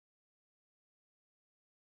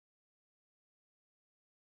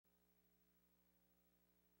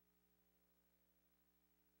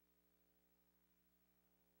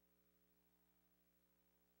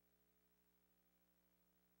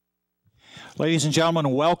Ladies and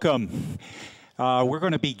gentlemen, welcome. We're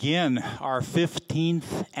going to begin our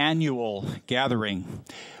 15th annual gathering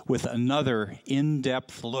with another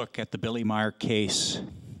in-depth look at the Billy Meier case.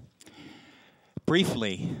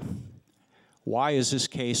 Briefly, why is this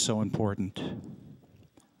case so important?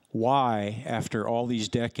 Why, after all these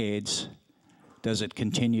decades, does it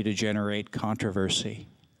continue to generate controversy?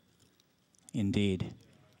 Indeed.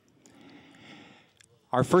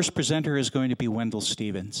 Our first presenter is going to be Wendelle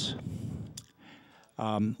Stevens.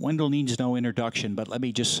 Wendelle needs no introduction, but let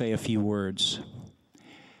me just say a few words.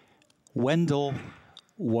 Wendelle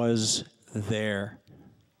was there,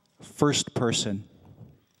 first person.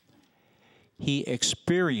 He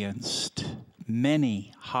experienced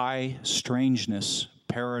many high strangeness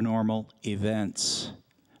paranormal events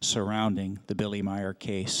surrounding the Billy Meier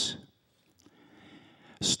case.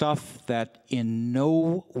 Stuff that in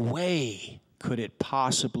no way could it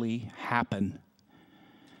possibly happen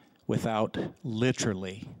without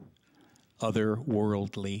literally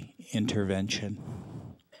otherworldly intervention.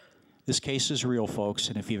 This case is real, folks,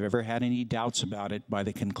 and if you've ever had any doubts about it by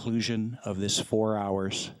the conclusion of this 4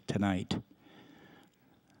 hours tonight,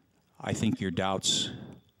 I think your doubts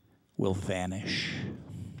will vanish.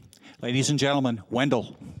 Ladies and gentlemen,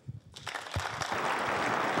 Wendelle.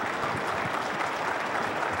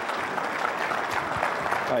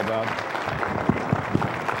 Hi, Bob.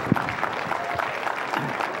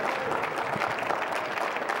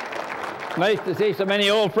 Nice to see so many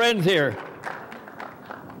old friends here.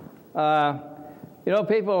 You know,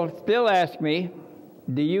 people still ask me,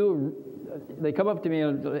 they come up to me,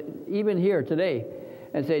 even here today,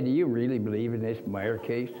 and say, do you really believe in this Meier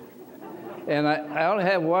case? And I only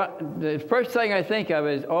have one. The first thing I think of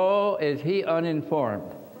is, oh, is he uninformed?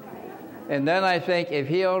 And then I think, if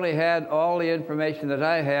he only had all the information that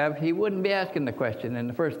I have, he wouldn't be asking the question in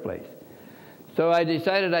the first place. So I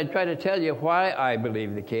decided I'd try to tell you why I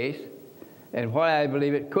believe the case, and why I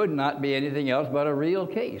believe it could not be anything else but a real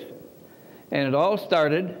case. And it all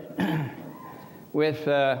started with,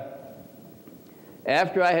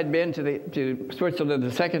 after I had been to Switzerland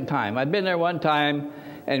the second time. I'd been there one time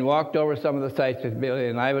and walked over some of the sites with Billy,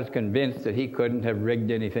 and I was convinced that he couldn't have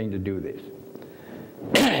rigged anything to do this.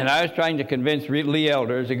 And I was trying to convince Lee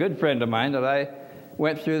Elders, a good friend of mine, that I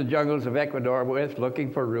went through the jungles of Ecuador with,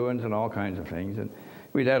 looking for ruins and all kinds of things. And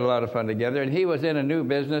we'd had a lot of fun together. And he was in a new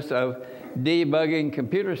business of debugging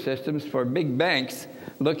computer systems for big banks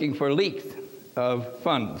looking for leaks of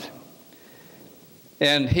funds.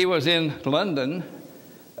 And he was in London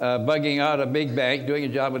bugging out a big bank, doing a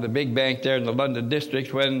job with a big bank there in the London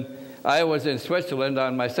district, when I was in Switzerland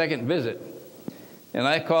on my second visit. And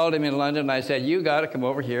I called him in London and I said, you got to come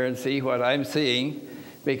over here and see what I'm seeing,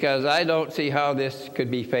 because I don't see how this could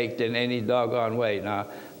be faked in any doggone way. Now,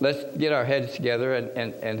 let's get our heads together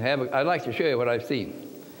and I'd like to show you what I've seen.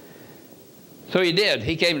 So he did.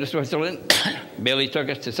 He came to Switzerland. Billy took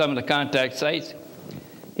us to some of the contact sites.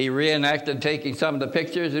 He reenacted taking some of the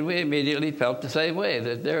pictures, and we immediately felt the same way,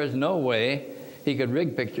 that there is no way he could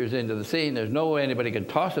rig pictures into the scene. There's no way anybody could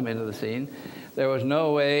toss them into the scene. There was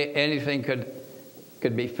no way anything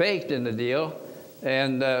could be faked in the deal.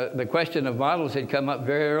 And the question of models had come up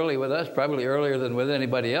very early with us, probably earlier than with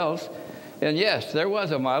anybody else. And yes, there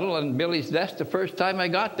was a model on Billy's desk the first time I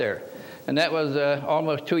got there. And that was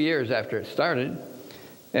almost 2 years after it started.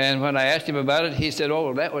 And when I asked him about it, he said,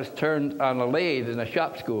 oh, that was turned on a lathe in a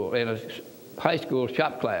shop school, in a high school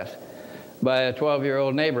shop class, by a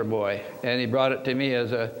 12-year-old neighbor boy. And he brought it to me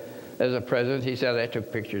as a present. He said, I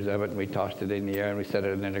took pictures of it, and we tossed it in the air, and we set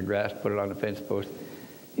it in the grass, put it on the fence post.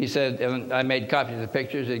 He said, and I made copies of the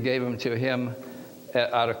pictures and gave them to him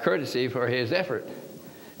out of courtesy for his effort.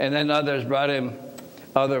 And then others brought him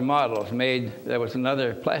other models made. There was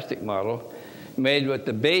another plastic model made with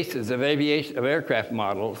the bases of aircraft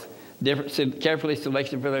models, carefully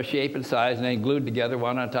selected for their shape and size, and then glued together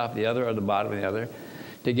one on top of the other or the bottom of the other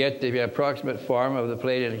to get the approximate form of the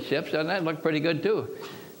plated ships, and that looked pretty good too.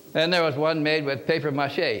 And there was one made with paper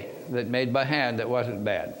mache that made by hand that wasn't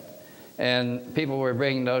bad. And people were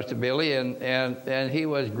bringing those to Billy, and he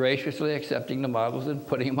was graciously accepting the models and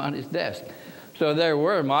putting them on his desk. So there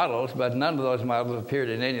were models, but none of those models appeared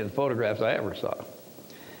in any of the photographs I ever saw.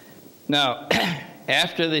 Now,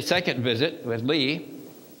 after the second visit with Lee,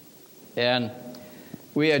 and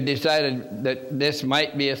we had decided that this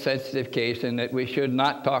might be a sensitive case and that we should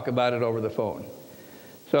not talk about it over the phone.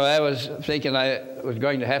 So I was thinking I was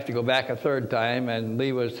going to have to go back a third time, and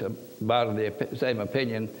Lee was about the same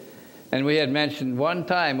opinion. And we had mentioned one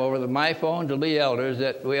time over my phone to Lee Elders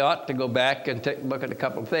that we ought to go back and look at a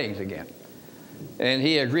couple of things again. And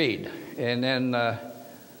he agreed. And then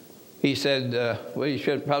he said, well,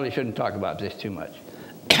 you probably shouldn't talk about this too much.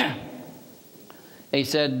 He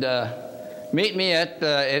said, meet me at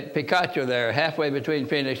FIGU there, halfway between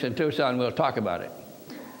Phoenix and Tucson, we'll talk about it.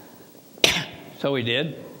 So we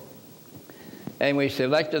did. And we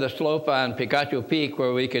selected a slope on FIGU Peak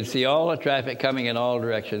where we could see all the traffic coming in all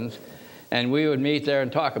directions, and we would meet there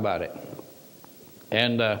and talk about it.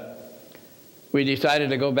 And we decided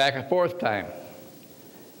to go back a fourth time.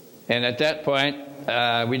 And at that point,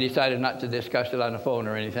 we decided not to discuss it on the phone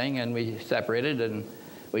or anything, and we separated, and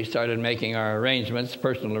we started making our arrangements,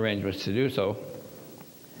 personal arrangements to do so.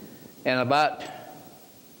 And about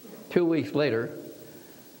 2 weeks later,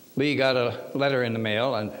 Lee got a letter in the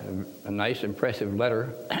mail, a nice, impressive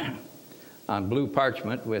letter on blue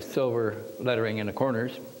parchment with silver lettering in the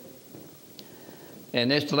corners.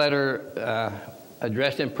 And this letter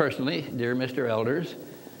addressed him personally, "Dear Mr. Elders,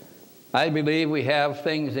 I believe we have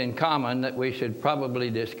things in common that we should probably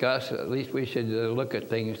discuss. At least we should look at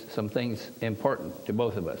some things important to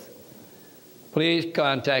both of us. Please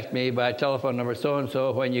contact me by telephone number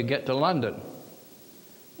so-and-so when you get to London."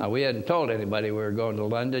 Now, we hadn't told anybody we were going to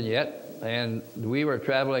London yet, and we were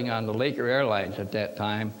traveling on the Laker Airlines at that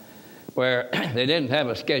time, where they didn't have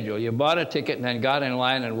a schedule. You bought a ticket and then got in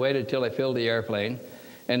line and waited till they filled the airplane,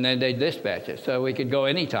 and then they'd dispatch it, so we could go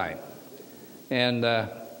anytime. And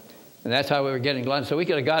that's how we were getting to London. So we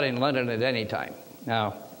could have got in London at any time.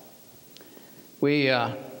 Now,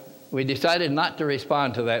 we decided not to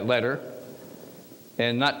respond to that letter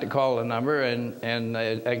and not to call the number and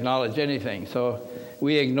acknowledge anything. So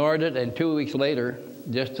we ignored it, and 2 weeks later,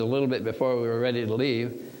 just a little bit before we were ready to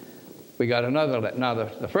leave, we got another letter. Now,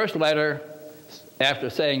 the first letter, after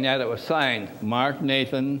saying that, it was signed, Mark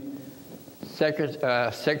Nathan,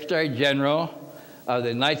 Secretary General of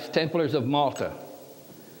the Knights Templars of Malta.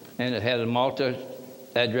 And it had a Malta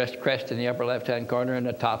addressed crest in the upper left-hand corner and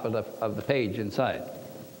the top of the page inside.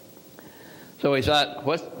 So we thought,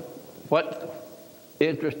 what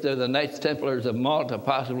interest do the Knights Templars of Malta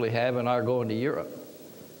possibly have in our going to Europe?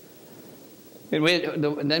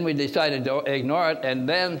 And then we decided to ignore it, and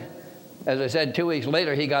then, as I said, 2 weeks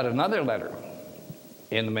later, he got another letter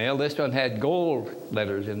in the mail. This one had gold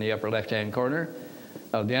letters in the upper left-hand corner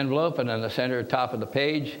of the envelope and on the center top of the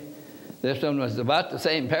page. This one was about the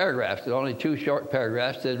same paragraphs, only 2 short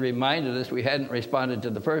paragraphs that reminded us we hadn't responded to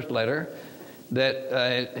the first letter, that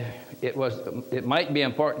it might be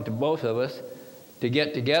important to both of us to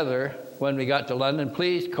get together when we got to London.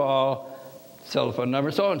 Please call telephone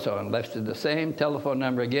number so-and-so, and listed the same telephone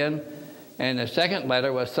number again. And the second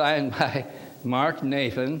letter was signed by Mark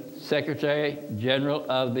Nathan, Secretary General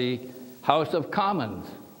of the House of Commons.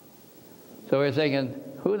 So we're thinking,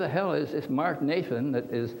 who the hell is this Mark Nathan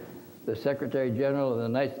that is the Secretary General of the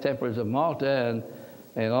Knights Templars of Malta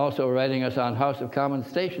and also writing us on House of Commons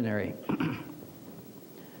stationery?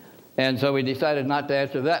 And so we decided not to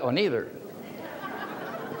answer that one either.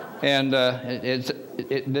 And it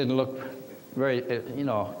didn't look very,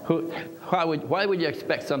 why would you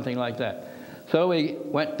expect something like that? So we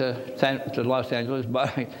went to Los Angeles,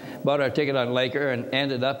 bought our ticket on Laker, and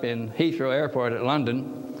ended up in Heathrow Airport at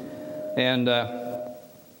London. And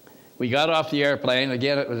we got off the airplane.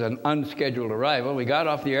 Again, it was an unscheduled arrival. We got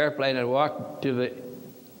off the airplane and walked to the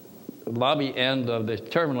lobby end of the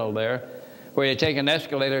terminal there, where you take an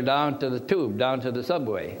escalator down to the tube, down to the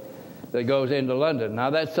subway that goes into London. Now,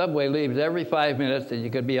 that subway leaves every 5 minutes, and you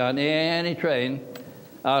could be on any train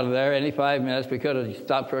out of there any 5 minutes. We could have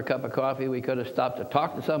stopped for a cup of coffee. We could have stopped to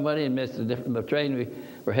talk to somebody and missed the train we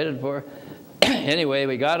were headed for. Anyway,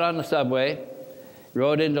 we got on the subway,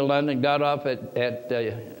 rode into London, got off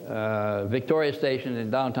at Victoria Station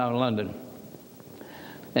in downtown London.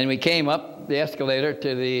 And we came up the escalator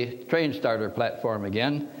to the train starter platform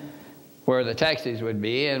again, where the taxis would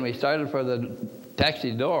be, and we started for the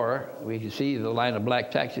taxi door. We could see the line of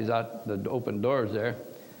black taxis out the open doors there.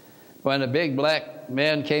 When a big black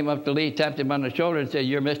man came up to Lee, tapped him on the shoulder and said,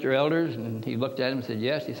 "You're Mr. Elders?" And he looked at him and said,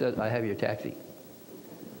 "Yes." He said, "I have your taxi."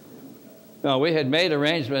 Now, we had made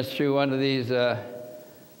arrangements through one of these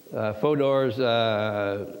Fodor's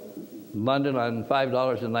London on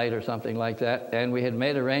 $5 a night or something like that, and we had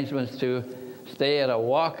made arrangements to stay at a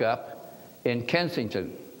walk-up in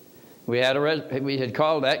Kensington. We had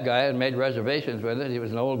called that guy and made reservations with it. He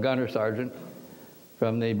was an old gunner sergeant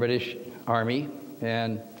from the British Army,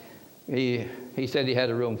 and he said he had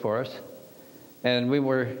a room for us. And we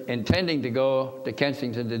were intending to go to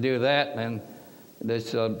Kensington to do that, and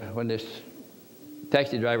when this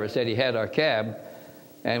taxi driver said he had our cab,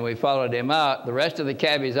 and we followed him out, the rest of the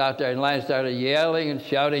cabbies out there in line started yelling and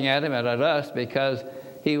shouting at him and at us because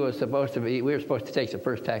we were supposed to take the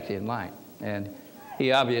first taxi in line. And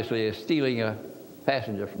he obviously is stealing a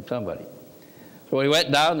passenger from somebody. So we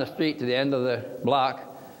went down the street to the end of the block,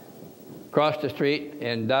 crossed the street,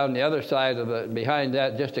 and down the other side of the, behind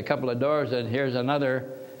that, just a couple of doors, and here's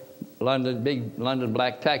another big London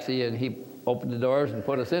black taxi, and he opened the doors and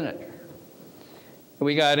put us in it.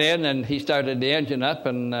 We got in, and he started the engine up,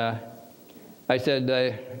 and I said,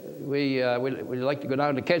 we'd like to go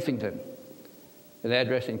down to Kensington, an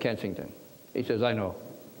address in Kensington. He says, I know.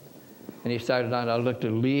 And he started on, I looked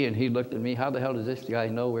at Lee, and he looked at me, how the hell does this guy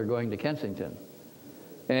know we're going to Kensington?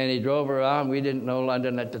 And he drove around. We didn't know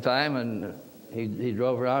London at the time, and he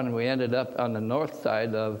drove around, and we ended up on the north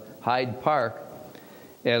side of Hyde Park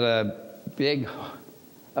at a big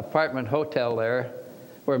apartment hotel there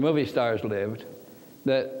where movie stars lived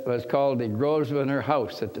that was called the Grosvenor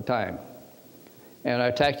House at the time. And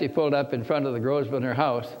our taxi pulled up in front of the Grosvenor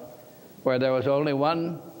House where there was only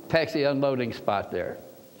one taxi unloading spot there,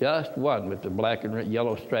 just one with the black and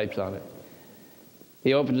yellow stripes on it.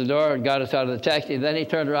 He opened the door and got us out of the taxi. Then he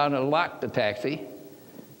turned around and locked the taxi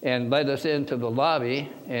and led us into the lobby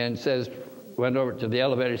and went over to the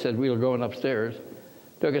elevator, said, we were going upstairs.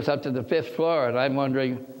 Took us up to the 5th floor, and I'm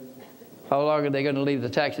wondering, how long are they going to leave the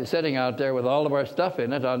taxi sitting out there with all of our stuff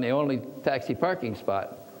in it on the only taxi parking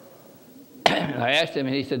spot? I asked him,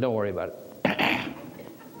 and he said, don't worry about it.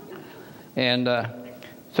 And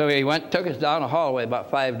so he took us down a hallway, about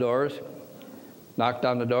 5 doors, knocked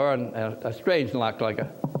on the door, and a strange knock, like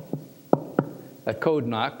a code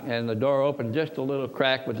knock, and the door opened just a little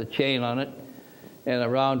crack with a chain on it, and a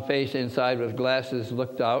round face inside with glasses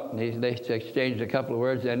looked out, and they exchanged a couple of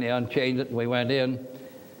words, then he unchained it, and we went in.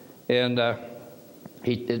 And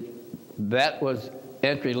that was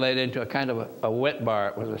entry led into a kind of a wet bar.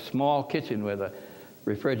 It was a small kitchen with a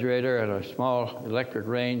refrigerator and a small electric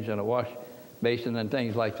range and a wash basin and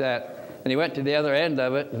things like that. And he went to the other end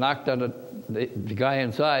of it, knocked on the guy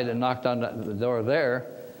inside and knocked on the door there,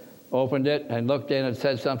 opened it and looked in and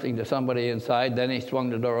said something to somebody inside. Then he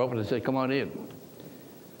swung the door open and said, come on in.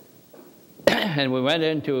 And we went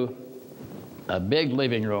into a big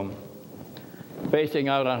living room facing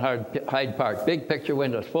out on Hyde Park. Big picture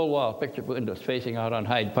windows, full wall picture windows facing out on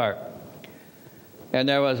Hyde Park. And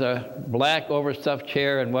there was a black overstuffed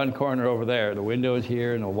chair in one corner over there. The window is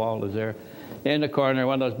here and the wall is there. In the corner,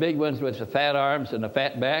 one of those big ones with the fat arms and the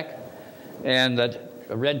fat back, and a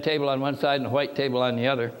red table on one side and a white table on the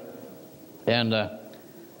other. And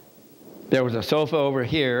there was a sofa over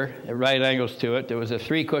here at right angles to it. There was a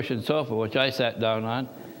 3-cushion sofa, which I sat down on.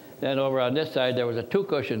 Then over on this side, there was a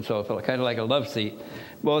 2-cushion sofa, kind of like a love seat.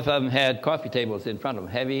 Both of them had coffee tables in front of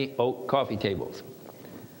them, heavy oak coffee tables.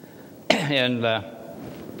 And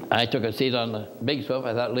I took a seat on the big sofa.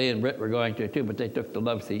 I thought Lee and Britt were going to too, but they took the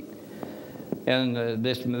love seat. And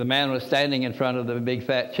the man was standing in front of the big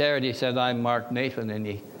fat chair, and he said, I'm Mark Nathan, and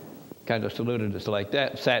he kind of saluted us like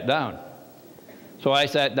that, sat down. So I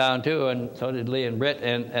sat down too, and so did Lee and Britt,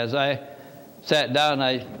 and as I sat down,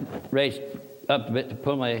 I raised up a bit to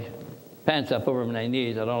pull my pants up over my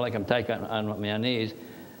knees. I don't like them tight on my knees.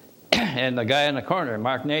 And the guy in the corner,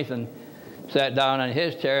 Mark Nathan, sat down in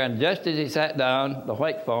his chair, and just as he sat down, the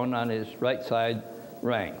white phone on his right side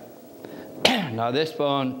rang. Now this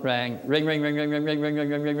phone rang, ring, ring, ring, ring, ring, ring, ring, ring,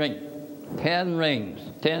 ring, ring, ring. 10 rings,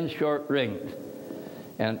 10 short rings.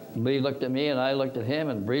 And Lee looked at me, and I looked at him,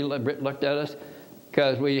 and Britt looked at us,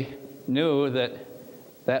 because we knew that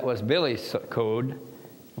that was Billy's code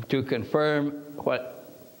to confirm what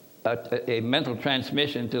a mental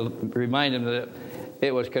transmission to remind him that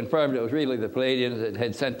it was confirmed it was really the Palladians that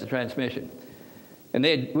had sent the transmission. And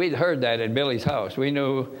we'd heard that in Billy's house. We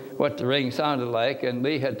knew what the ring sounded like, and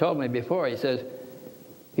Lee had told me before, he says,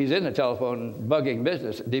 he's in the telephone debugging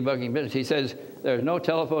business. He says, there's no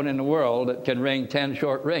telephone in the world that can ring 10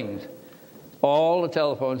 short rings. All the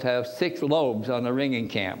telephones have 6 lobes on the ringing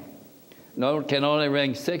cam. No, can only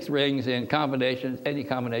ring 6 rings in combinations, any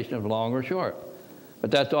combination of long or short.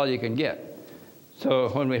 But that's all you can get. So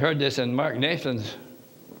when we heard this in Mark Nathan's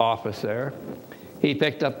office there, he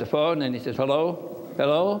picked up the phone and he says, hello,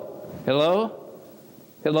 hello, hello,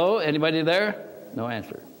 hello, anybody there? No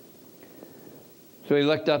answer. So he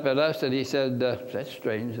looked up at us and he said, that's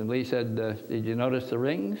strange. And Lee said, did you notice the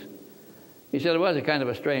rings? He said, it was a kind of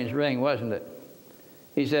a strange ring, wasn't it?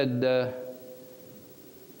 He said,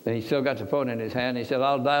 and he still got the phone in his hand. He said,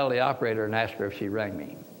 I'll dial the operator and ask her if she rang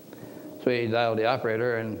me. So he dialed the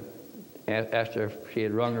operator and asked her if she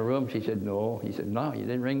had rung the room. She said, no. He said, no, you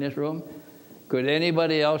didn't ring this room? Could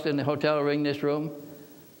anybody else in the hotel ring this room?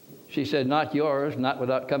 She said, not yours, not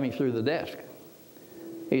without coming through the desk.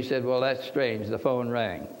 He said, well, that's strange. The phone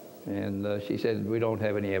rang. And she said, we don't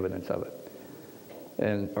have any evidence of it.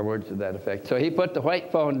 or words to that effect. So he put the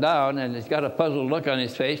white phone down, and he's got a puzzled look on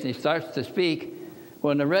his face, and he starts to speak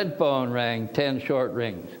when the red phone rang 10 short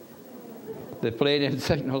rings. They played in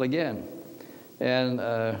signal again. And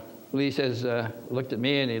Lee says, looked at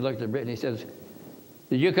me, and he looked at Britt, and he says,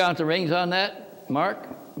 "Did you count the rings on that, Mark?"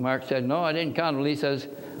 Mark said, "No, I didn't count them." Lee says,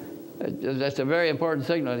 "That's a very important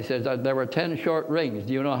signal." He says, "There were 10 short rings.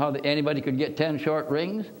 Do you know how anybody could get 10 short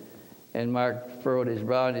rings?" And Mark furrowed his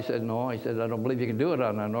brow, and he said, "No." He said, "I don't believe you can do it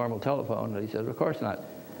on a normal telephone." And he said, "Of course not."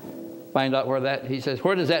 Find out where that, he says,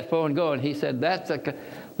 "Where does that phone go?" And he said, that's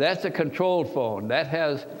a controlled phone. That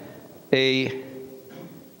has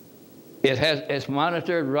it's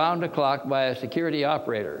monitored round the clock by a security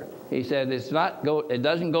operator. He said, it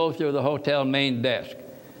doesn't go through the hotel main desk.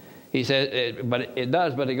 He said, but it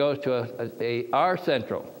goes to our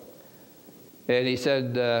central. And he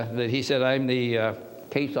said, "I'm the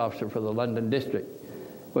case officer for the London district,"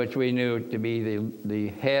 which we knew to be the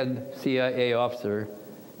head CIA officer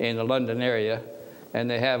in the London area. And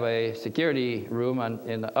they have a security room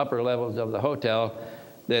in the upper levels of the hotel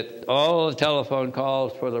that all the telephone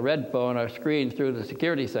calls for the red phone are screened through the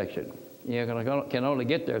security section. You can only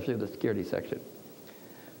get there through the security section.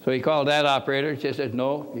 So he called that operator. She said,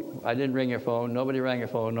 "No, I didn't ring your phone. Nobody rang your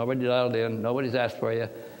phone. Nobody dialed in. Nobody's asked for you.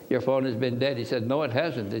 Your phone has been dead." He said, "No, it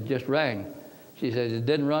hasn't. It just rang." She said, "It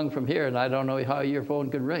didn't ring from here, and I don't know how your phone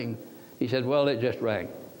could ring." He said, "Well, it just rang."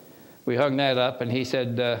 We hung that up, and he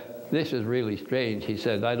said, "This is really strange." He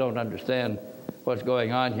said, "I don't understand what's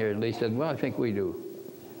going on here." And Lee said, "Well, I think we do."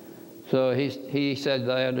 So he said,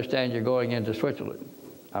 "I understand you're going into Switzerland."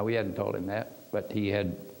 We hadn't told him that, but he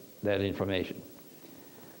had that information.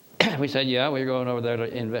 We said, "Yeah, we're going over there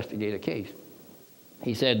to investigate a case."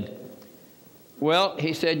 He said, "Well,"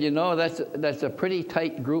 he said, "you know, that's a pretty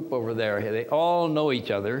tight group over there. They all know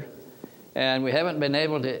each other, and we haven't been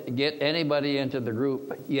able to get anybody into the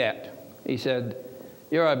group yet." He said,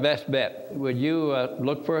 "You're our best bet. Would you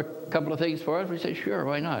look for a couple of things for us?" We said, "Sure,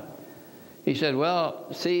 why not?" He said,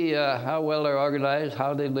 "Well, see how well they're organized,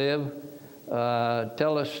 how they live.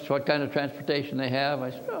 Tell us what kind of transportation they have."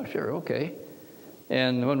 I said, "Oh, sure, okay."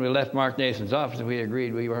 And when we left Mark Nathan's office, we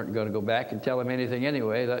agreed we weren't going to go back and tell him anything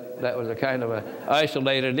anyway. That was a kind of an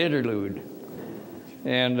isolated interlude.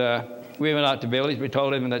 And we went out to Billy's. We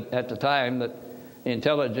told him that at the time that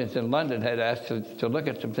intelligence in London had asked to look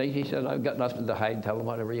at some things. He said, "I've got nothing to hide. Tell them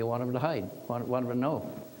whatever you want them to hide, want them to know."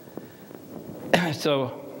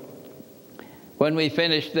 So when we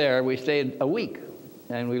finished there, we stayed a week.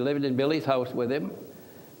 And we lived in Billy's house with him.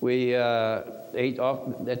 We ate off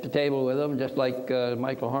at the table with him, just like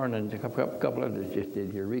Michael Horn and a couple others just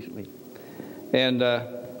did here recently. And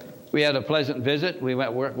we had a pleasant visit. We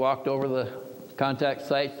walked over the contact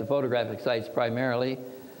sites, the photographic sites primarily.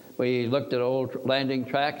 We looked at old landing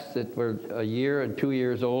tracks that were a year and 2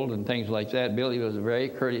 years old and things like that. Billy was very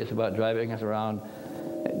courteous about driving us around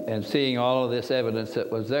and seeing all of this evidence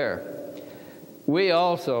that was there. We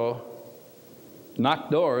also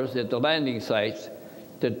knocked doors at the landing sites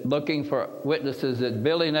looking for witnesses that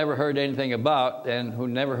Billy never heard anything about and who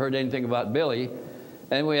never heard anything about Billy.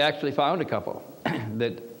 And we actually found a couple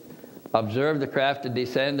that observed the craft to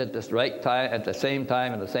descend at the right time, at the same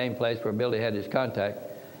time, in the same place where Billy had his contact.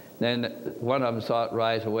 Then one of them saw it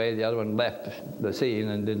rise away. The other one left the scene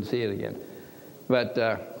and didn't see it again. But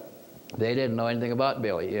they didn't know anything about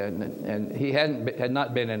Billy. And he had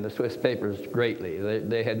not been in the Swiss papers greatly.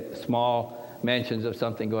 They had small mentions of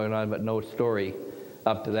something going on, but no story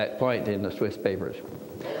up to that point in the Swiss papers.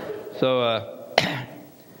 So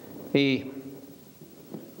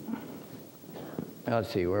let's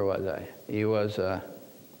see, where was I? He was,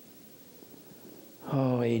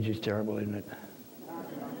 age is terrible, isn't it?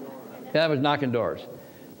 Yeah, I was knocking doors.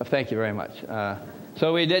 Well, thank you very much.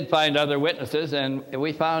 So we did find other witnesses, and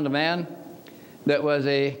we found a man that was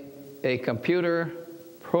a computer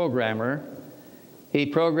programmer. He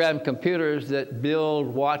programmed computers that build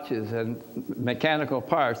watches and mechanical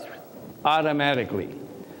parts automatically.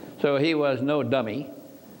 So he was no dummy.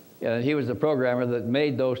 He was the programmer that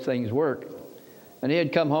made those things work. And he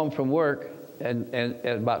had come home from work and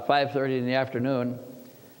at about 5:30 in the afternoon.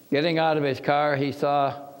 Getting out of his car, he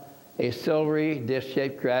saw a silvery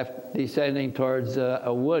disc-shaped craft descending towards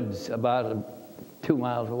a woods about 2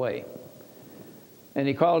 miles away. And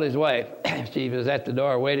he called his wife. She was at the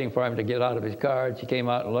door waiting for him to get out of his car. And she came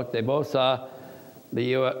out and looked. They both saw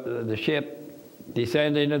the ship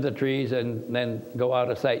descend into the trees and then go out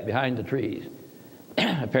of sight behind the trees,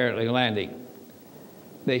 apparently landing.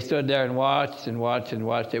 They stood there and watched and watched and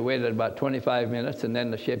watched. They waited about 25 minutes, and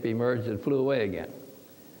then the ship emerged and flew away again.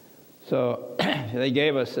 So they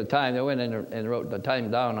gave us the time. They went in and wrote the time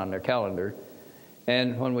down on their calendar.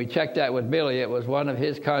 And when we checked that with Billy, it was one of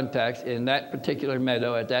his contacts in that particular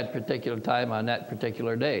meadow at that particular time on that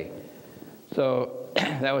particular day. So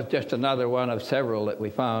that was just another one of several that we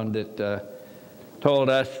found that told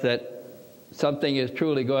us that something is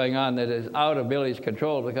truly going on that is out of Billy's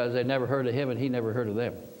control, because they never heard of him and he never heard of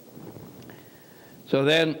them. So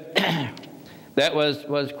then that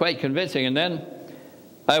was quite convincing. And then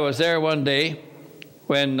I was there one day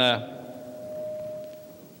when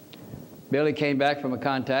Billy came back from a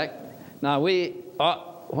contact. Now,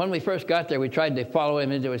 when we first got there, we tried to follow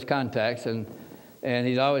him into his contacts, and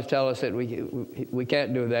he'd always tell us that we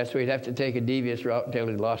can't do that, so we'd have to take a devious route until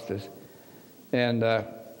he lost us. And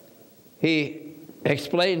he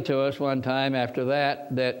explained to us one time after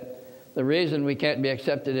that the reason we can't be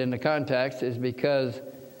accepted into contacts is because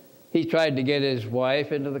he tried to get his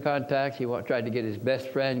wife into the contacts. He tried to get his best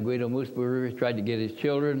friend, Guido Moosburger. He tried to get his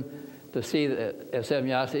children to see the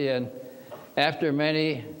Semjase. And after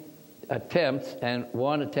many attempts, and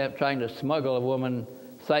one attempt trying to smuggle a woman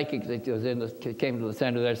psychic that came to the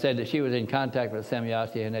center there, said that she was in contact with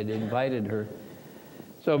Semjase and had invited her.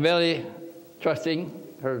 So Billy, trusting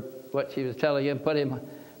her, what she was telling him, put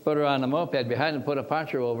her on a moped behind him, put a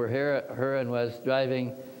poncho over her, and was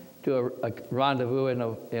driving to a rendezvous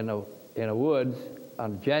in a woods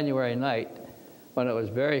on a January night when it was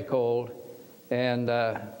very cold, and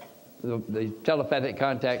the telepathic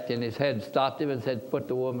contact in his head stopped him and said, "Put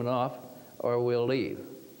the woman off or we'll leave."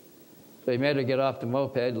 So he made her get off the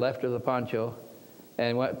moped, left her the poncho,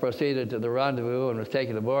 and proceeded to the rendezvous and was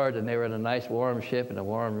taken aboard, and they were in a nice warm ship in a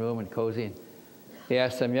warm room and cozy. He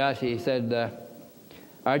asked Semjase, he said,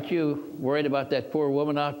 "Aren't you worried about that poor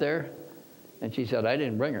woman out there?" And she said, "I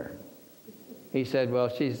didn't bring her." He said,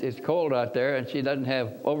 "Well, it's cold out there, and she doesn't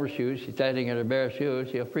have overshoes. She's standing in her bare shoes.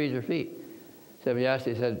 She'll freeze her feet."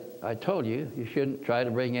 Semjase said, "I told you, you shouldn't try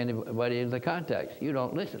to bring anybody into the contacts. You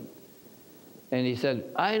don't listen." And he said,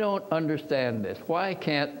 "I don't understand this. Why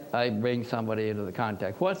can't I bring somebody into the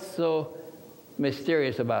contact? What's so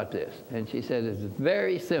mysterious about this?" And she said, "It's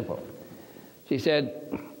very simple." She said,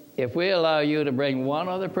 "If we allow you to bring one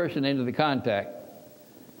other person into the contact,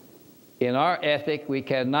 in our ethic, we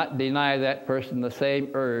cannot deny that person the same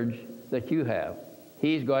urge that you have.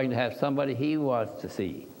 He's going to have somebody he wants to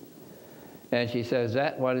see. And she says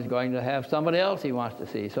that one is going to have somebody else he wants to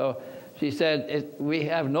see." So she said, we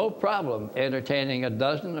have no problem entertaining a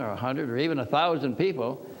dozen or 100 or even 1,000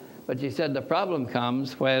 people, but she said the problem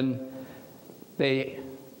comes when they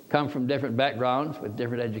come from different backgrounds with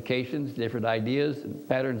different educations, different ideas and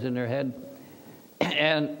patterns in their head,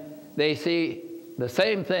 and they see the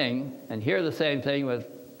same thing and hear the same thing with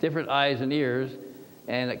different eyes and ears,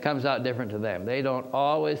 and it comes out different to them. They don't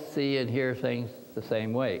always see and hear things the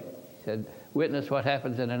same way. She said, witness what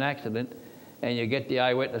happens in an accident, and you get the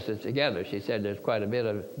eyewitnesses together. She said there's quite a bit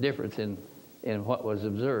of difference in what was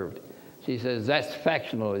observed. She says that's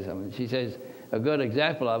factionalism. And she says a good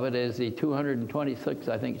example of it is the 226,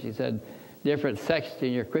 I think she said, different sects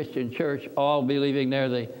in your Christian church, all believing they're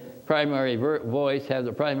the primary voice, have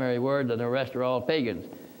the primary word, and the rest are all pagans.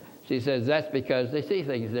 She says that's because they see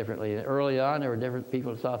things differently. Early on, there were different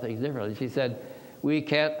people who saw things differently. She said we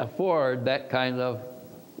can't afford that kind of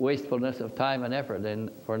wastefulness of time and effort,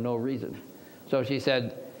 and for no reason. So she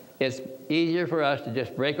said, it's easier for us to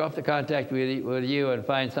just break off the contact with you and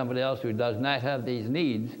find somebody else who does not have these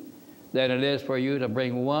needs than it is for you to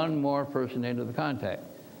bring one more person into the contact.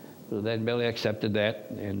 So then Billy accepted that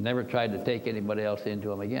and never tried to take anybody else into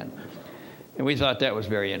him again. And we thought that was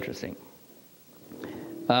very interesting.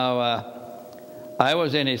 Now, I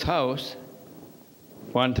was in his house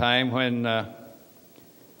one time when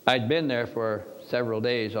I'd been there for several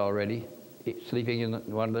days already, sleeping in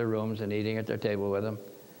one of their rooms and eating at their table with them.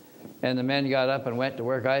 And the men got up and went to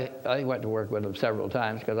work. I went to work with them several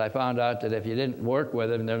times because I found out that if you didn't work with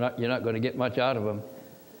them, you're not going to get much out of them.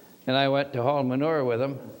 And I went to haul manure with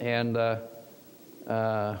them, and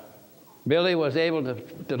Billy was able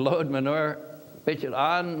to load manure, pitch it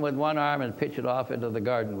on with one arm and pitch it off into the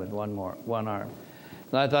garden with one arm.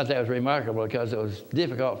 And I thought that was remarkable because it was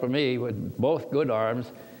difficult for me with both good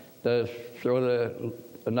arms to throw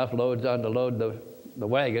enough loads on to load the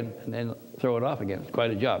wagon and then throw it off again. It's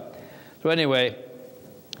quite a job. So anyway,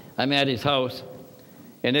 I'm at his house,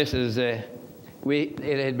 and this is, it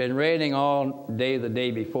had been raining all day the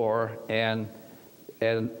day before and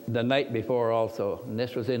the night before also. And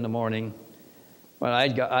this was in the morning. Well, I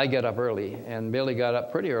got up early, and Billy got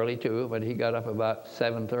up pretty early too, but he got up about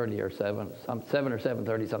 7:30 or 7 or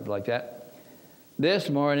 7:30, something like that.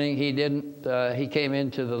 This morning, he came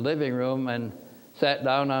into the living room and sat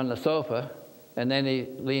down on the sofa, and then he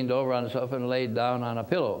leaned over on the sofa and laid down on a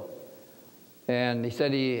pillow. And he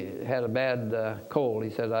said he had a bad cold. He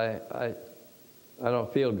said, I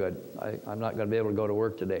don't feel good. I'm not going to be able to go to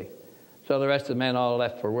work today. So the rest of the men all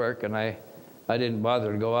left for work, and I didn't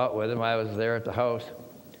bother to go out with him. I was there at the house.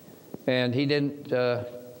 And he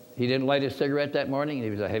didn't light his cigarette that morning. He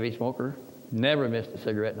was a heavy smoker. Never missed a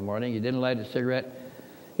cigarette in the morning. He didn't light his cigarette.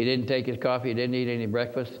 He didn't take his coffee. He didn't eat any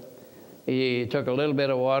breakfast. He took a little bit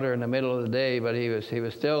of water in the middle of the day, but he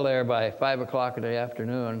was still there by 5 o'clock in the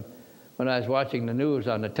afternoon when I was watching the news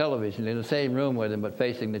on the television in the same room with him, but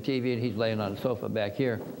facing the TV, and he's laying on the sofa back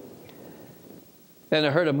here. Then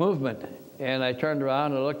I heard a movement, and I turned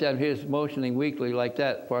around and looked at him. He was motioning weakly like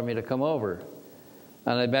that for me to come over.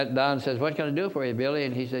 And I bent down and says, "What can I do for you, Billy?"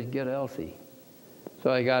 And he said, "Get Elsie."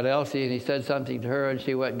 So I got Elsie, and he said something to her, and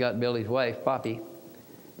she went and got Billy's wife, Poppy.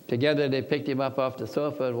 Together they picked him up off the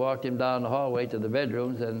sofa and walked him down the hallway to the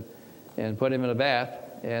bedrooms and put him in a bath.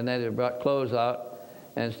 And then they brought clothes out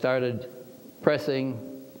and started pressing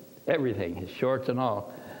everything, his shorts and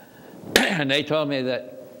all. And they told me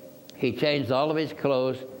that he changed all of his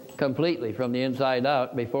clothes completely from the inside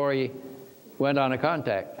out before he went on a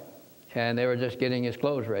contact. And they were just getting his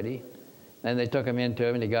clothes ready. And they took him into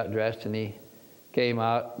him, and he got dressed, and he came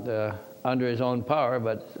out under his own power,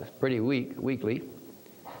 but pretty weakly.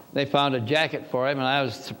 They found a jacket for him, and I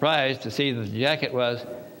was surprised to see that the jacket was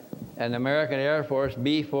an American Air Force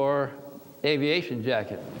B-4 aviation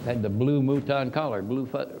jacket. It had the blue mouton collar, blue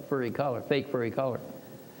furry collar, fake furry collar.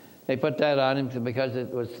 They put that on him because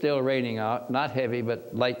it was still raining out, not heavy,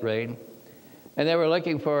 but light rain. And they were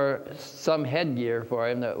looking for some headgear for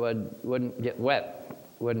him that wouldn't get wet,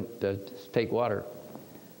 wouldn't take water.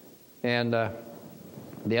 And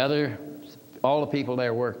all the people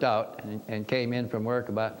there worked out and came in from work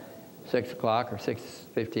about 6 o'clock or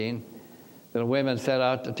 6:15. The women set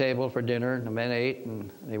out the table for dinner, and the men ate,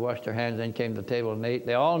 and they washed their hands, then came to the table and ate.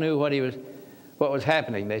 They all knew what was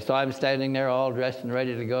happening. They saw him standing there all dressed and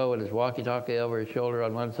ready to go with his walkie-talkie over his shoulder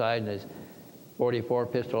on one side and his .44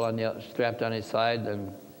 pistol on the other, strapped on his side,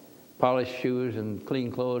 and polished shoes and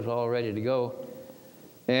clean clothes all ready to go.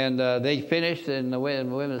 And they finished, and the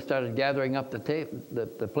women started gathering up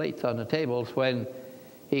the plates on the tables when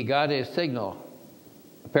he got his signal,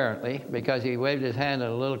 apparently, because he waved his hand in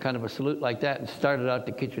a little kind of a salute like that and started out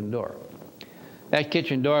the kitchen door. That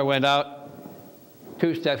kitchen door went out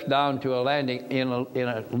 2 steps down to a landing in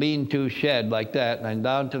a lean-to shed like that, and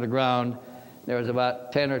down to the ground. There was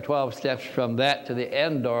about 10 or 12 steps from that to the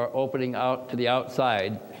end door opening out to the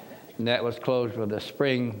outside, and that was closed with a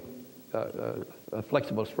spring, a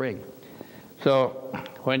flexible spring. So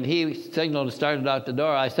when he signaled and started out the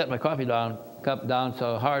door, I set my coffee cup down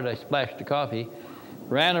so hard I splashed the coffee,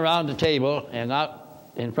 ran around the table and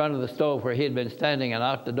out in front of the stove where he had been standing and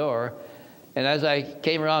out the door. And as I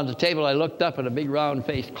came around the table, I looked up at a big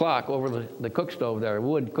round-faced clock over the cook stove there, a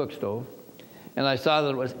wood cook stove, and I saw that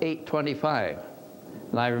it was 8:25.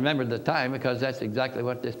 And I remembered the time because that's exactly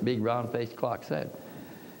what this big round-faced clock said.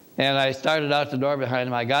 And I started out the door behind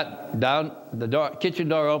him. I got down, the kitchen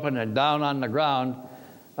door open and down on the ground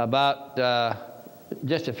about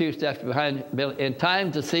just a few steps behind Bill, in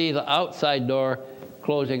time to see the outside door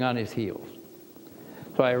closing on his heels.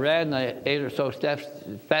 So I ran 8 or so steps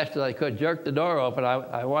as fast as I could, jerked the door open.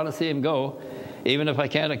 I want to see him go. Even if I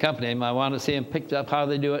can't accompany him, I want to see him picked up how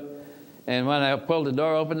they do it. And when I pulled the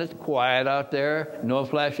door open, it's quiet out there. No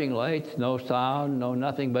flashing lights, no sound, no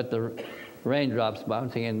nothing but the raindrops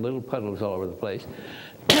bouncing in little puddles all over the place.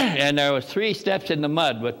 And there was 3 steps in the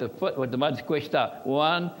mud with the mud squished out.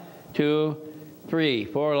 1, 2, 3,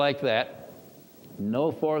 4 like that.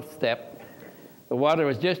 No 4th step. The water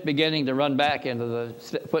was just beginning to run back into the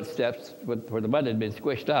footsteps where the mud had been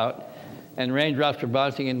squished out, and raindrops were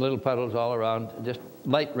bouncing in little puddles all around, just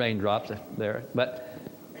light raindrops there. But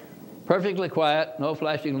perfectly quiet, no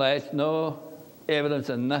flashing lights, no evidence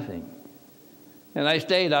of nothing. And I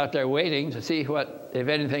stayed out there waiting to see if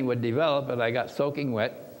anything would develop, and I got soaking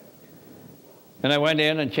wet. And I went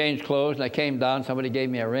in and changed clothes, and I came down. Somebody gave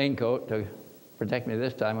me a raincoat to protect me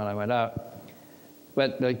this time when I went out.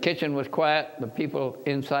 But the kitchen was quiet. The people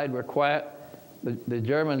inside were quiet. The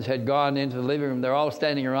Germans had gone into the living room. They're all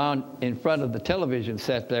standing around in front of the television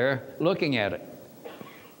set there looking at it.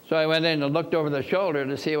 So I went in and looked over their shoulder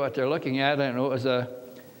to see what they're looking at, and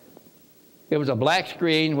it was a black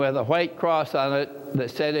screen with a white cross on it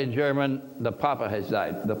that said in German, "The Papa has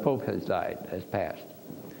died, the Pope has died, has passed."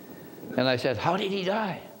 And I said, "How did he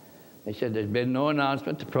die?" They said, "There's been no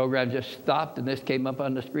announcement. The program just stopped, and this came up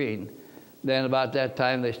on the screen." Then about that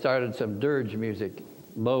time, they started some dirge music,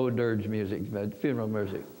 low dirge music, funeral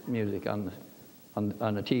music on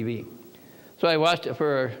the TV. So I watched it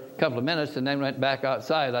for a couple of minutes and then went back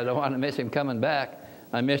outside. I don't want to miss him coming back.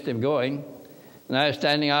 I missed him going. And I was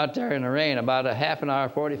standing out there in the rain. About a half an hour,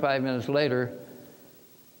 45 minutes later,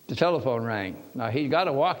 the telephone rang. Now, he got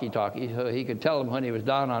a walkie-talkie, so he could tell him when he was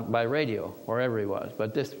down by radio, wherever he was.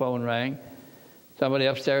 But this phone rang. Somebody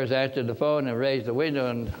upstairs answered the phone and raised the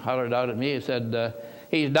window and hollered out at me and said,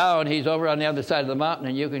 he's down, he's over on the other side of the mountain,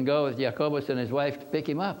 and you can go with Jacobus and his wife to pick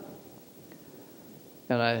him up.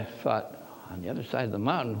 And I thought, on the other side of the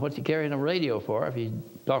mountain, what's he carrying a radio for if he's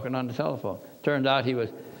talking on the telephone? Turned out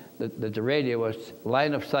that the radio was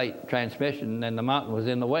line of sight transmission and the mountain was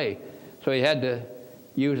in the way. So he had to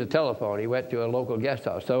use a telephone. He went to a local guest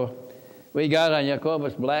house. So we got on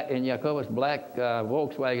Jacobus black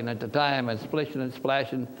Volkswagen at the time and splishing and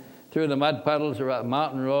splashing through the mud puddles around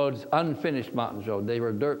mountain roads, unfinished mountain roads. They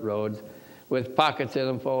were dirt roads with pockets in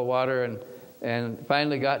them full of water, and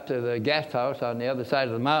finally got to the guest house on the other side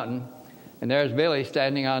of the mountain. And there's Billy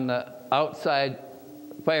standing on the outside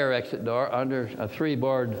fire exit door under a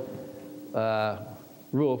 3-board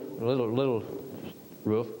roof, a little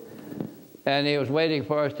roof. And he was waiting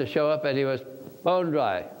for us to show up, and he was bone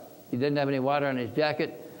dry. He didn't have any water on his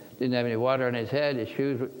jacket, didn't have any water on his head, his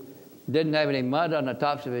shoes didn't have any mud on the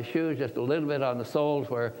tops of his shoes, just a little bit on the soles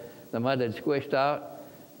where the mud had squished out.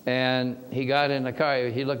 And he got in the car.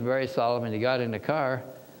 He looked very solemn, and he got in the car.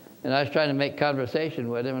 And I was trying to make conversation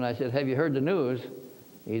with him, and I said, have you heard the news?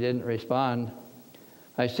 He didn't respond.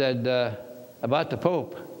 I said, about the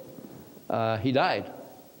Pope. He died.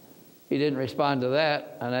 He didn't respond to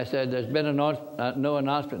that. And I said, there's been no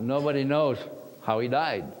announcement. Nobody knows how he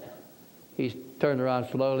died. He turned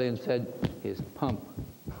around slowly and said, his pump.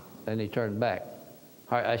 Then he turned back.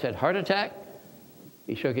 I said, heart attack?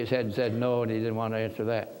 He shook his head and said no, and he didn't want to answer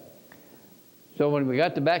that. So when we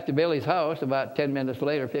got back to Billy's house, about 10 minutes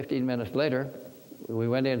later, 15 minutes later, we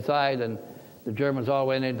went inside, and the Germans all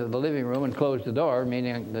went into the living room and closed the door,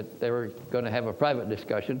 meaning that they were going to have a private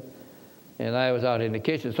discussion. And I was out in the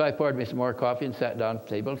kitchen, so I poured me some more coffee and sat down at the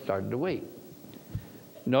table and started to wait.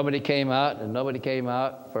 Nobody came out, and nobody came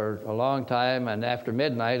out for a long time, and after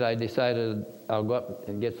midnight, I decided I'll go up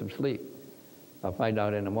and get some sleep. I'll find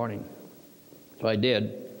out in the morning. So I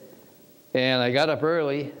did. And I got up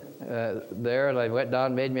early there, and I went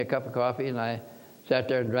down, made me a cup of coffee, and I sat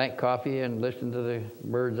there and drank coffee and listened to the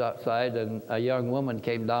birds outside, and a young woman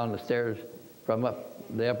came down the stairs from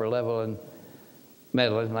up the upper level and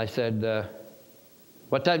met us, and I said,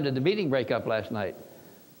 what time did the meeting break up last night?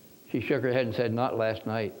 She shook her head and said, not last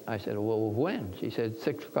night. I said, well, when? She said,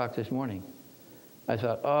 6 o'clock this morning. I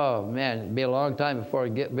thought, oh, man, it'd be a long time before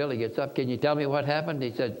Billy gets up. Can you tell me what happened?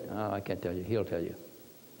 He said, oh, I can't tell you. He'll tell you.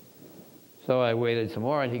 So I waited some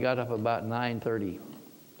more, and he got up about 9:30.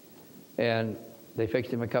 And they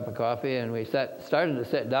fixed him a cup of coffee, and we started to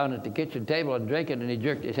sit down at the kitchen table and drink it, and he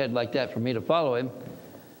jerked his head like that for me to follow him.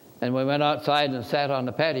 And we went outside and sat on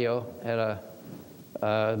the patio at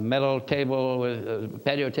a metal table, with a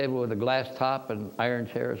patio table with a glass top and iron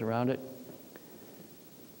chairs around it.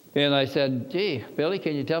 And I said, gee, Billy,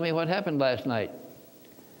 can you tell me what happened last night?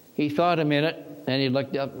 He thought a minute, and he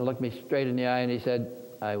looked up and looked me straight in the eye, and he said,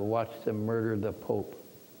 I watched them murder the Pope.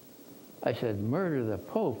 I said, murder the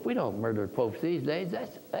Pope? We don't murder popes these days.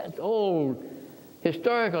 That's old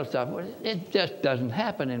historical stuff. It just doesn't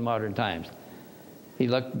happen in modern times. He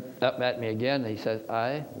looked up at me again, and he said,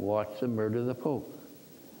 I watched them murder the Pope.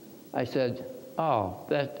 I said, oh,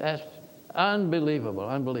 that's unbelievable,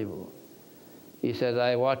 unbelievable. He said,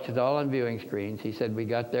 I watched it all on viewing screens. He said, we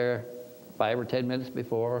got there 5 or 10 minutes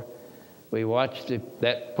before. We watched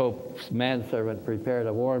that Pope's manservant prepared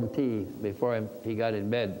a warm tea before he got in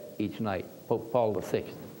bed each night, Pope Paul VI.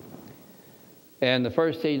 And the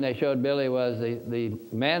first scene they showed Billy was the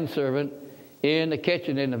manservant in the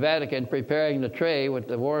kitchen in the Vatican preparing the tray with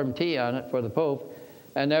the warm tea on it for the Pope.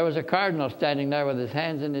 And there was a cardinal standing there with his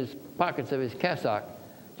hands in his pockets of his cassock,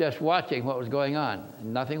 just watching what was going on.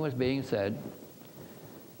 Nothing was being said.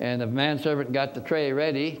 And the manservant got the tray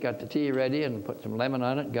ready, got the tea ready, and put some lemon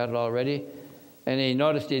on it, got it all ready. And he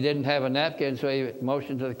noticed he didn't have a napkin, so he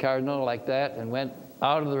motioned to the cardinal like that and went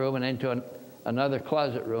out of the room and into another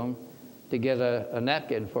closet room to get a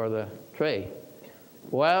napkin for the tray.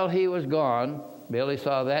 While he was gone, Billy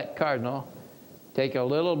saw that cardinal take a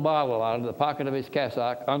little bottle out of the pocket of his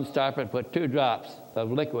cassock, unstop it, put 2 drops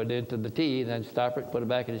of liquid into the tea, then stop it, put it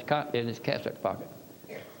back in his cassock pocket.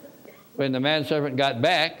 When the manservant got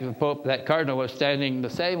back, the Pope, that cardinal was standing the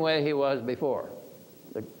same way he was before.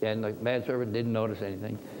 And the manservant didn't notice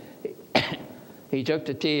anything. He took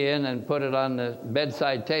the tea in and put it on the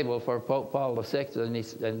bedside table for Pope Paul VI,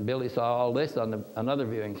 and Billy saw all this on another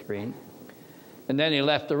viewing screen. And then he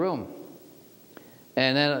left the room.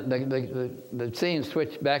 And then the scene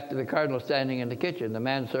switched back to the cardinal standing in the kitchen. The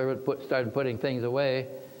manservant started putting things away.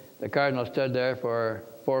 The cardinal stood there for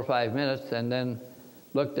 4 or 5 minutes and then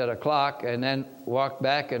looked at a clock and then walked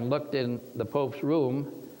back and looked in the Pope's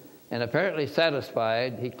room. And apparently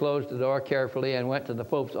satisfied, he closed the door carefully and went to the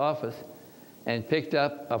Pope's office and picked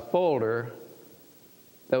up a folder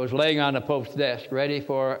that was laying on the Pope's desk, ready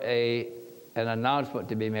for an announcement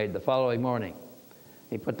to be made the following morning.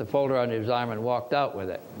 He put the folder on his arm and walked out with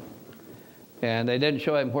it. And they didn't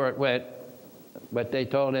show him where it went, but they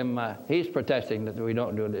told him he's protesting that we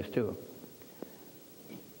don't do this too.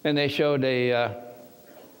 And they showed a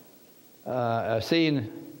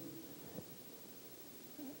scene.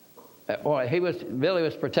 Billy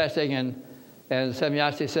was protesting, and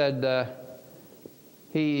Semjase said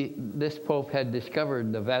this Pope had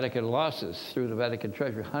discovered the Vatican losses through the Vatican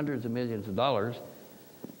treasury, hundreds of millions of dollars,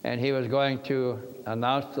 and he was going to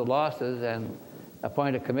announce the losses and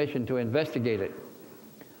appoint a commission to investigate it.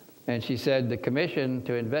 And she said the commission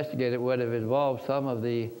to investigate it would have involved some of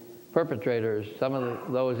the perpetrators, some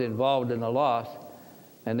of those involved in the loss,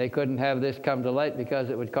 and they couldn't have this come to light because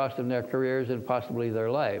it would cost them their careers and possibly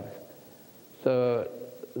their lives. So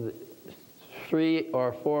 3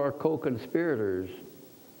 or 4 co-conspirators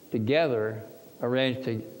together arranged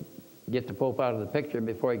to get the Pope out of the picture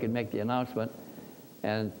before he could make the announcement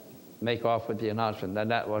and make off with the announcement.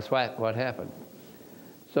 And that was what happened.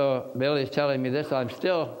 So Billy's telling me this. I'm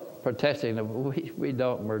still protesting that we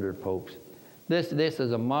don't murder popes. This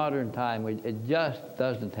is a modern time. It just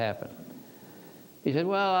doesn't happen. He said,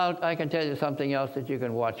 well, I can tell you something else that you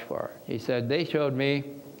can watch for. He said, they showed me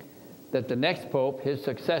that the next pope, his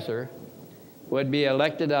successor, would be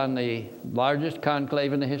elected on the largest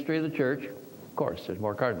conclave in the history of the church. Of course, there's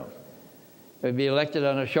more cardinals. It would be elected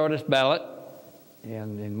on the shortest ballot.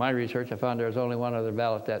 And in my research, I found there was only one other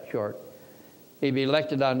ballot that short. He'd be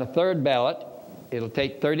elected on the 3rd ballot. It'll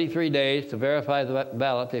take 33 days to verify the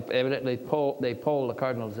ballot. They evidently poll the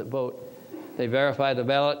cardinals that vote. They verify the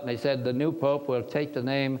ballot, and they said the new pope will take the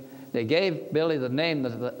name. They gave Billy the name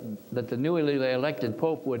that the newly elected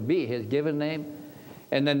pope would be, his given name.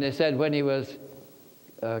 And then they said when he was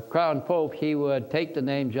crowned pope, he would take the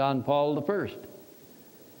name John Paul I.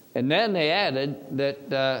 And then they added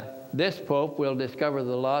that this pope will discover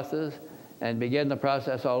the losses and begin the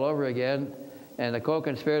process all over again. And the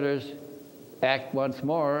co-conspirators act once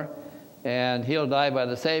more, and he'll die by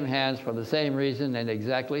the same hands for the same reason in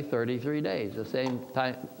exactly 33 days, the same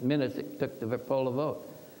minutes it took to poll a vote.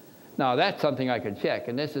 Now, that's something I could check,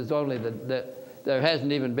 and this is only there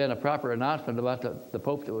hasn't even been a proper announcement about the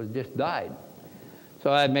Pope that was just died.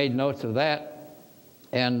 So I made notes of that,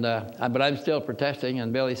 and but I'm still protesting,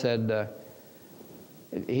 and Billy said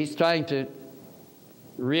he's trying to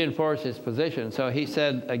reinforce his position. So he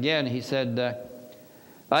said, again,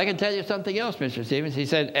 I can tell you something else, Mr. Stevens. He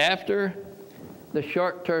said, after the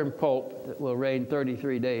short-term Pope that will reign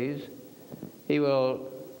 33 days, he will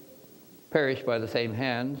perish by the same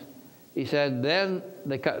hands. He said, then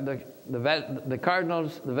the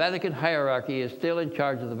cardinals, the Vatican hierarchy is still in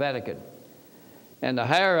charge of the Vatican. And the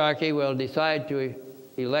hierarchy will decide to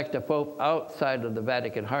elect a Pope outside of the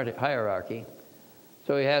Vatican hierarchy,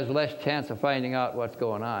 so he has less chance of finding out what's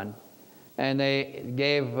going on. And they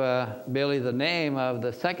gave Billy the name of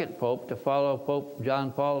the 2nd Pope to follow Pope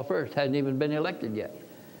John Paul I. Hadn't even been elected yet.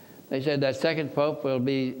 They said that 2nd Pope will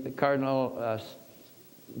be Cardinal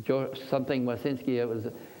something Wasinski. It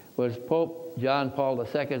was Pope John Paul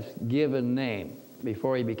II's given name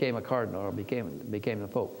before he became a cardinal or became the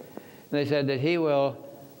Pope. And they said that he will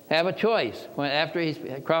have a choice. After he's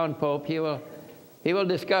crowned Pope, he will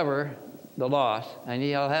discover the loss, and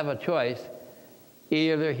he'll have a choice.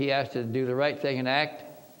 Either he has to do the right thing and act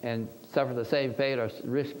and suffer the same fate or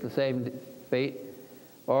risk the same fate,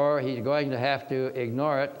 or he's going to have to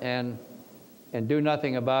ignore it and do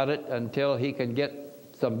nothing about it until he can get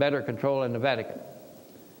some better control in the Vatican.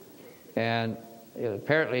 And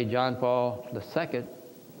apparently John Paul II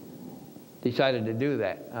decided to do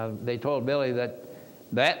that. They told Billy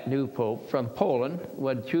that new Pope from Poland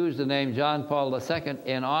would choose the name John Paul II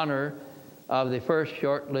in honor of the first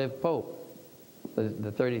short-lived Pope,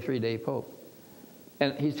 the 33-day Pope.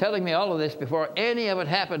 And he's telling me all of this before any of it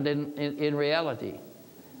happened in reality.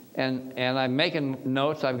 And I'm making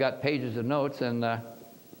notes. I've got pages of notes, and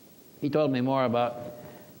he told me more about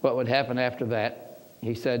what would happen after that.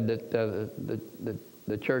 He said that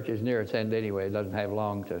the church is near its end anyway. It doesn't have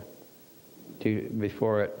long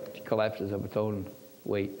before it collapses of its own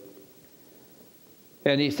weight.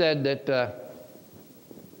 And he said that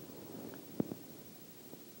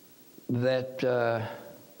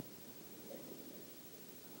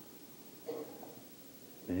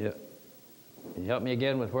Yeah. Can you help me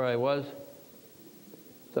again with where I was?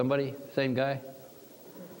 Somebody? Same guy?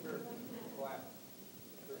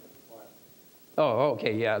 Oh,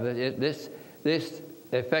 okay, yeah. This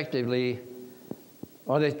effectively,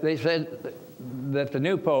 well, they said that the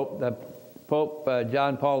new Pope, the Pope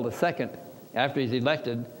John Paul II, after he's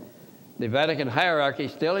elected, the Vatican hierarchy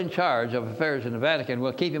still in charge of affairs in the Vatican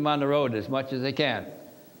will keep him on the road as much as they can.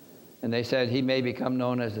 And they said he may become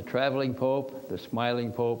known as the traveling Pope, the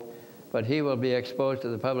smiling Pope, but he will be exposed to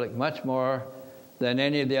the public much more than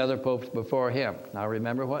any of the other popes before him. Now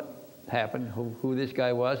remember what happened, who this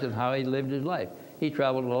guy was and how he lived his life. He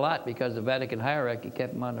traveled a lot because the Vatican hierarchy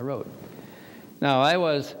kept him on the road. Now I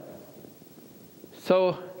was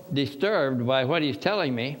so disturbed by what he's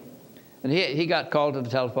telling me, and he got called to the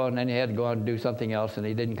telephone, and then he had to go on and do something else, and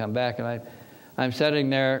he didn't come back. And I'm sitting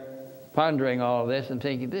there pondering all of this and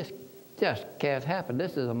thinking, this just can't happen.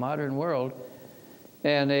 This is a modern world.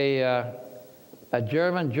 And a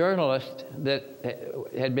German journalist that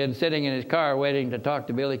had been sitting in his car waiting to talk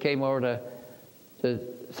to Billy came over to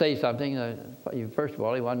say something. First of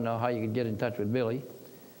all, he wanted to know how you could get in touch with Billy.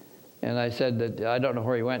 And I said that I don't know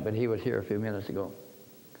where he went, but he was here a few minutes ago.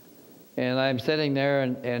 And I'm sitting there,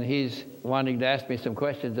 and he's wanting to ask me some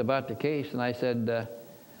questions about the case. And I said,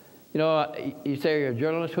 you know, you say you're a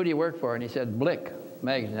journalist. Who do you work for? And he said, Blick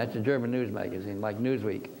magazine. That's a German news magazine, like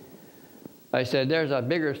Newsweek. I said, there's a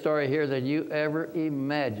bigger story here than you ever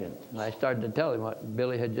imagined. And I started to tell him what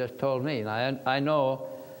Billy had just told me. And I know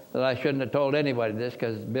that I shouldn't have told anybody this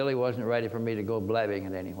because Billy wasn't ready for me to go blabbing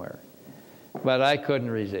it anywhere. But I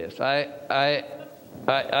couldn't resist. I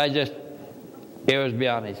just, it was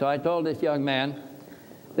beyond me. So I told this young man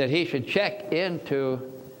that he should check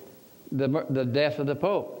into the death of the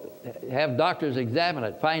Pope. Have doctors examine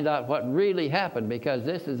it, find out what really happened, because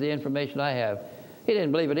this is the information I have. He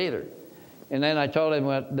didn't believe it either. And then I told him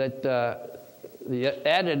that the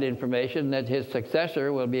added information that his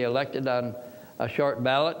successor will be elected on a short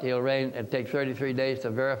ballot. He'll reign. It takes 33 days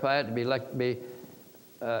to verify it.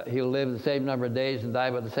 He'll live the same number of days and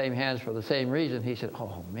die with the same hands for the same reason. He said,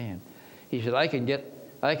 "Oh man," he said, "I can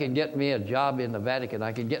get me a job in the Vatican.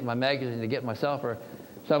 I can get my magazine to get myself or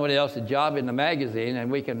somebody else a job in the magazine,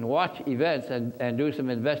 and we can watch events and do some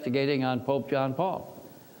investigating on Pope John Paul."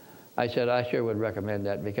 I said, I sure would recommend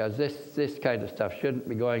that, because this kind of stuff shouldn't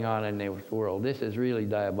be going on in this world. This is really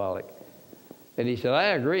diabolic. And he said, I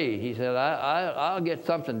agree. He said, I'll get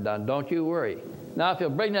something done. Don't you worry. Now, if you'll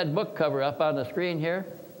bring that book cover up on the screen here.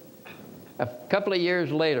 A couple of years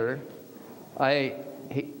later, I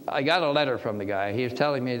got a letter from the guy. He was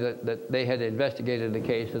telling me that they had investigated the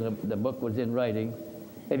case and the book was in writing.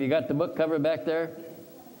 Have you got the book cover back there?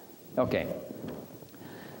 Okay.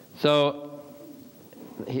 So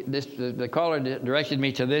the caller directed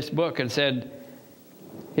me to this book and said,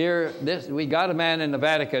 "Here, we got a man in the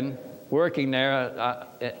Vatican working there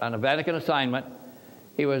on a Vatican assignment.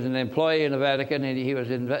 He was an employee in the Vatican, and he was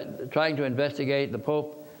trying to investigate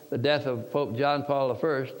the death of Pope John Paul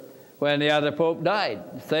I when the other Pope died,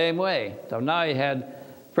 the same way. So now he had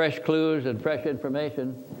fresh clues and fresh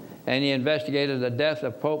information, and he investigated the death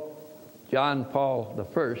of Pope John Paul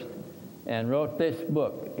I and wrote this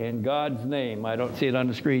book, In God's Name. I don't see it on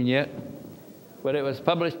the screen yet, but it was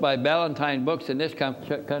published by Ballantine Books in this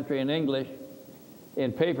country in English,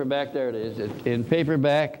 in paperback. There it is. It's in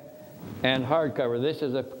paperback and hardcover. This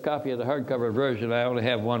is a copy of the hardcover version. I only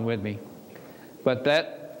have one with me. But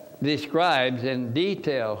that describes in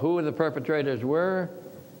detail who the perpetrators were,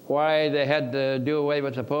 why they had to do away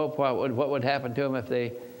with the Pope, what would happen to him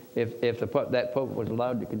if that Pope was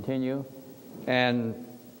allowed to continue, and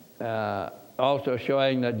also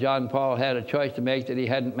showing that John Paul had a choice to make that he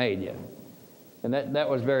hadn't made yet. And that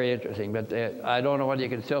was very interesting. But I don't know whether you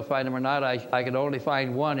can still find them or not. I could only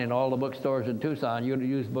find one in all the bookstores in Tucson,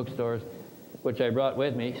 used bookstores, which I brought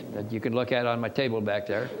with me, that you can look at on my table back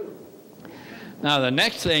there. Now, the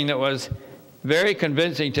next thing that was very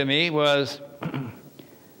convincing to me was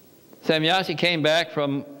Semyasi came back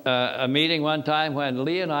from a meeting one time when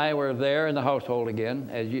Lee and I were there in the household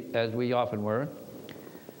again, as we often were.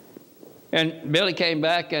 And Billy came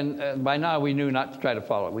back, and by now we knew not to try to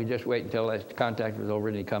follow it. We just wait until the contact was over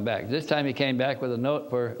and he'd come back. This time he came back with a note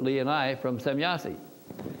for Lee and I from Semyasi.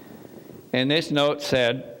 And this note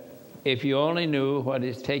said, if you only knew what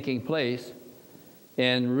is taking place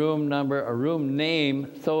in room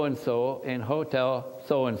name so-and-so in hotel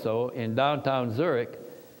so-and-so in downtown Zurich,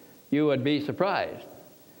 you would be surprised.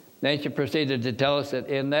 Then she proceeded to tell us that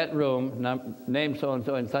in that room, name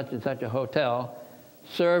so-and-so in such and such a hotel,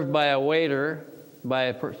 served by a waiter by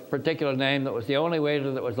a particular name that was the only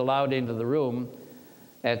waiter that was allowed into the room.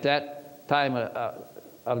 At that time,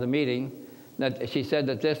 of the meeting, that she said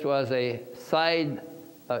that this was a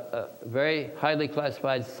very highly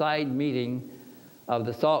classified side meeting of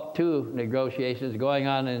the SALT II negotiations going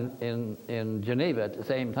on in Geneva at the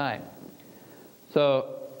same time.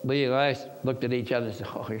 So Lee and I looked at each other and said,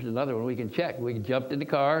 oh, here's another one we can check. We jumped in the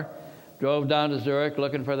car, drove down to Zurich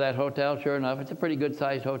looking for that hotel. Sure enough, it's a pretty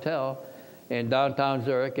good-sized hotel in downtown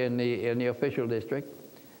Zurich in the official district.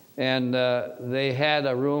 And they had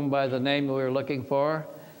a room by the name we were looking for.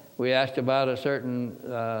 We asked about a certain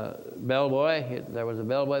bellboy. There was a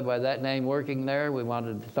bellboy by that name working there. We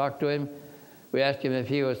wanted to talk to him. We asked him if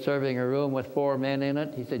he was serving a room with 4 men in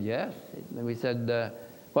it. He said, yes. And we said,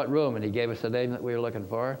 what room? And he gave us the name that we were looking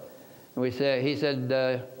for. And he said,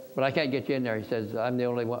 but I can't get you in there. He says, I'm the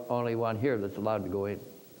only one here that's allowed to go in.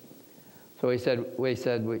 So we said,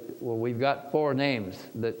 well, we've got 4 names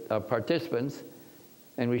of participants.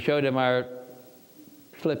 And we showed him our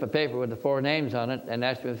slip of paper with the 4 names on it and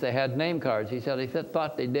asked him if they had name cards. He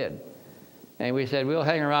thought they did. And we said, we'll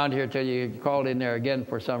hang around here till you called in there again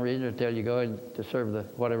for some reason, or till you go in to serve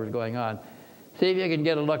whatever's going on. See if you can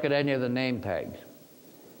get a look at any of the name tags.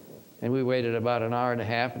 And we waited about an hour and a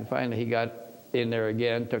half, and finally he got in there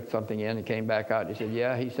again, took something in, and came back out. He said,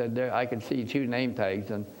 yeah, he said, there, I could see 2 name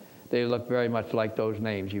tags, and they look very much like those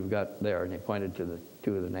names you've got there. And he pointed to the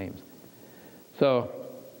 2 of the names. So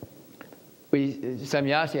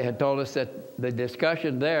Semyonov had told us that the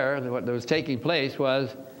discussion there, what was taking place,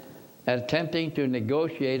 was attempting to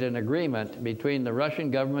negotiate an agreement between the Russian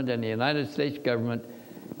government and the United States government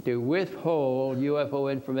to withhold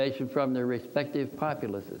UFO information from their respective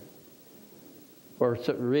populaces for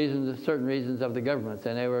certain reasons of the governments.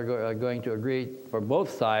 And they were going to agree for both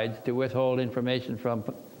sides to withhold information from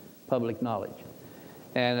public knowledge.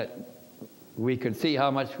 And we could see how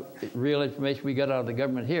much real information we got out of the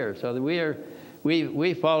government here. So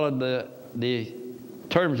we followed the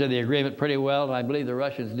terms of the agreement pretty well, and I believe the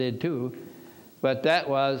Russians did too. But that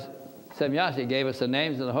was, Semyonov gave us the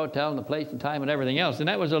names of the hotel and the place and time and everything else, and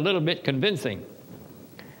that was a little bit convincing.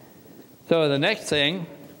 So the next thing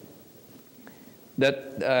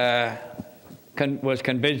that was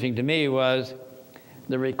convincing to me was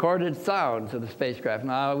the recorded sounds of the spacecraft.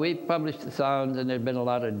 Now, we published the sounds, and there'd been a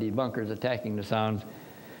lot of debunkers attacking the sounds.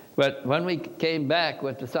 But when we came back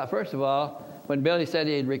with the sound, first of all, when Billy said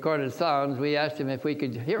he had recorded sounds, we asked him if we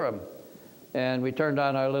could hear them. And we turned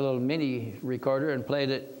on our little mini recorder and played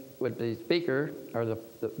it with the speaker, or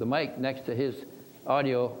the mic next to his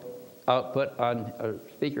audio output on a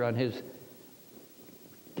speaker on his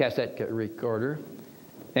cassette recorder.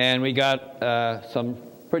 And we got some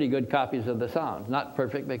pretty good copies of the sounds. Not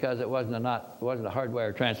perfect because it wasn't a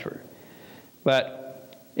hardwire transfer.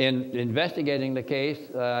 But in investigating the case,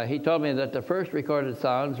 he told me that the first recorded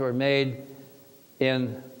sounds were made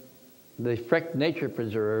in the Frick Nature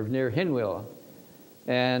Preserve near Hinwil,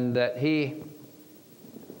 and that he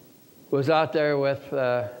was out there with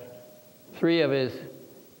 3 of his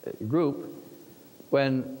group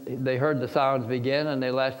when they heard the sounds begin, and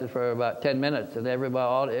they lasted for about 10 minutes, and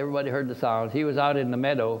everybody heard the sounds. He was out in the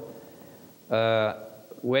meadow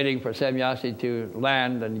waiting for Semyonov to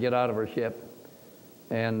land and get out of her ship,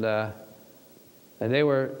 and they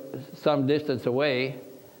were some distance away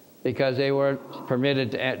because they weren't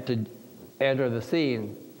permitted to enter the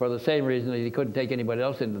scene for the same reason that he couldn't take anybody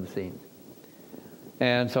else into the scene.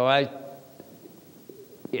 And so I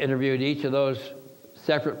interviewed each of those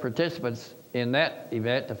separate participants in that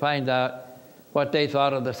event to find out what they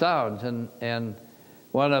thought of the sounds. And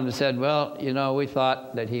one of them said, well, you know, we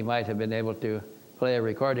thought that he might have been able to play a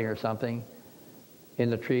recording or something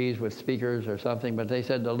in the trees with speakers or something, but they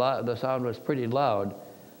said the sound was pretty loud.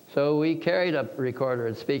 So we carried a recorder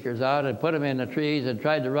and speakers out and put them in the trees and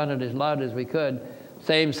tried to run it as loud as we could,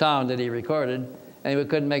 same sound that he recorded, and we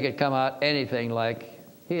couldn't make it come out anything like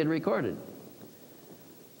he had recorded.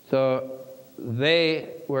 So they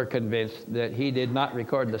were convinced that he did not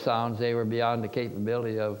record the sounds. They were beyond the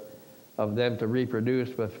capability of them to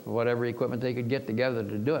reproduce with whatever equipment they could get together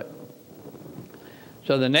to do it.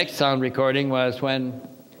 So the next sound recording was when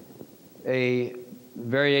a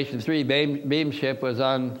Variation 3 beam ship was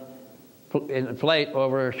in flight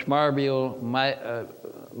over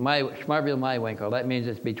Schmarbiel-Maiwinkel. That means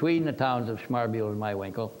it's between the towns of Schmarbiel and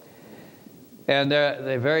Maiwinkel. And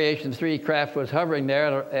the Variation 3 craft was hovering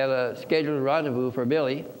there at a scheduled rendezvous for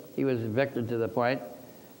Billy. He was vectored to the point.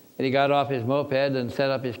 And he got off his moped and set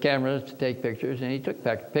up his cameras to take pictures, and he took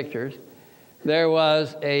pictures. There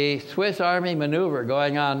was a Swiss Army maneuver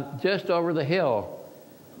going on just over the hill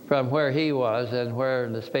from where he was and where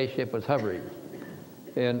the spaceship was hovering.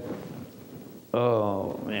 And,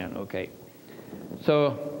 oh man, okay.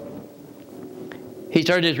 So he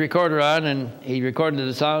turned his recorder on and he recorded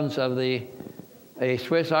the sounds of a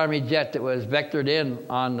Swiss Army jet that was vectored in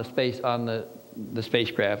on the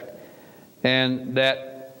spacecraft. And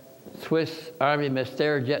that Swiss Army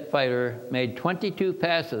Mystère jet fighter made 22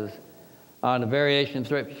 passes on a Variation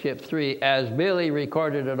Ship 3 as Billy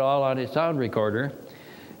recorded it all on his sound recorder.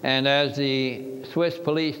 And as the Swiss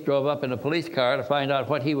police drove up in a police car to find out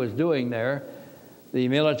what he was doing there, the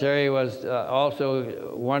military was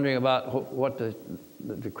also wondering about what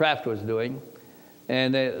the craft was doing.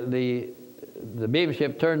 And the beam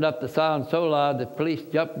ship turned up the sound so loud the police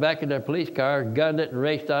jumped back in their police car, gunned it, and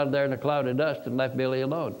raced out of there in a cloud of dust and left Billy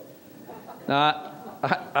alone. Now,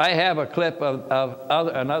 I have a clip of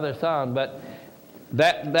another sound, but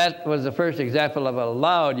that was the first example of a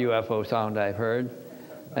loud UFO sound I've heard.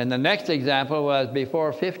 And the next example was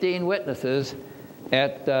before 15 witnesses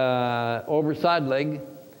at Obersadlig,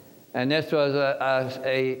 and this was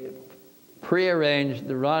a prearranged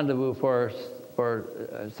rendezvous for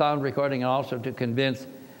sound recording and also to convince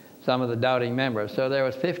some of the doubting members. So there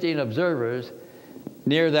was 15 observers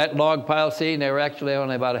near that log pile scene. They were actually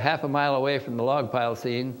only about a half a mile away from the log pile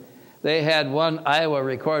scene. They had one Iowa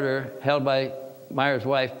recorder held by Meier's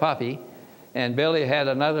wife, Poppy, and Billy had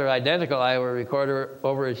another identical Iowa recorder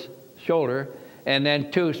over his shoulder, and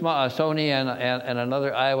then two small, Sony and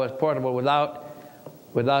another Iowa portable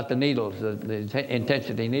without the needles, the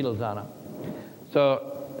intensity needles on them. So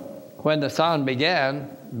when the sound began,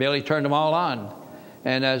 Billy turned them all on.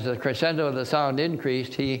 And as the crescendo of the sound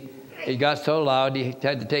increased, it got so loud he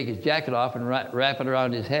had to take his jacket off and wrap it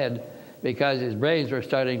around his head because his brains were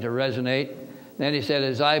starting to resonate. Then he said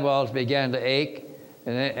his eyeballs began to ache,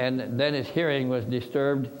 and then his hearing was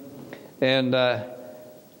disturbed. And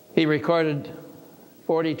he recorded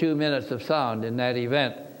 42 minutes of sound in that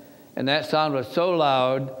event. And that sound was so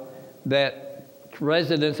loud that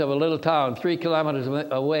residents of a little town 3 kilometers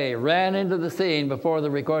away ran into the scene before the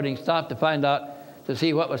recording stopped to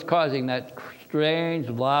see what was causing that strange,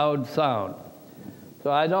 loud sound.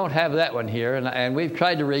 So I don't have that one here, and we've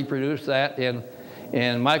tried to reproduce that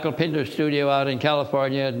in Michael Pinter's studio out in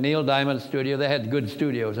California, Neil Diamond's studio. They had good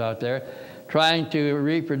studios out there, trying to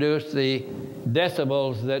reproduce the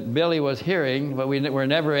decibels that Billy was hearing, but we were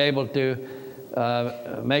never able to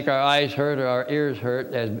make our eyes hurt or our ears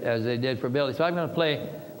hurt as they did for Billy. So I'm going to play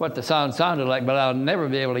what the sound sounded like, but I'll never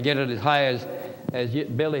be able to get it as high as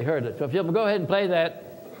Billy heard it. So if you'll go ahead and play that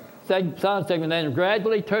sound segment, then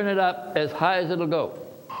gradually turn it up as high as it'll go.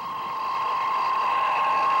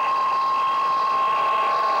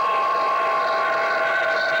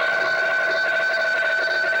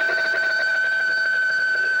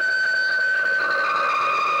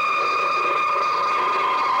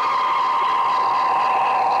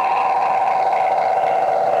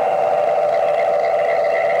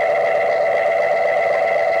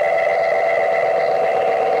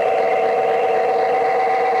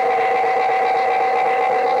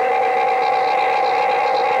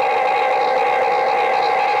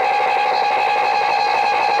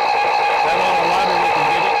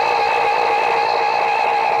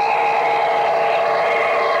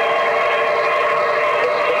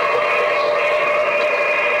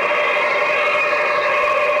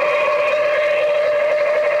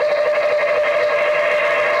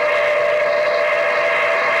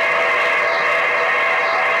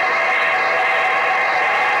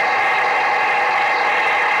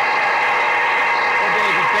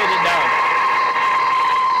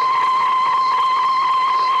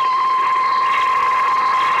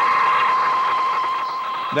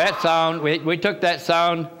 That sound, we took that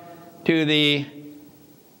sound to the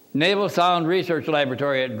Naval Sound Research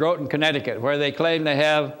Laboratory at Groton, Connecticut, where they claim they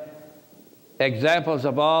have examples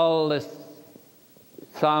of all the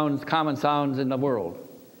sounds, common sounds in the world,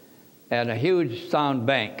 and a huge sound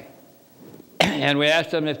bank. And we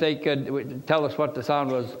asked them if they could tell us what the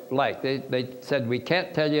sound was like. They said, we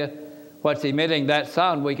can't tell you what's emitting that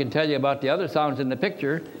sound. We can tell you about the other sounds in the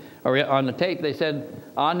picture or on the tape. They said,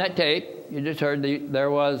 on that tape, you just heard there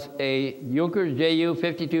was a Junkers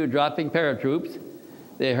Ju-52 dropping paratroops.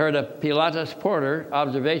 They heard a Pilatus Porter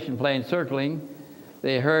observation plane circling.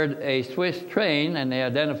 They heard a Swiss train, and they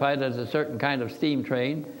identified it as a certain kind of steam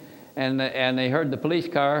train. And they heard the police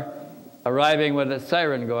car arriving with a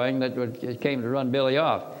siren going that came to run Billy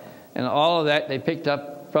off. And all of that they picked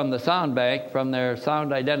up from the sound bank, from their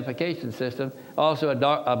sound identification system, also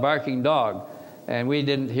a barking dog. And we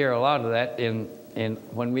didn't hear a lot of that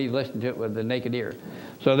when we listened to it with the naked ear.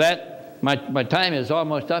 So that, my time is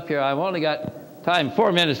almost up here. I've only got time,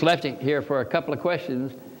 4 minutes left here for a couple of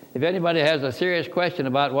questions. If anybody has a serious question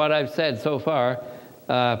about what I've said so far,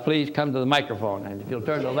 please come to the microphone. And if you'll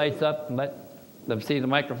turn the lights up and let Let's see the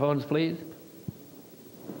microphones, please.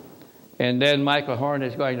 And then Michael Horn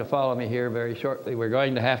is going to follow me here very shortly. We're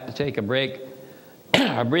going to have to take a break,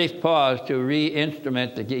 a brief pause to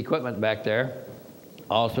re-instrument the equipment back there.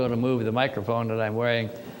 Also to move the microphone that I'm wearing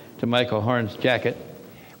to Michael Horn's jacket.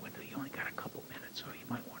 Hey, Wendelle, you only got a couple minutes, so you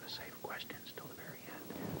might want to save questions till the very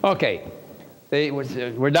end. Okay.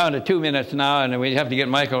 We're down to 2 minutes now, and we have to get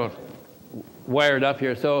Michael wired up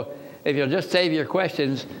here. So if you'll just save your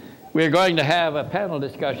questions, we're going to have a panel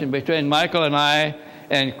discussion between Michael and I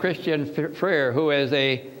and Christian Frehner, who is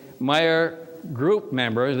a Meier group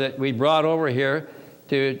member that we brought over here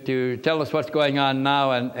to tell us what's going on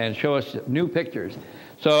now and show us new pictures.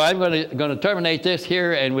 So I'm going to terminate this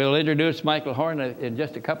here, and we'll introduce Michael Horn in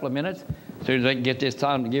just a couple of minutes, as soon as I can get this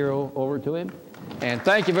sound gear over to him. And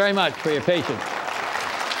thank you very much for your patience.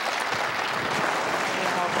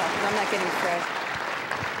 I'm not getting stressed.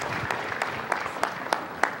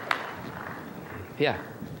 Yeah.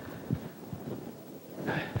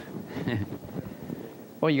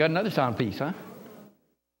 Oh, you got another sound piece, huh?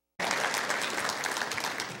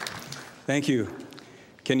 Thank you.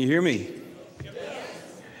 Can you hear me? Yes.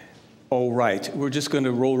 All right. We're just going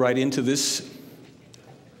to roll right into this.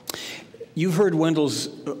 You've heard Wendelle's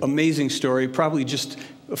amazing story, probably just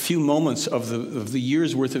a few moments of the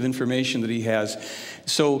year's worth of information that he has.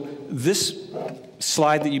 So this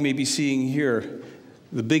slide that you may be seeing here,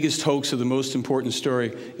 the biggest hoax of the most important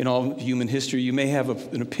story in all human history, you may have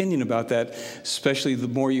an opinion about that, especially the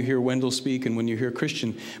more you hear Wendelle speak and when you hear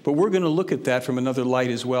Christian. But we're going to look at that from another light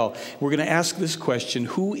as well. We're going to ask this question: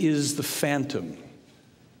 who is the phantom?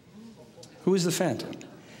 Who is the phantom?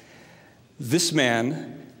 This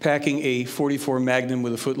man, packing a .44 Magnum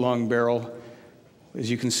with a foot-long barrel,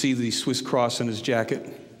 as you can see the Swiss cross on his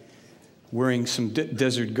jacket, wearing some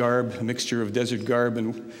desert garb, a mixture of desert garb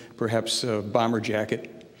and perhaps a bomber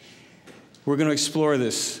jacket. We're going to explore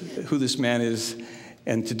this, who this man is,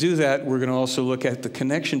 and to do that, we're going to also look at the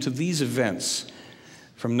connection to these events,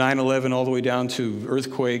 from 9/11 all the way down to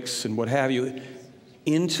earthquakes and what have you,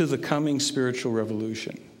 into the coming spiritual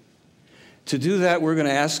revolution. To do that, we're going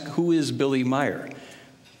to ask, who is Billy Meier?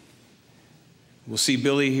 We'll see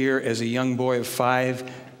Billy here as a young boy of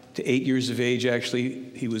 5 to 8 years of age. Actually,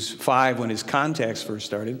 he was 5 when his contacts first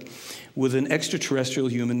started, with an extraterrestrial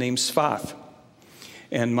human named Svath.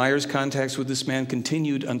 And Meier's contacts with this man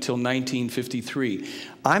continued until 1953.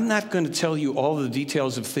 I'm not going to tell you all the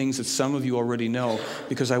details of things that some of you already know,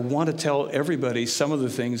 because I want to tell everybody some of the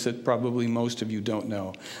things that probably most of you don't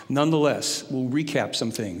know. Nonetheless, we'll recap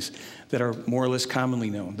some things that are more or less commonly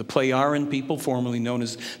known. The Plejaren people, formerly known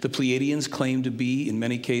as the Pleiadians, claim to be, in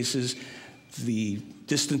many cases, the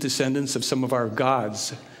distant descendants of some of our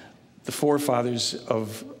gods, the forefathers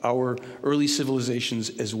of our early civilizations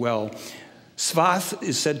as well. Svath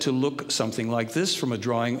is said to look something like this from a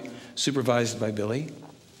drawing supervised by Billy.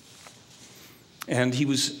 And he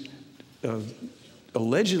was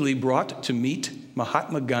allegedly brought to meet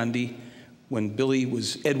Mahatma Gandhi when Billy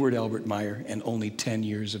was Edward Albert Meier and only 10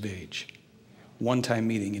 years of age. One-time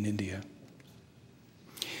meeting in India.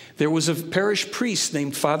 There was a parish priest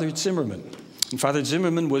named Father Zimmerman. And Father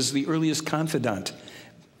Zimmerman was the earliest confidant.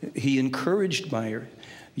 He encouraged Meier.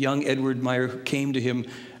 Young Edward Meier came to him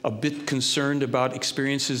a bit concerned about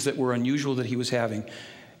experiences that were unusual that he was having.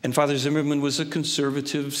 And Father Zimmerman was a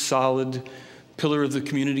conservative, solid, pillar of the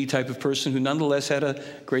community type of person who nonetheless had a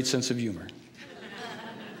great sense of humor.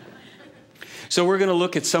 So we're going to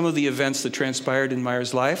look at some of the events that transpired in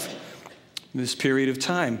Meier's life in this period of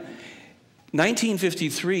time.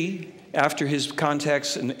 1953, after his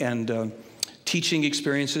contacts and teaching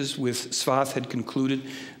experiences with Svath had concluded,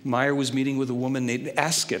 Meier was meeting with a woman named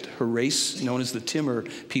Asket, her race known as the Timur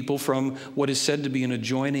people, from what is said to be an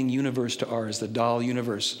adjoining universe to ours, the Dahl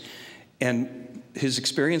universe. And his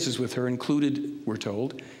experiences with her included, we're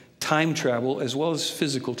told, time travel as well as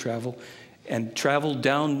physical travel, and travel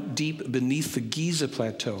down deep beneath the Giza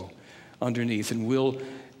plateau underneath. And we'll,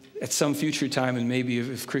 at some future time, and maybe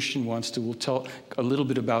if Christian wants to, we'll tell a little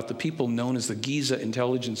bit about the people known as the Giza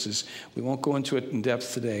intelligences. We won't go into it in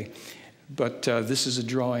depth today, but this is a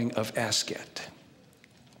drawing of Asket.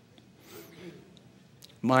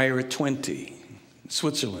 Meier at 20,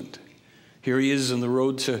 Switzerland. Here he is on the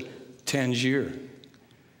road to Tangier.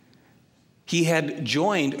 He had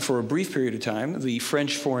joined, for a brief period of time, the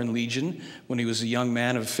French Foreign Legion when he was a young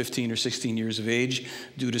man of 15 or 16 years of age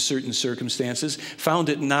due to certain circumstances, found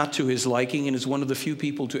it not to his liking, and is one of the few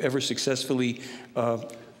people to ever successfully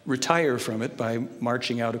retire from it by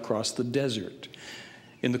marching out across the desert.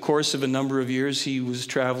 In the course of a number of years, he was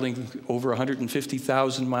traveling over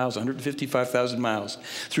 150,000 miles, 155,000 miles,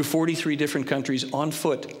 through 43 different countries on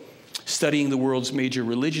foot, studying the world's major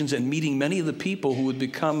religions and meeting many of the people who would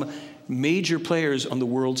become major players on the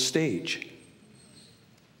world stage.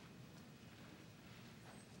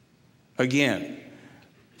 Again,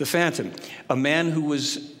 the Phantom, a man who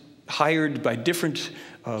was hired by different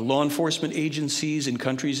law enforcement agencies in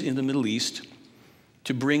countries in the Middle East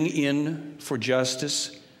to bring in for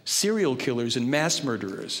justice serial killers and mass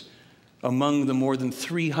murderers among the more than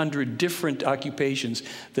 300 different occupations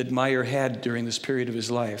that Meier had during this period of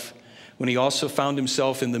his life, when he also found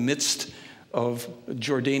himself in the midst of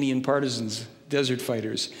Jordanian partisans, desert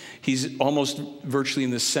fighters. He's almost virtually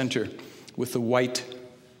in the center with the white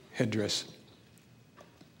headdress.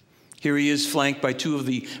 Here he is flanked by two of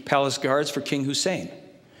the palace guards for King Hussein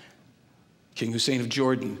of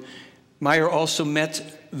Jordan. Meier also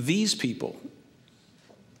met these people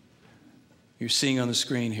you're seeing on the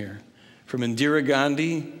screen here. From Indira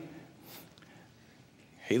Gandhi,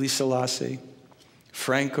 Haile Selassie,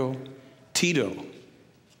 Franco, Tito,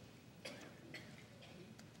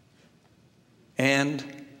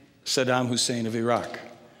 and Saddam Hussein of Iraq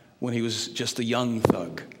when he was just a young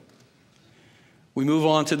thug. We move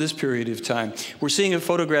on to this period of time. We're seeing a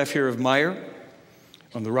photograph here of Meier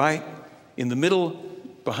on the right. In the middle,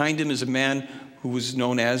 behind him, is a man who was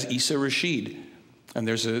known as Issa Rashid. And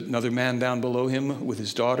there's another man down below him with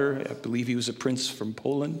his daughter. I believe he was a prince from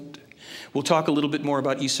Poland. We'll talk a little bit more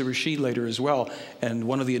about Issa Rashid later as well, and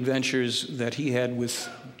one of the adventures that he had with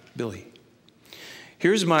Billy.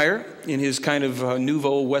 Here's Meier in his kind of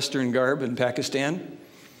nouveau Western garb in Pakistan,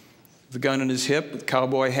 the gun in his hip, the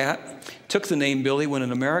cowboy hat. Took the name Billy when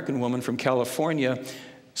an American woman from California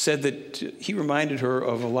said that he reminded her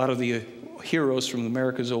of a lot of the heroes from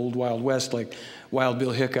America's old Wild West, like Wild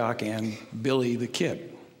Bill Hickok and Billy the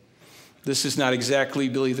Kid. This is not exactly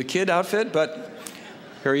Billy the Kid outfit, but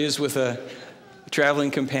here he is with a traveling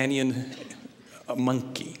companion, a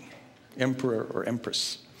monkey, emperor or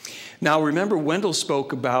empress. Now remember, Wendelle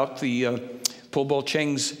spoke about the Pobal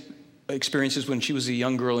Cheng's experiences when she was a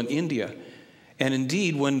young girl in India. And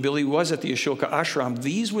indeed, when Billy was at the Ashoka Ashram,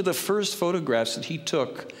 these were the first photographs that he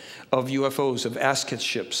took of UFOs, of Asket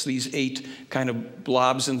ships, these 8 kind of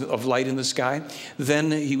blobs of light in the sky. Then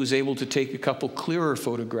he was able to take a couple clearer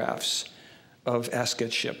photographs of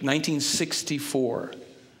Asket ship. 1964,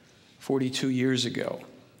 42 years ago.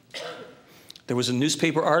 There was a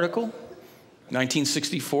newspaper article,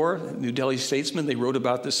 1964, New Delhi Statesman. They wrote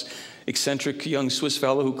about this eccentric young Swiss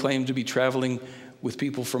fellow who claimed to be traveling with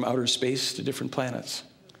people from outer space to different planets.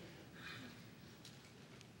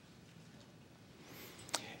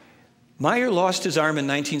 Meier lost his arm in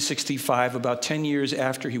 1965, about 10 years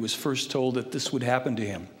after he was first told that this would happen to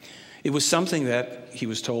him. It was something that, he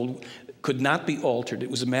was told, could not be altered.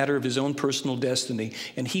 It was a matter of his own personal destiny,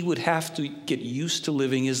 and he would have to get used to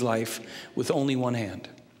living his life with only one hand.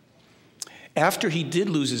 After he did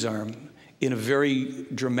lose his arm in a very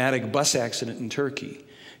dramatic bus accident in Turkey,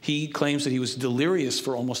 he claims that he was delirious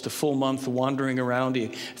for almost a full month, wandering around. I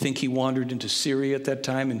think he wandered into Syria at that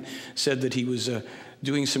time and said that he was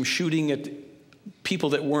doing some shooting at people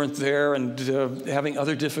that weren't there and having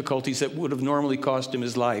other difficulties that would have normally cost him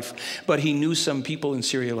his life. But he knew some people in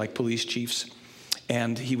Syria, like police chiefs,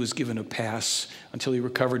 and he was given a pass until he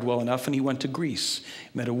recovered well enough, and he went to Greece.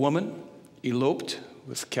 Met a woman, eloped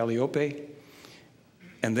with Calliope,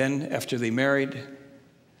 and then after they married,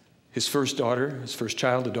 his first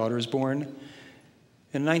child, a daughter, is born.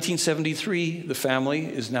 In 1973, the family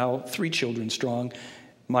is now 3 children strong.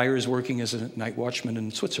 Meier is working as a night watchman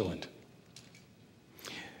in Switzerland.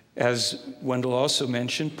 As Wendelle also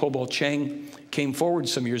mentioned, Pobal Cheng came forward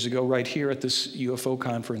some years ago right here at this UFO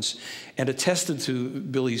conference and attested to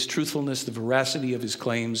Billy's truthfulness, the veracity of his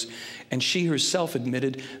claims, and she herself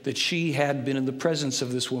admitted that she had been in the presence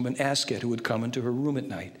of this woman, Asket, who would come into her room at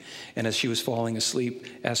night. And as she was falling asleep,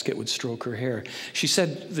 Asket would stroke her hair. She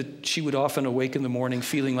said that she would often awake in the morning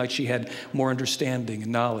feeling like she had more understanding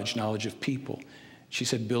and knowledge of people. She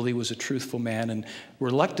said Billy was a truthful man, and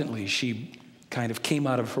reluctantly she kind of came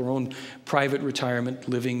out of her own private retirement,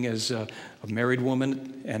 living as a married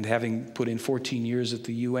woman and having put in 14 years at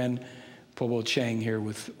the UN, Pobal Cheng here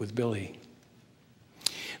with Billy.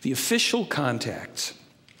 The official contacts,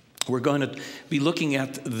 we're going to be looking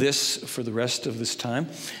at this for the rest of this time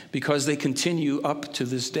because they continue up to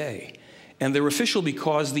this day. And they're official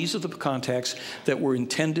because these are the contacts that were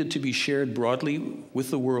intended to be shared broadly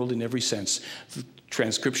with the world in every sense. The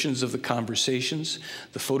transcriptions of the conversations,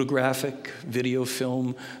 the photographic, video,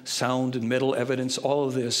 film, sound, and metal evidence, all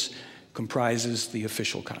of this comprises the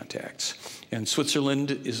official contacts. And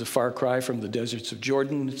Switzerland is a far cry from the deserts of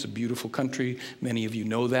Jordan. It's a beautiful country. Many of you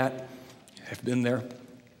know that, have been there.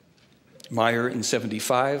 Meier in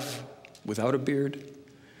 75 without a beard.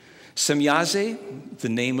 Semyaze, the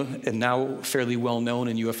name and now fairly well known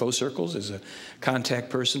in UFO circles, is a contact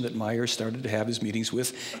person that Meier started to have his meetings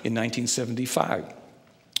with in 1975.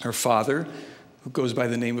 Her father, who goes by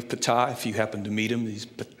the name of Ptah, if you happen to meet him, he's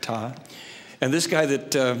Ptah. And this guy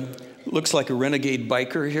that looks like a renegade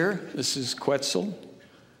biker here, this is Quetzal.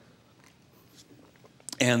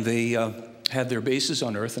 And they had their bases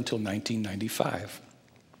on Earth until 1995.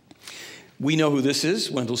 We know who this is,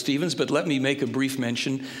 Wendelle Stevens, but let me make a brief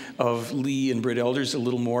mention of Lee and Britt Elders a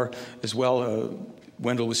little more as well.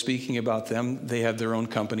 Wendelle was speaking about them. They have their own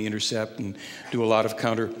company, Intercept, and do a lot of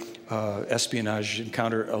counter espionage and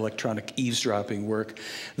counter electronic eavesdropping work.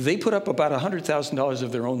 They put up about $100,000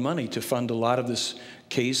 of their own money to fund a lot of this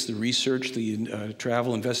case, the research, the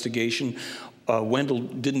travel investigation.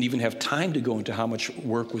 Wendelle didn't even have time to go into how much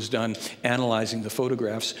work was done analyzing the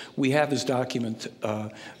photographs. We have his document.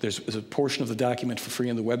 There's a portion of the document for free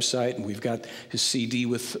on the website, and we've got his CD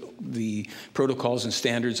with the protocols and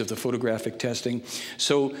standards of the photographic testing.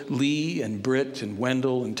 So Lee and Britt and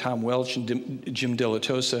Wendelle and Tom Welch and Jim De La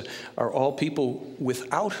Tosa are all people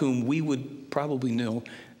without whom we would probably know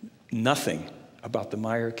nothing about the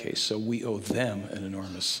Meier case. So we owe them an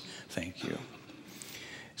enormous thank you.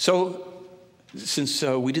 So, since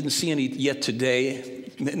we didn't see any yet today,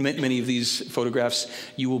 many of these photographs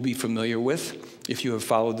you will be familiar with if you have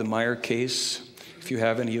followed the Meier case, if you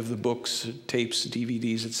have any of the books, tapes,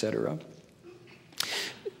 DVDs, etc.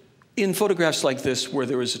 In photographs like this, where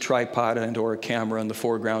there was a tripod and or a camera in the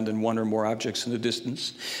foreground and one or more objects in the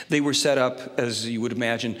distance, they were set up, as you would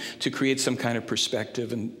imagine, to create some kind of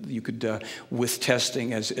perspective. And you could, with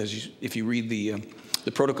testing, if you read the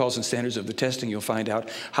protocols and standards of the testing, you'll find out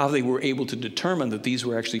how they were able to determine that these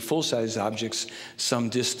were actually full-size objects some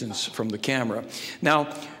distance from the camera. Now,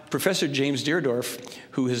 Professor James Deardorff,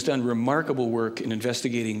 who has done remarkable work in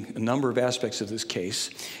investigating a number of aspects of this case,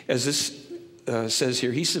 as this says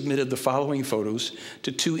here, he submitted the following photos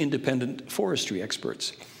to 2 independent forestry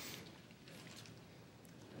experts.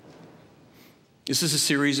 This is a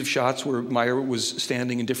series of shots where Meier was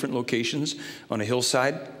standing in different locations on a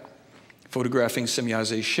hillside, photographing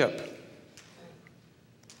Semyaze's ship.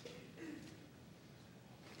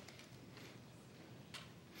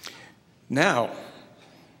 Now,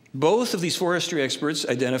 both of these forestry experts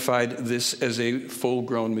identified this as a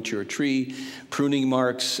full-grown mature tree, pruning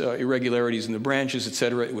marks, irregularities in the branches,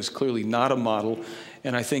 etc. It was clearly not a model,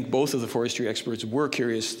 and I think both of the forestry experts were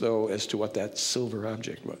curious, though, as to what that silver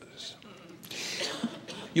object was.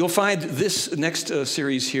 You'll find this next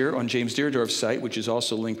series here on James Deardorff's site, which is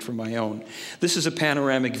also linked from my own. This is a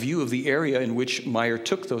panoramic view of the area in which Meier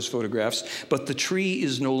took those photographs, but the tree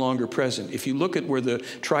is no longer present. If you look at where the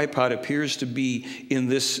tripod appears to be in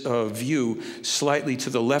this view, slightly to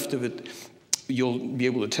the left of it, you'll be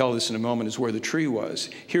able to tell this in a moment, is where the tree was.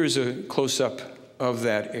 Here's a close-up of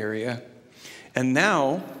that area. And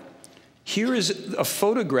now, here is a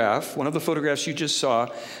photograph, one of the photographs you just saw.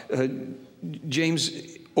 James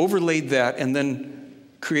overlaid that and then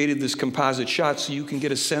created this composite shot so you can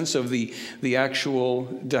get a sense of the actual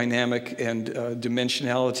dynamic and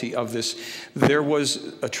dimensionality of this. There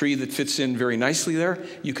was a tree that fits in very nicely there.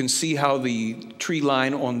 You can see how the tree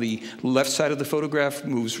line on the left side of the photograph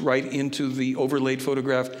moves right into the overlaid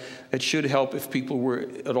photograph. It should help if people were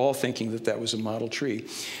at all thinking that that was a model tree.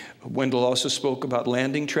 Wendelle also spoke about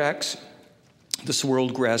landing tracks, the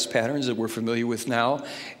swirled grass patterns that we're familiar with now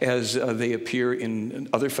as they appear in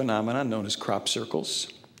other phenomena known as crop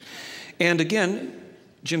circles. And again,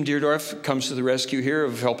 Jim Deardorff comes to the rescue here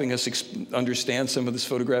of helping us understand some of this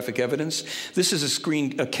photographic evidence. This is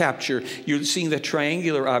a capture. You're seeing that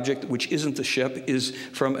triangular object, which isn't the ship, is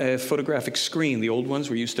from a photographic screen. The old ones,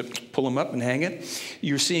 we used to pull them up and hang it.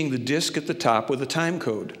 You're seeing the disc at the top with a time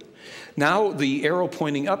code. Now the arrow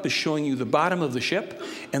pointing up is showing you the bottom of the ship,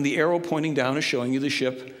 and the arrow pointing down is showing you the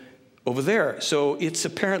ship over there. So it's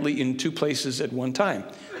apparently in 2 places at one time.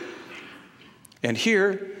 And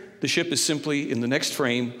here, the ship is simply in the next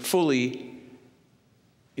frame, fully,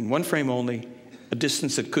 in 1 frame only, a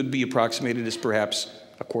distance that could be approximated as perhaps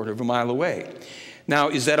a 1/4 of a mile away. Now,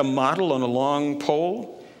 is that a model on a long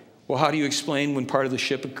pole? Well, how do you explain when part of the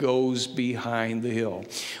ship goes behind the hill?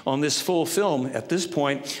 On this full film, at this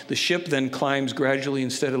point, the ship then climbs gradually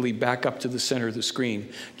and steadily back up to the center of the screen,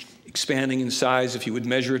 expanding in size. If you would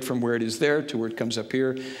measure it from where it is there to where it comes up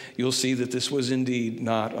here, you'll see that this was indeed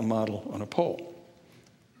not a model on a pole.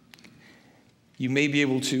 You may be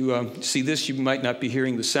able to see this. You might not be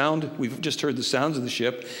hearing the sound. We've just heard the sounds of the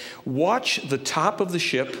ship. Watch the top of the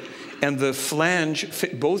ship and the flange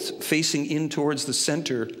both facing in towards the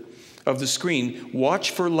center of the screen,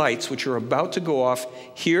 watch for lights which are about to go off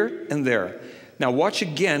here and there. Now watch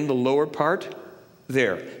again the lower part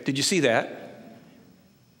there. Did you see that?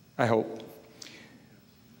 I hope.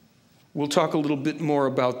 We'll talk a little bit more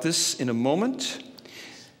about this in a moment,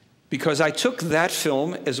 because I took that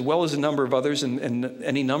film, as well as a number of others, and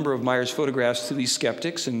any number of Meier's photographs to these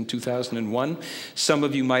skeptics in 2001. Some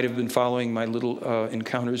of you might have been following my little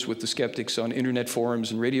encounters with the skeptics on internet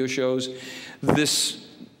forums and radio shows. This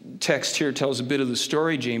text here tells a bit of the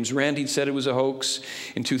story. James Randi said it was a hoax.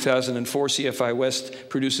 In 2004, CFI West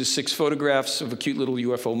produces 6 photographs of a cute little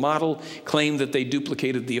UFO model, claimed that they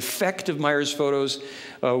duplicated the effect of Meier's photos,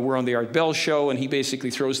 were on the Art Bell show, and he basically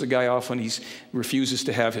throws the guy off when he refuses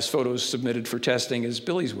to have his photos submitted for testing as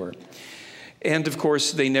Billy's were. And of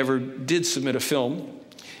course, they never did submit a film.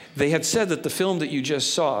 They had said that the film that you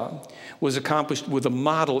just saw was accomplished with a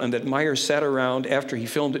model, and that Meier sat around after he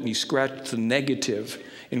filmed it and he scratched the negative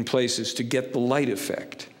in places to get the light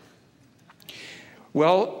effect.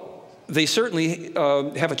 Well, they certainly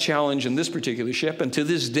have a challenge in this particular ship, and to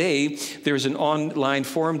this day, there's an online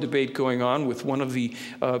forum debate going on with one of the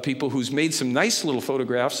people who's made some nice little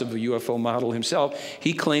photographs of a UFO model himself.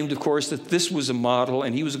 He claimed, of course, that this was a model,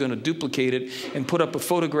 and he was going to duplicate it and put up a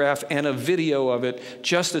photograph and a video of it,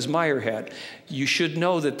 just as Meier had. You should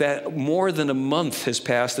know that more than a month has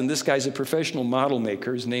passed, and this guy's a professional model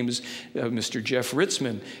maker. His name is Mr. Jeff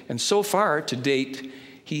Ritzman, and so far, to date,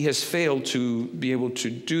 he has failed to be able to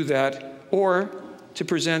do that or to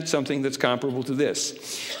present something that's comparable to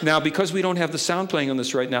this. Now, because we don't have the sound playing on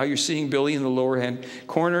this right now, you're seeing Billy in the lower hand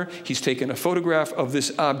corner. He's taken a photograph of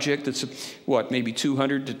this object that's, what, maybe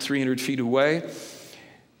 200 to 300 feet away.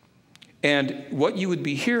 And what you would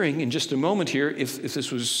be hearing in just a moment here, if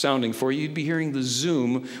this was sounding for you, you'd be hearing the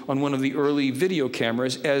zoom on one of the early video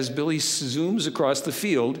cameras as Billy zooms across the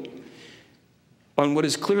field on what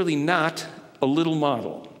is clearly not a little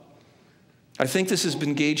model. I think this has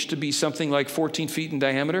been gauged to be something like 14 feet in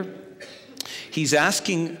diameter. He's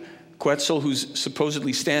asking Quetzal, who's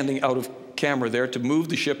supposedly standing out of camera there, to move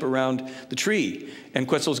the ship around the tree. And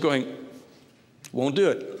Quetzal's going, won't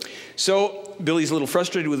do it. So Billy's a little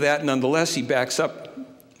frustrated with that. Nonetheless, he backs up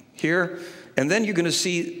here. And then you're going to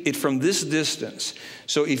see it from this distance.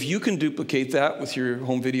 So if you can duplicate that with your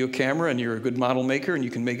home video camera and you're a good model maker and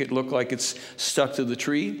you can make it look like it's stuck to the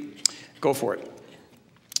tree, go for it.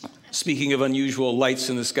 Speaking of unusual lights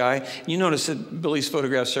in the sky, you notice that Billy's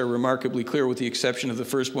photographs are remarkably clear with the exception of the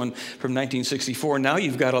first one from 1964. Now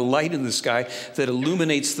you've got a light in the sky that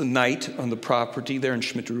illuminates the night on the property there in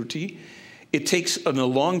Schmidt-Ruti. It takes an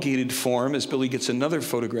elongated form as Billy gets another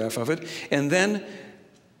photograph of it, and then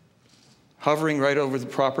hovering right over the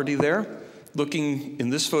property there, looking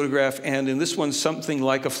in this photograph and in this one something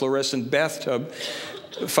like a fluorescent bathtub.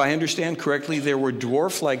 If I understand correctly, there were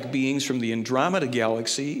dwarf-like beings from the Andromeda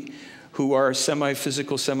galaxy who are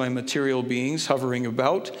semi-physical, semi-material beings hovering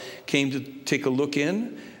about, came to take a look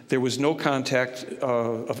in. There was no contact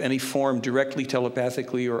of any form directly,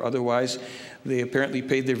 telepathically, or otherwise. They apparently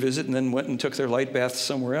paid their visit and then went and took their light bath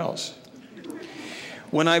somewhere else.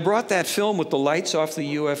 When I brought that film with the lights off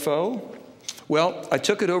the UFO, well, I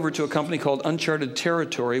took it over to a company called Uncharted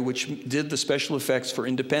Territory, which did the special effects for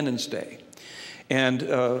Independence Day. And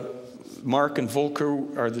Mark and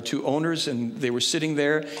Volker are the two owners, and they were sitting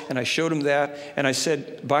there, and I showed them that, and I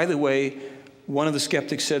said, by the way, one of the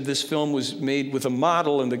skeptics said this film was made with a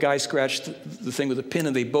model, and the guy scratched the thing with a pin,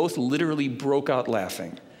 and they both literally broke out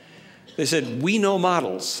laughing. They said, we know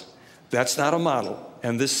models. That's not a model.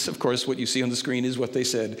 And this, of course, what you see on the screen is what they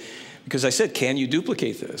said. Because I said, can you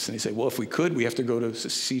duplicate this? And he said, well, if we could, we have to go to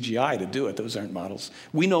CGI to do it. Those aren't models.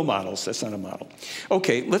 We know models. That's not a model.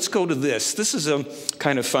 Okay, let's go to this. This is a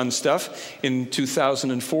kind of fun stuff. In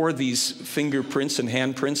 2004, these fingerprints and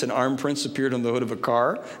handprints and arm prints appeared on the hood of a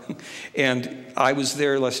car. And I was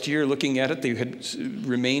there last year looking at it. They had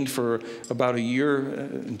remained for about a year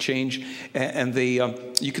and change. And they,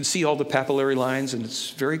 you can see all the papillary lines, and it's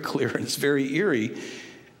very clear and it's very eerie.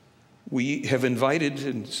 We have invited,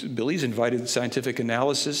 and Billy's invited scientific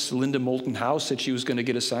analysis. Linda Moulton House said she was going to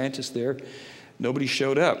get a scientist there. Nobody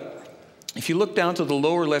showed up. If you look down to the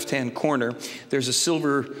lower left-hand corner, there's a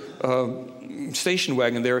silver station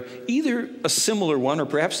wagon there, either a similar one or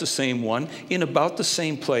perhaps the same one, in about the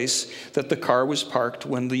same place that the car was parked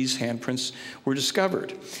when these handprints were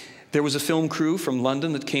discovered. There was a film crew from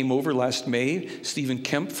London that came over last May, Stephen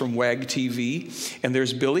Kemp from WAG TV, and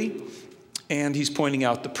there's Billy. And he's pointing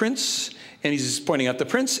out the prints, and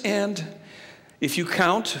if you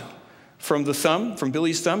count from the thumb, from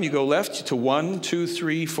Billy's thumb, you go left to 1, 2,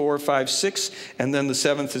 3, 4, 5, 6, and then the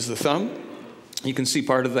 7th is the thumb. You can see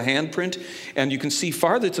part of the handprint, and you can see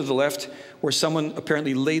farther to the left where someone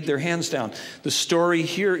apparently laid their hands down. The story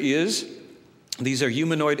here is these are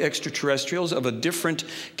humanoid extraterrestrials of a different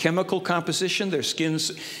chemical composition. Their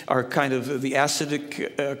skins are kind of the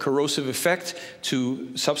acidic corrosive effect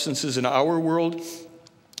to substances in our world.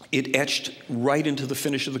 It etched right into the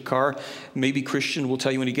finish of the car. Maybe Christian will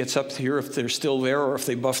tell you when he gets up here if they're still there or if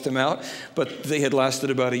they buffed them out. But they had lasted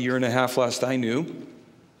about 1.5 years last I knew.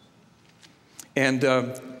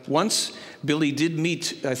 And once Billy did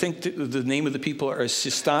meet, I think the name of the people are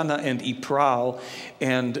Sistana and Ipral,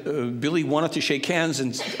 and Billy wanted to shake hands,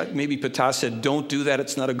 and maybe Pata said, don't do that,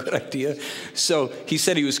 it's not a good idea. So he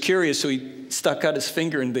said he was curious, so he stuck out his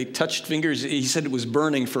finger, and they touched fingers. He said it was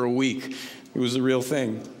burning for a week. It was the real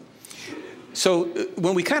thing. So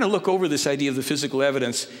when we kind of look over this idea of the physical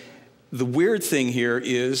evidence, the weird thing here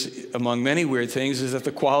is, among many weird things, is that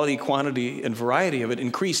the quality, quantity, and variety of it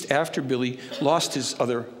increased after Billy lost his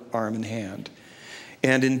other arm and hand.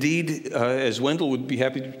 And indeed, as Wendelle would be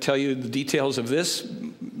happy to tell you the details of this,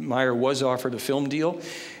 Meier was offered a film deal.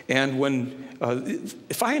 And when,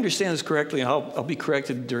 if I understand this correctly, and I'll be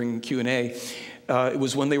corrected during Q&A, it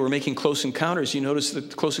was when they were making Close Encounters. You notice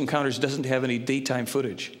that Close Encounters doesn't have any daytime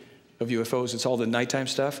footage of UFOs. It's all the nighttime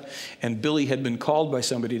stuff. And Billy had been called by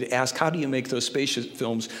somebody to ask, how do you make those space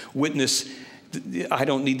films? Witness, I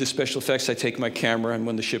don't need the special effects. I take my camera, and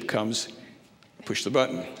when the ship comes, push the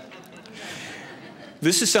button.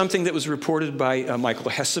 This is something that was reported by Michael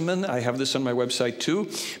Hesseman. I have this on my website too.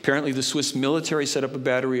 Apparently the Swiss military set up a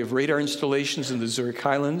battery of radar installations in the Zurich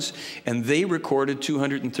Highlands, and they recorded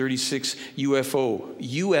 236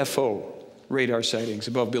 UFO radar sightings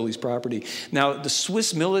above Billy's property. Now, the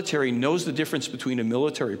Swiss military knows the difference between a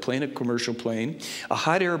military plane, a commercial plane, a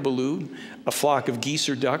hot air balloon, a flock of geese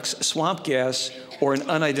or ducks, swamp gas, or an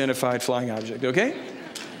unidentified flying object, okay?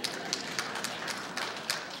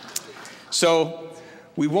 So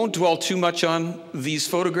we won't dwell too much on these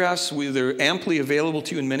photographs. They're amply available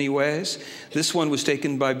to you in many ways. This one was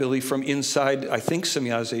taken by Billy from inside, I think,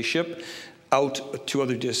 Semyaze's ship, out to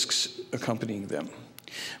other discs accompanying them.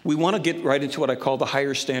 We want to get right into what I call the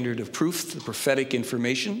higher standard of proof, the prophetic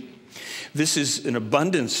information. This is an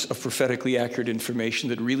abundance of prophetically accurate information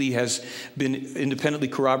that really has been independently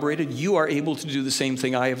corroborated. You are able to do the same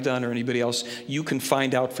thing I have done or anybody else. You can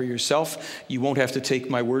find out for yourself. You won't have to take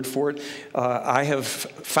my word for it. I have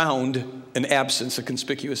found an absence, a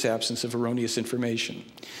conspicuous absence of erroneous information.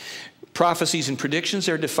 Prophecies and predictions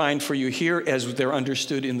are defined for you here as they're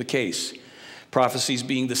understood in the case. Prophecies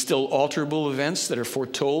being the still alterable events that are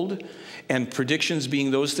foretold, and predictions being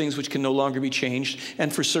those things which can no longer be changed,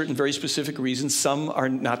 and for certain very specific reasons, some are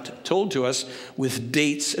not told to us with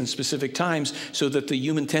dates and specific times, so that the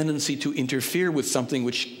human tendency to interfere with something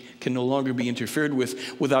which can no longer be interfered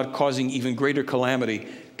with without causing even greater calamity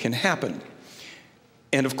can happen.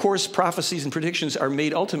 And of course, prophecies and predictions are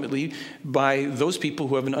made ultimately by those people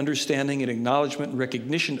who have an understanding and acknowledgement and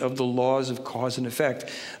recognition of the laws of cause and effect.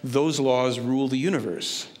 Those laws rule the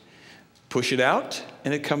universe. Push it out,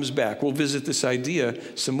 and it comes back. We'll visit this idea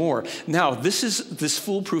some more. Now, this is this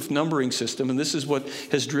foolproof numbering system, and this is what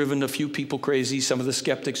has driven a few people crazy, some of the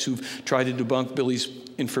skeptics who've tried to debunk Billy's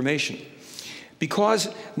information.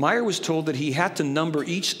 Because Meier was told that he had to number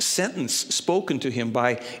each sentence spoken to him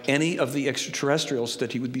by any of the extraterrestrials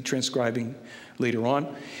that he would be transcribing later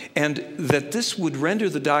on, and that this would render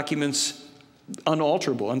the documents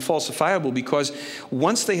unalterable, unfalsifiable, because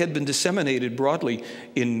once they had been disseminated broadly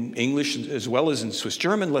in English as well as in Swiss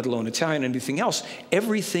German, let alone Italian, anything else,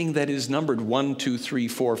 everything that is numbered 1, 2, 3,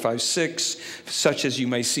 4, 5, 6, such as you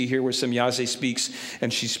may see here where Semyaze speaks,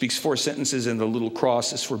 and she speaks 4 sentences, and the little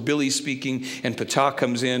cross is for Billy speaking, and Pata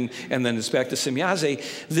comes in, and then it's back to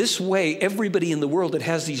Semyaze. This way, everybody in the world that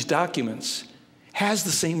has these documents has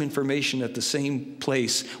the same information at the same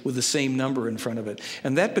place with the same number in front of it.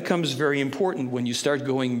 And that becomes very important when you start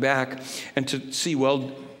going back and to see,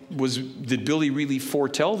 well, did Billy really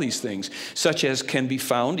foretell these things? Such as can be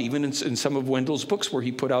found even in some of Wendelle's books where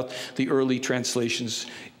he put out the early translations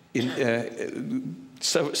in,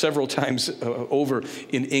 several times over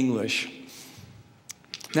in English.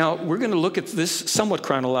 Now, we're going to look at this somewhat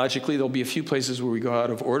chronologically. There'll be a few places where we go out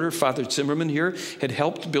of order. Father Zimmerman here had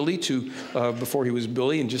helped Billy to, before he was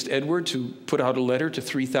Billy and just Edward, to put out a letter to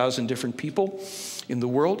 3,000 different people in the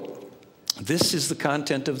world. This is the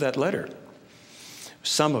content of that letter,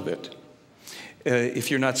 some of it. If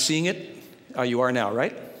you're not seeing it, you are now,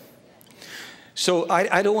 right? So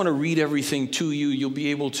I don't want to read everything to you. You'll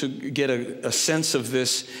be able to get a sense of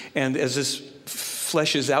this, and as this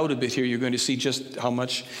fleshes out a bit here, you're going to see just how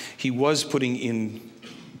much he was putting in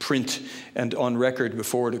print and on record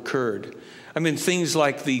before it occurred. I mean, things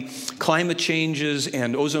like the climate changes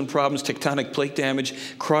and ozone problems, tectonic plate damage,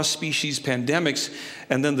 cross-species pandemics,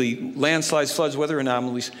 and then the landslides, floods, weather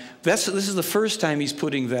anomalies. This is the first time he's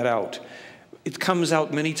putting that out. It comes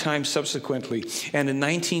out many times subsequently. And in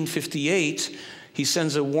 1958, he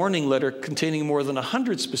sends a warning letter containing more than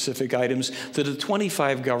 100 specific items to the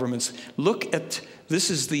 25 governments. Look at, this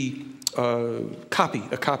is the a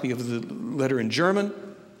copy of the letter in German.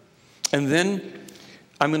 And then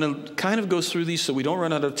I'm going to kind of go through these so we don't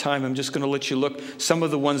run out of time. I'm just going to let you look. Some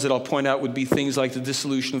of the ones that I'll point out would be things like the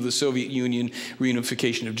dissolution of the Soviet Union,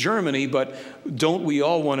 reunification of Germany, but don't we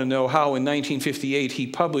all want to know how in 1958 he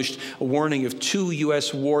published a warning of 2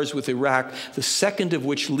 U.S. wars with Iraq, the second of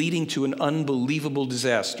which leading to an unbelievable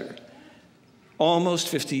disaster. Almost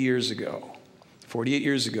 50 years ago, 48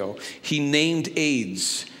 years ago, he named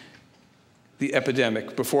AIDS the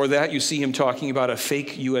epidemic. Before that, you see him talking about a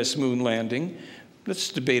fake U.S. moon landing. That's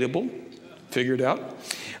debatable, figured out.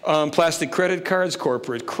 Plastic credit cards,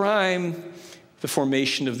 corporate crime, the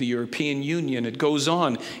formation of the European Union. It goes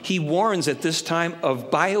on. He warns at this time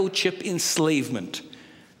of biochip enslavement,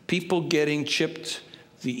 people getting chipped,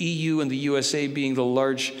 the EU and the USA being the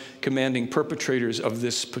large commanding perpetrators of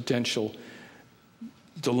this potential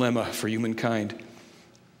dilemma for humankind.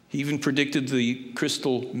 He even predicted the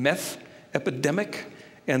crystal meth epidemic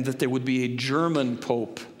and that there would be a German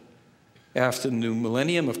pope after the new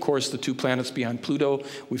millennium. Of course, the 2 planets beyond Pluto.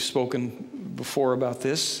 We've spoken before about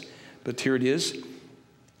this, but here it is.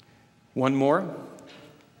 One more.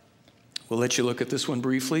 We'll let you look at this one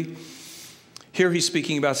briefly. Here he's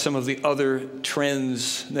speaking about some of the other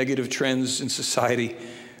trends, negative trends in society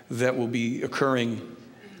that will be occurring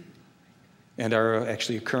and are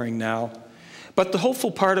actually occurring now. But the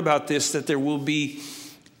hopeful part about this, that there will be,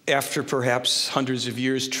 after perhaps hundreds of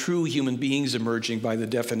years, true human beings emerging by the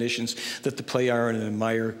definitions that the Play-Iron and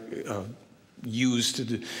Meier used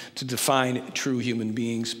to define true human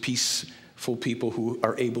beings, peaceful people who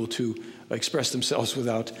are able to express themselves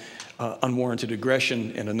without unwarranted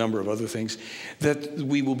aggression and a number of other things, that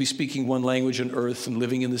we will be speaking one language on Earth and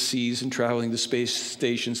living in the seas and traveling to space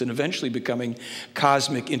stations and eventually becoming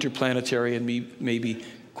cosmic, interplanetary, and maybe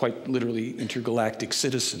quite literally intergalactic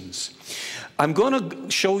citizens. I'm going to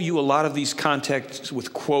show you a lot of these contexts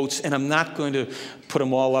with quotes, and I'm not going to put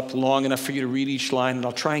them all up long enough for you to read each line, and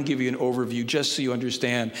I'll try and give you an overview just so you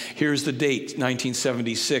understand. Here's the date,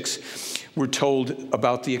 1976. We're told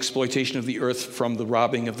about the exploitation of the earth from the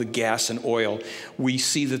robbing of the gas and oil. We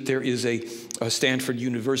see that there is a Stanford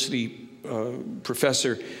University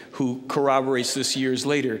professor who corroborates this years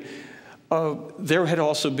later. There had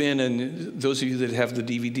also been, and those of you that have the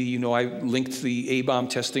DVD, you know I linked the A-bomb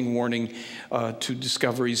testing warning to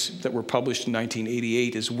discoveries that were published in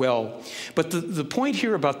 1988 as well. But the point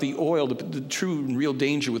here about the oil, the true and real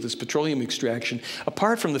danger with this petroleum extraction,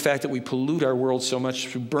 apart from the fact that we pollute our world so much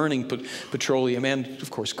through burning petroleum and,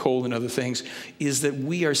 of course, coal and other things, is that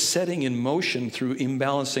we are setting in motion through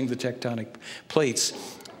imbalancing the tectonic plates.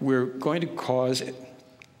 We're going to cause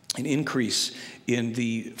an increase in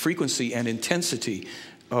the frequency and intensity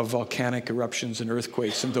of volcanic eruptions and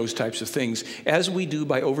earthquakes and those types of things, as we do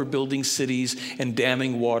by overbuilding cities and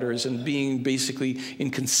damming waters and being basically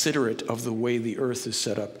inconsiderate of the way the earth is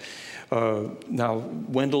set up. Now,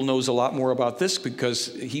 Wendelle knows a lot more about this because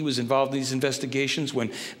he was involved in these investigations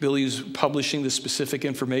when Billy was publishing the specific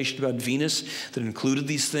information about Venus that included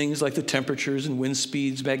these things like the temperatures and wind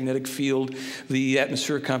speeds, magnetic field, the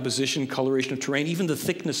atmospheric composition, coloration of terrain, even the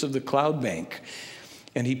thickness of the cloud bank.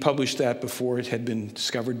 And he published that before it had been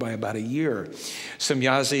discovered by about a year.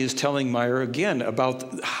 Semyaze is telling Meier again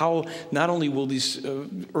about how not only will these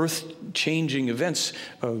earth-changing events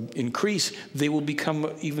increase, they will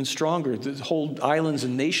become even stronger. The whole islands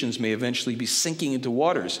and nations may eventually be sinking into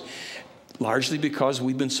waters, largely because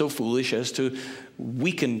we've been so foolish as to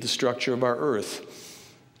weaken the structure of our earth.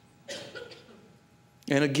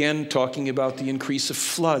 And again, talking about the increase of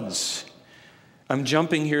floods. I'm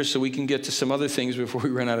jumping here so we can get to some other things before we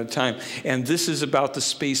run out of time. And this is about the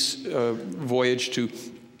space voyage to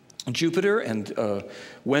Jupiter. And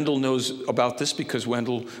Wendelle knows about this because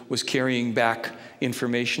Wendelle was carrying back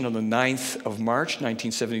information on the 9th of March,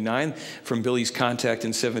 1979, from Billy's contact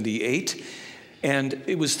in 78. And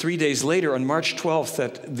it was 3 days later, on March 12th,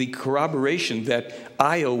 that the corroboration that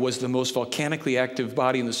Io was the most volcanically active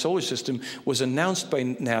body in the solar system was announced by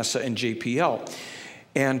NASA and JPL.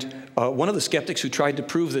 And one of the skeptics who tried to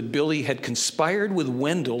prove that Billy had conspired with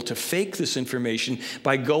Wendelle to fake this information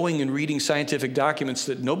by going and reading scientific documents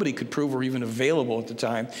that nobody could prove were even available at the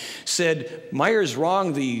time, said, Meier's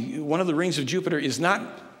wrong, one of the rings of Jupiter is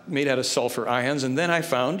not made out of sulfur ions. And then I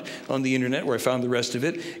found on the internet, where I found the rest of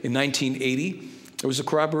it, in 1980, there was a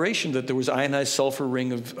corroboration that there was ionized sulfur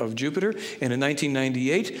ring of Jupiter. And in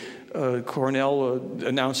 1998, Cornell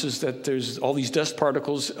announces that there's all these dust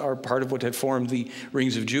particles are part of what had formed the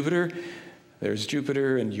rings of Jupiter. There's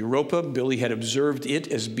Jupiter and Europa. Billy had observed it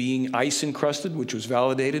as being ice encrusted, which was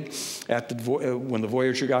validated at when the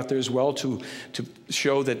Voyager got there as well to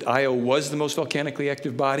show that Io was the most volcanically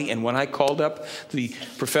active body. And when I called up the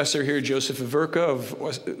professor here, Joseph Averka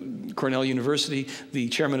of Cornell University, the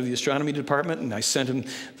chairman of the astronomy department, and I sent him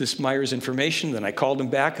this Meier's information, then I called him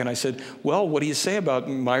back and I said, well, what do you say about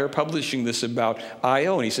Meier publishing this about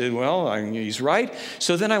Io? And he said, well, he's right.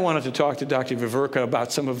 So then I wanted to talk to Dr. Averka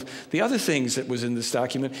about some of the other things that was in this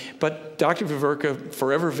document, but Dr. Averka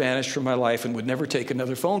forever vanished from my life and would never take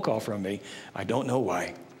another phone call from me. I don't know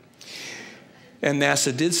why. And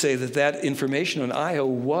NASA did say that that information on Io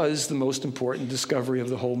was the most important discovery of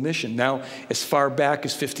the whole mission. Now, as far back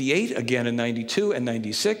as 58, again in 92 and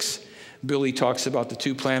 96, Billy talks about the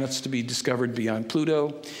 2 planets to be discovered beyond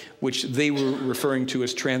Pluto, which they were referring to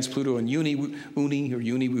as Trans-Pluto and Uni,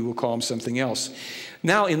 we will call them something else.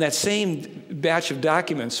 Now, in that same batch of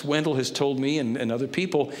documents, Wendelle has told me and other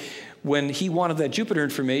people, when he wanted that Jupiter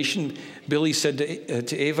information, Billy said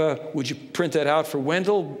to Ava, would you print that out for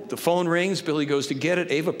Wendelle? The phone rings, Billy goes to get it.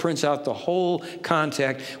 Ava prints out the whole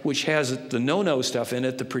contact, which has the no-no stuff in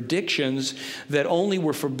it, the predictions that only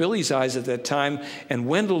were for Billy's eyes at that time. And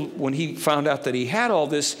Wendelle, when he found out that he had all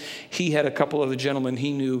this, he had a couple of the gentlemen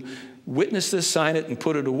he knew witness this, sign it, and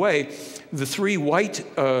put it away. The 3 white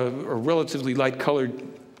or relatively light-colored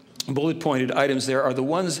bullet-pointed items there are the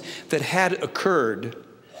ones that had occurred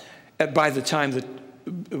by the time that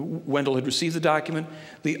Wendelle had received the document.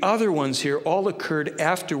 The other ones here all occurred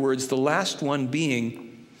afterwards, the last one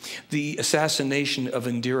being the assassination of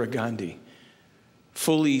Indira Gandhi.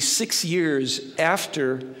 Fully 6 years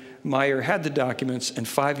after Meier had the documents and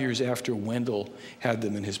 5 years after Wendelle had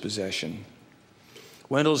them in his possession.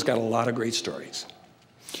 Wendell's got a lot of great stories.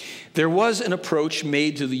 There was an approach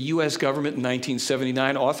made to the U.S. government in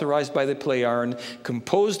 1979, authorized by the Plejaren,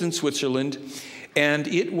 composed in Switzerland, and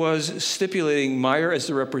it was stipulating Meier as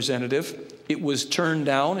the representative. It was turned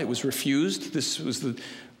down. It was refused. This was the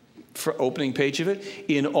opening page of it.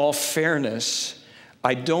 In all fairness,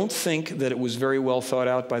 I don't think that it was very well thought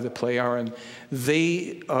out by the Plejaren.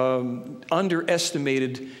 They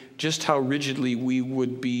underestimated just how rigidly we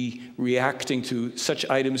would be reacting to such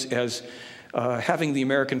items as having the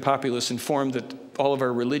American populace informed that all of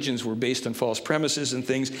our religions were based on false premises and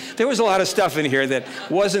things. There was a lot of stuff in here that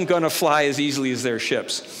wasn't going to fly as easily as their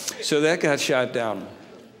ships. So that got shot down.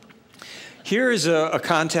 Here is a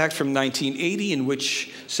contact from 1980 in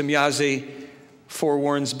which Semyaze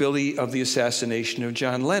forewarns Billy of the assassination of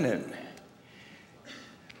John Lennon.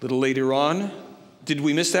 A little later on, did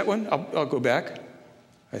we miss that one? I'll go back.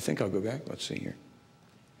 I think I'll go back. Let's see here.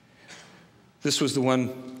 This was the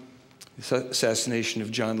one, the assassination of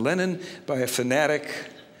John Lennon by a fanatic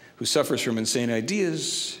who suffers from insane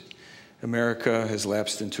ideas. America has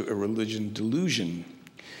lapsed into a religion delusion.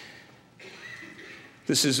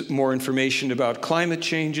 This is more information about climate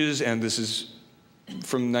changes, and this is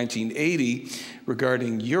from 1980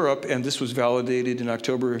 regarding Europe, and this was validated in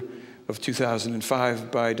October of 2005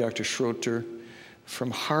 by Dr. Schroeter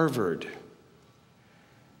from Harvard.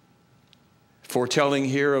 Foretelling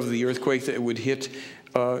here of the earthquake that would hit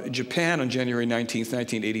Japan on January 19th,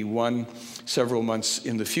 1981, several months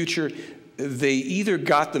in the future. They either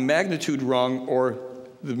got the magnitude wrong or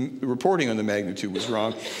the reporting on the magnitude was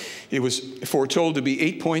wrong. It was foretold to be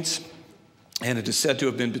 8 points, and it is said to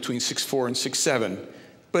have been between 6.4 and 6.7.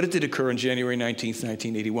 But it did occur on January 19th,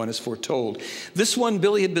 1981, as foretold. This one,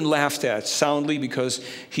 Billy had been laughed at soundly because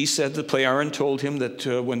he said the Plejaren told him that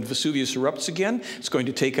when Vesuvius erupts again, it's going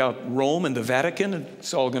to take out Rome and the Vatican, and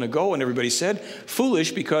it's all going to go. And everybody said,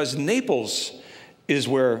 foolish, because Naples is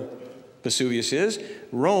where Vesuvius is.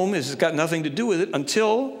 Rome has got nothing to do with it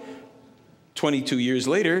until 22 years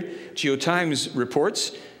later, GeoTimes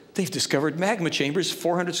reports they've discovered magma chambers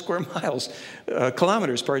 400 square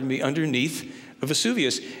kilometers, underneath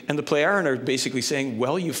Vesuvius. And the Plejaren are basically saying,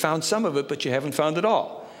 well, you found some of it, but you haven't found it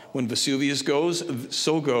all. When Vesuvius goes,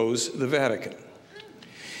 so goes the Vatican.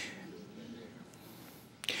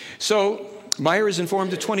 So Meier is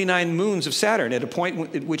informed of 29 moons of Saturn at a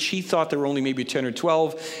point at which he thought there were only maybe 10 or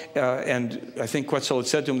 12. And I think Quetzal had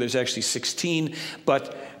said to him there's actually 16.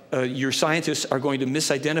 But your scientists are going to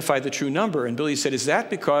misidentify the true number. And Billy said, is that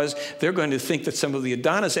because they're going to think that some of the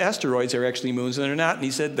Adonis asteroids are actually moons and they're not? And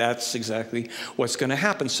he said, that's exactly what's going to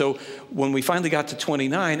happen. So when we finally got to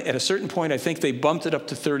 29, at a certain point, I think they bumped it up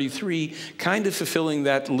to 33, kind of fulfilling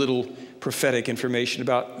that little prophetic information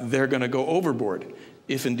about they're going to go overboard,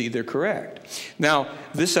 if indeed they're correct. Now,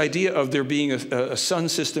 this idea of there being a sun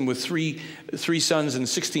system with three suns and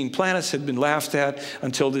 16 planets had been laughed at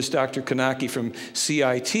until this Dr. Kanaki from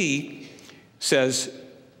CIT says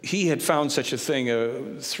he had found such a thing,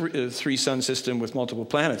 a three-sun system with multiple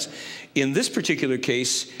planets. In this particular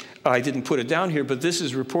case, I didn't put it down here, but this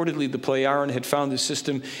is reportedly the Pleiaren had found this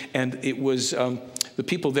system, and it was the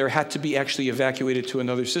people there had to be actually evacuated to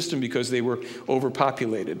another system because they were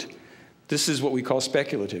overpopulated. This is what we call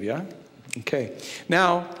speculative, yeah? Okay.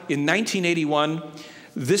 Now, in 1981,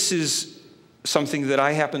 this is something that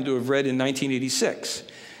I happened to have read in 1986.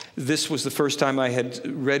 This was the first time I had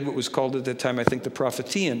read what was called at that time, I think, the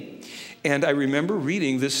Propheteion. And I remember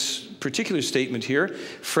reading this particular statement here: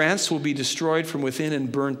 France will be destroyed from within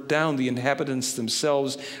and burnt down. The inhabitants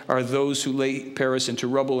themselves are those who lay Paris into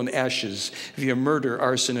rubble and ashes via murder,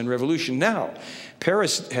 arson, and revolution. Now,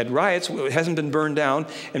 Paris had riots. It hasn't been burned down.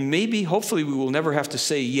 And maybe, hopefully, we will never have to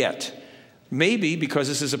say yet. Maybe, because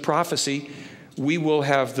this is a prophecy, we will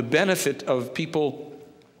have the benefit of people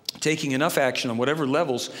taking enough action on whatever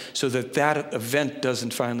levels so that that event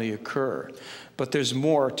doesn't finally occur. But there's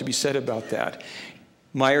more to be said about that.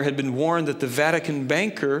 Meier had been warned that the Vatican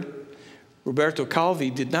banker, Roberto Calvi,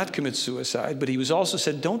 did not commit suicide, but he was also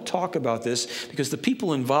said, don't talk about this because the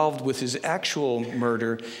people involved with his actual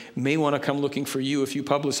murder may want to come looking for you if you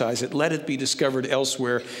publicize it. Let it be discovered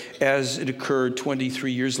elsewhere, as it occurred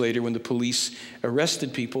 23 years later when the police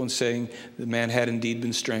arrested people and saying the man had indeed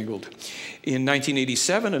been strangled. In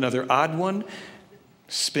 1987, another odd one,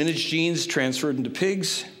 spinach genes transferred into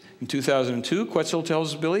pigs. In 2002, Quetzal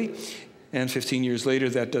tells Billy, and 15 years later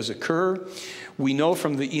that does occur. We know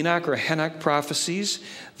from the Enoch or Henoch prophecies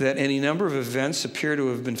that any number of events appear to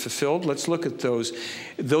have been fulfilled. Let's look at those.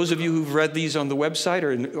 Those of you who've read these on the website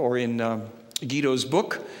or in Guido's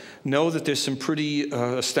book know that there's some pretty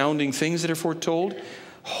astounding things that are foretold.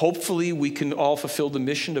 Hopefully we can all fulfill the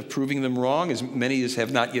mission of proving them wrong, as many as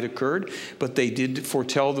have not yet occurred, but they did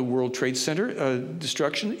foretell the World Trade Center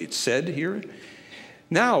destruction, it's said here.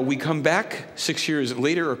 Now we come back 6 years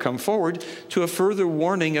later, or come forward, to a further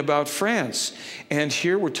warning about France. And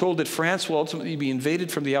here we're told that France will ultimately be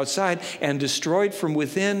invaded from the outside and destroyed from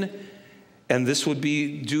within. And this would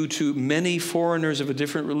be due to many foreigners of a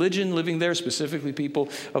different religion living there, specifically people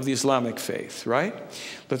of the Islamic faith, right?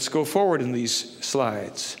 Let's go forward in these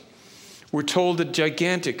slides. We're told that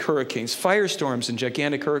gigantic hurricanes, firestorms and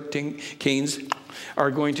gigantic hurricanes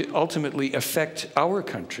are going to ultimately affect our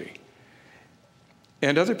country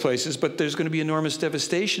and other places, but there's going to be enormous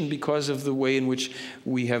devastation because of the way in which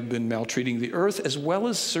we have been maltreating the earth, as well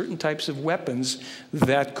as certain types of weapons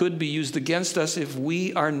that could be used against us if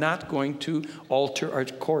we are not going to alter our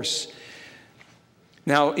course.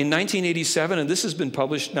 Now, in 1987, and this has been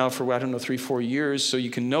published now for, I don't know, 3-4 years, so you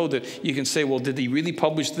can know that, you can say, well, did he really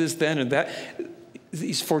publish this then and that?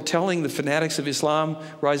 He's foretelling the fanatics of Islam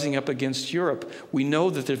rising up against Europe. We know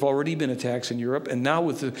that there have already been attacks in Europe, and now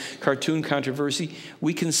with the cartoon controversy,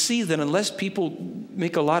 we can see that unless people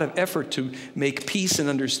make a lot of effort to make peace and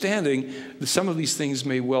understanding, some of these things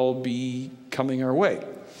may well be coming our way.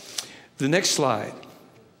 The next slide.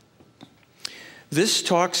 This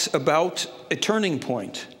talks about a turning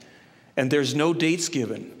point, and there's no dates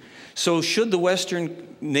given. So should the Western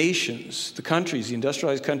nations, the countries, the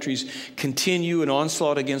industrialized countries, continue an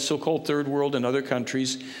onslaught against so-called third world and other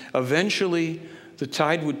countries, eventually the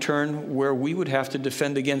tide would turn where we would have to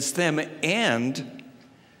defend against them. And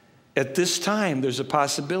at this time, there's a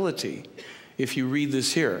possibility, if you read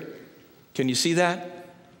this here. Can you see that?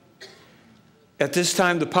 At this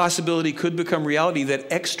time, the possibility could become reality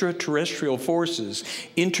that extraterrestrial forces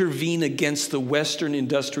intervene against the Western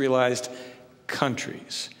industrialized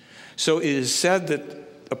countries. So it is said that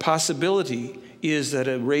a possibility is that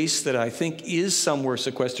a race that I think is somewhere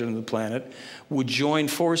sequestered on the planet would join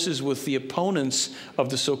forces with the opponents of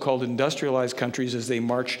the so-called industrialized countries as they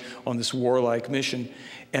march on this warlike mission.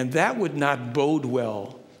 And that would not bode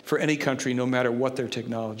well for any country, no matter what their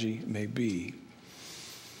technology may be.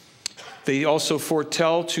 They also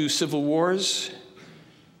foretell to civil wars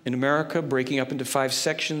in America, breaking up into 5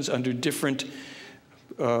 sections under different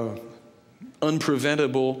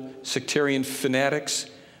unpreventable sectarian fanatics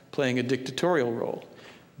playing a dictatorial role.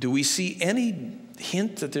 Do we see any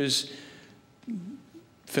hint that there's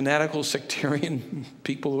fanatical sectarian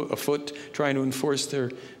people afoot trying to enforce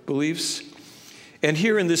their beliefs? And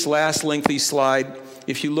here in this last lengthy slide,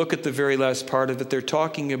 if you look at the very last part of it, they're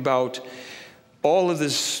talking about all of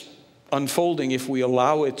this unfolding if we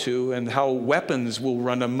allow it to, and how weapons will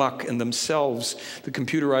run amok in themselves, the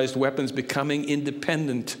computerized weapons becoming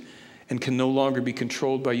independent and can no longer be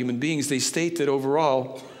controlled by human beings. They state that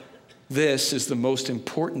overall, this is the most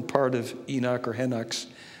important part of Enoch or Enoch's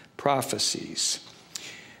prophecies.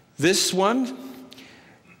 This one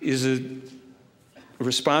is a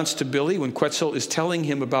response to Billy when Quetzal is telling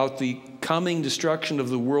him about the coming destruction of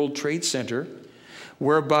the World Trade Center,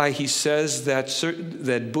 whereby he says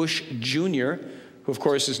that Bush Jr., who of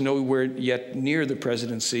course is nowhere yet near the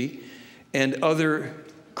presidency, and other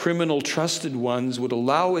criminal trusted ones would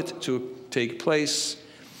allow it to take place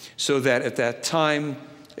so that at that time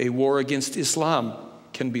a war against Islam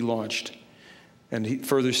can be launched. And he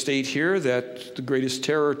further state here that the greatest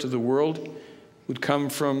terror to the world would come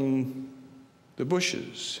from the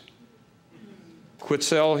Bushes.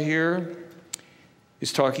 Quetzal here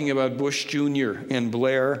is talking about Bush Jr. and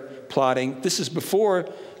Blair plotting. This is before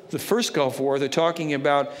the first Gulf War. They're talking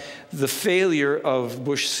about the failure of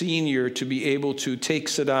Bush Sr. to be able to take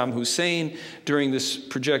Saddam Hussein during this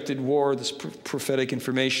projected war, this prophetic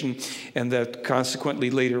information, and that consequently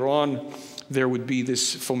later on there would be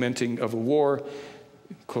this fomenting of a war,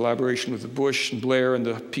 collaboration with the Bush and Blair and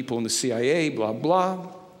the people in the CIA, blah, blah.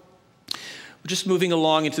 We're just moving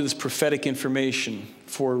along into this prophetic information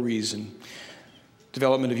for a reason.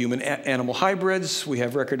 Development of human-animal hybrids, we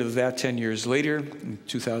have record of that 10 years later, in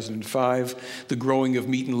 2005. The growing of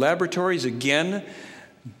meat in laboratories, again,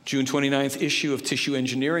 June 29th issue of Tissue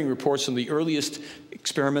Engineering reports on the earliest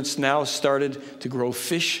experiments now started to grow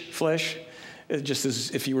fish flesh, just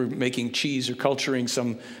as if you were making cheese or culturing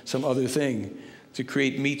some other thing, to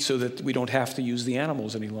create meat so that we don't have to use the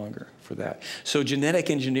animals any longer for that. So genetic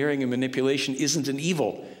engineering and manipulation isn't an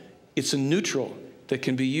evil. It's a neutral that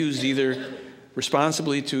can be used either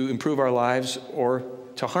responsibly to improve our lives or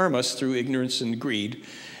to harm us through ignorance and greed.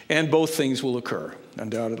 And both things will occur,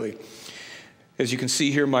 undoubtedly. As you can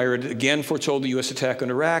see here, Meier again foretold the U.S. attack on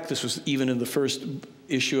Iraq. This was even in the first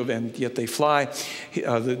issue of And Yet They Fly.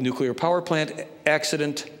 The nuclear power plant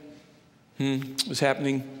accident was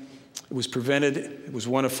happening. It was prevented. It was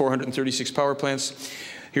one of 436 power plants.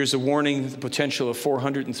 Here's a warning, the potential of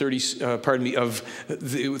of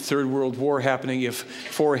the Third World War happening if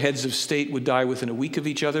 4 heads of state would die within a week of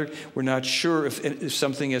each other. We're not sure if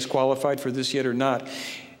something has qualified for this yet or not.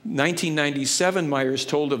 1997, Meier is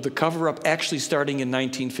told of the cover-up actually starting in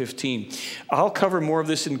 1915. I'll cover more of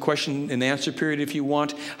this in question and answer period if you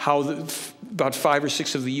want, how about 5 or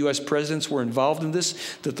 6 of the U.S. presidents were involved in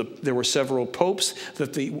this, that there were several popes,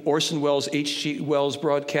 that the Orson Welles, H.G. Wells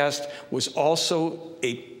broadcast was also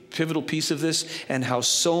a pivotal piece of this, and how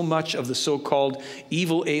so much of the so-called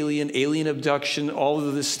evil alien abduction, all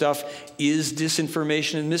of this stuff is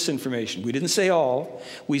disinformation and misinformation. We didn't say all.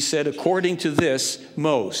 We said according to this,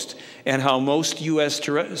 most, and how most U.S.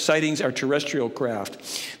 sightings are terrestrial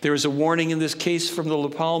craft. There is a warning in this case from the La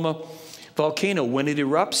Palma volcano. When it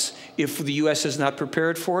erupts, if the U.S. is not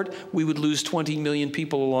prepared for it, we would lose 20 million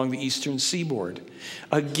people along the eastern seaboard.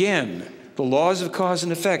 Again, the laws of cause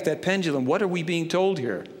and effect, that pendulum, what are we being told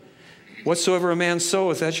here? Whatsoever a man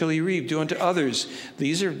soweth, that shall he reap. Do unto others.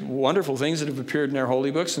 These are wonderful things that have appeared in our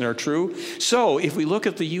holy books and are true. So if we look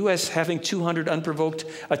at the U.S. having 200 unprovoked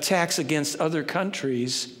attacks against other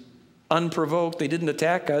countries, unprovoked, they didn't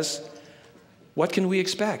attack us, what can we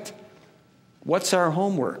expect? What's our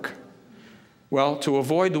homework? Well, to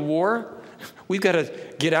avoid the war, we've got to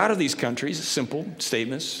get out of these countries. Simple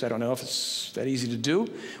statements. I don't know if it's that easy to do.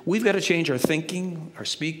 We've got to change our thinking, our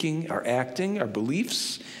speaking, our acting, our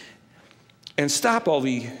beliefs, and stop all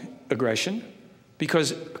the aggression,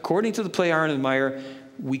 because according to the play Iron and Meier,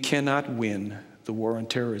 we cannot win the war on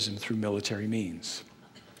terrorism through military means.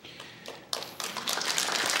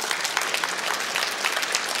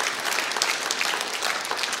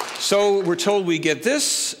 So we're told we get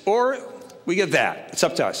this or we get that. It's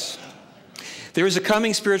up to us. There is a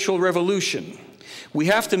coming spiritual revolution. We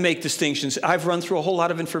have to make distinctions. I've run through a whole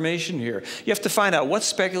lot of information here. You have to find out what's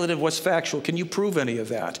speculative, what's factual. Can you prove any of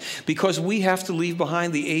that? Because we have to leave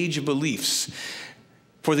behind the age of beliefs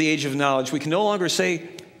for the age of knowledge. We can no longer say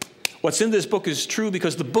what's in this book is true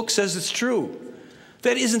because the book says it's true.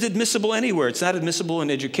 That isn't admissible anywhere. It's not admissible in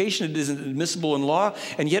education. It isn't admissible in law.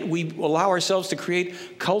 And yet we allow ourselves to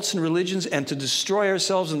create cults and religions and to destroy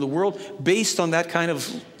ourselves in the world based on that kind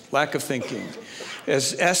of lack of thinking.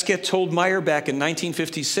 As Asket told Meier back in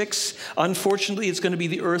 1956, unfortunately, it's going to be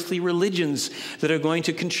the earthly religions that are going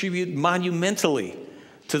to contribute monumentally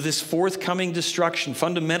to this forthcoming destruction,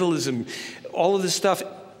 fundamentalism, all of this stuff.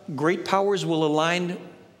 great powers will align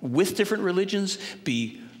with different religions,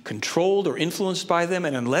 be controlled or influenced by them,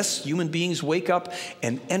 and unless human beings wake up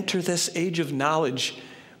and enter this age of knowledge,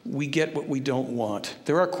 we get what we don't want.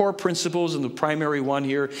 There are core principles, and the primary one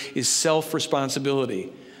here is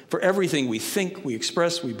self-responsibility. For everything we think, we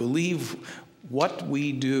express, we believe, what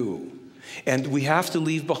we do. And we have to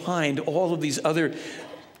leave behind all of these other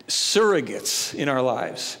surrogates in our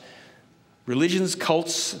lives. Religions,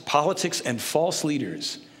 cults, politics, and false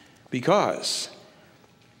leaders. Because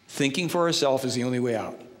thinking for ourselves is the only way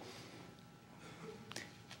out.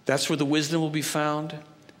 That's where the wisdom will be found.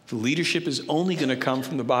 The leadership is only going to come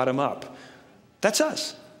from the bottom up. That's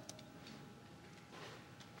us.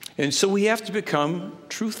 And so we have to become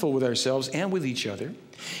truthful with ourselves and with each other.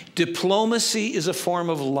 Diplomacy is a form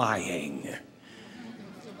of lying.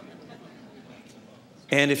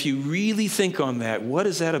 And if you really think on that, what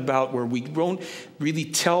is that about where we won't really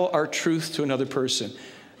tell our truth to another person?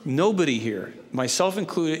 Nobody here, myself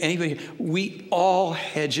included, anybody here, we all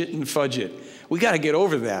hedge it and fudge it. We got to get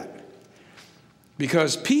over that.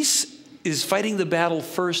 Because peace is fighting the battle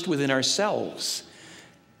first within ourselves.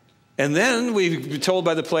 And then we've been told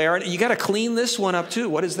by the player, you got to clean this one up too.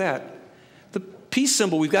 What is that? The peace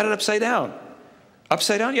symbol, we've got it upside down.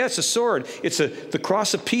 Upside down? Yeah, it's a sword. It's the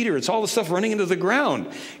cross of Peter. It's all the stuff running into the ground.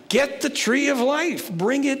 Get the tree of life.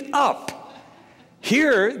 Bring it up.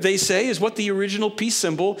 Here, they say, is what the original peace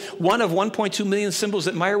symbol, one of 1.2 million symbols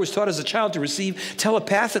that Meier was taught as a child to receive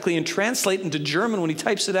telepathically and translate into German when he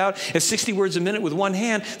types it out at 60 words a minute with one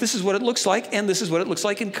hand. This is what it looks like, and this is what it looks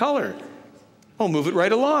like in color. Oh, move it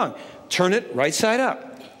right along. Turn it right side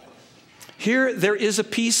up. Here, there is a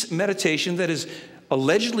peace meditation that is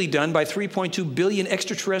allegedly done by 3.2 billion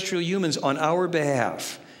extraterrestrial humans on our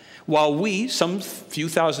behalf. While we, some few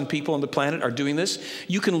thousand people on the planet, are doing this,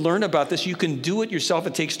 you can learn about this. You can do it yourself.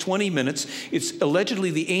 It takes 20 minutes. It's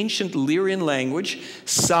allegedly the ancient Lyrian language.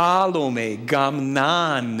 Salome,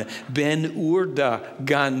 Gamnan, Ben Urda,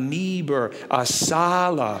 Ganiber,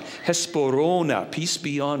 Asala, Hesperona, peace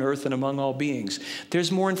be on earth and among all beings.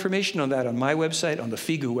 There's more information on that on my website, on the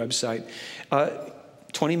FIGU website.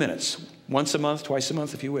 20 minutes, once a month, twice a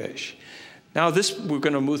month if you wish. Now this we're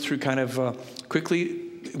going to move through kind of quickly.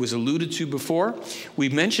 It was alluded to before. We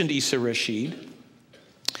mentioned Issa Rashid.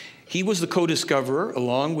 He was the co-discoverer,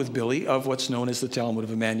 along with Billy, of what's known as the Talmud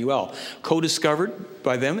of Emmanuel, co-discovered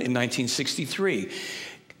by them in 1963.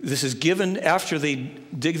 This is given after they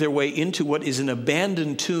dig their way into what is an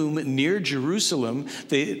abandoned tomb near Jerusalem.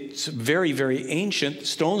 It's very, very ancient.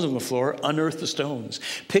 Stones on the floor. Unearth the stones.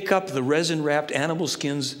 Pick up the resin-wrapped animal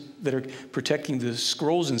skins that are protecting the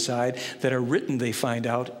scrolls inside that are written, they find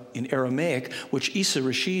out, in Aramaic, which Issa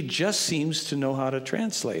Rashid just seems to know how to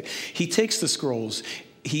translate. He takes the scrolls.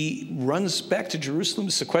 He runs back to Jerusalem,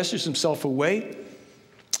 sequesters himself away,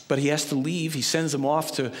 but he has to leave. He sends them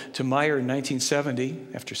off to Meier in 1970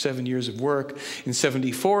 after 7 years of work. In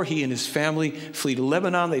 74, he and his family flee to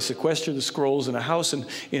Lebanon. They sequester the scrolls in a house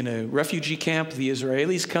in a refugee camp. The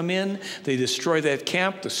Israelis come in. They destroy that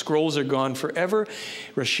camp. The scrolls are gone forever.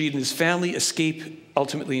 Rashid and his family escape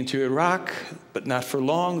ultimately into Iraq, but not for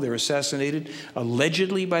long. They're assassinated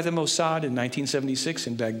allegedly by the Mossad in 1976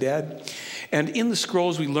 in Baghdad. And in the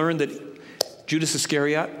scrolls, we learn that Judas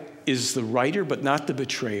Iscariot is the writer, but not the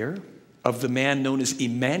betrayer, of the man known as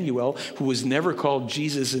Emmanuel, who was never called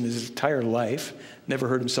Jesus in his entire life, never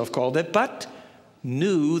heard himself called that, but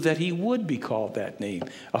knew that he would be called that name,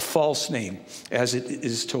 a false name, as it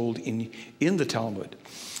is told in the Talmud.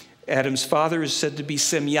 Adam's father is said to be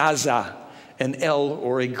Semyaza, an El,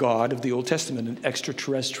 or a god of the Old Testament, an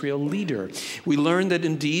extraterrestrial leader. We learn that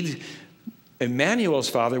indeed Emmanuel's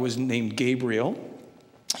father was named Gabriel.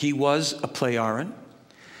 He was a Playaran.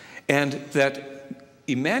 And that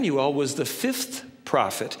Emmanuel was the fifth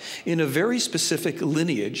prophet in a very specific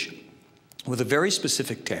lineage with a very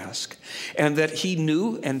specific task, and that he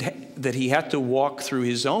knew and that he had to walk through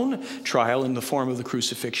his own trial in the form of the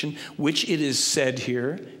crucifixion, which it is said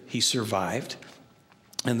here he survived,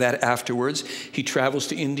 and that afterwards he travels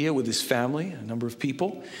to India with his family, a number of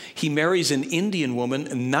people. He marries an Indian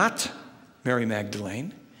woman, not Mary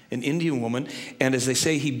Magdalene, an Indian woman, and as they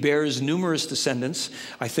say, he bears numerous descendants.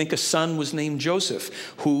 I think a son was named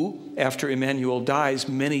Joseph, who, after Emmanuel dies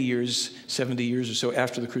many years, 70 years or so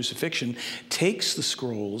after the crucifixion, takes the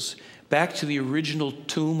scrolls back to the original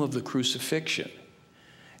tomb of the crucifixion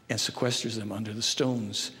and sequesters them under the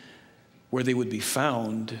stones, where they would be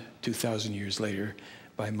found 2,000 years later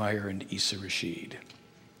by Meier and Issa Rashid.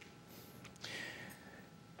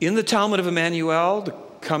 In the Talmud of Emmanuel, the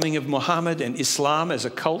coming of Muhammad and Islam as a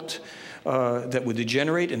cult that would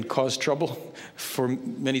degenerate and cause trouble for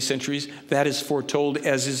many centuries. That is foretold,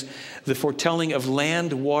 as is the foretelling of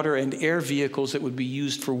land, water, and air vehicles that would be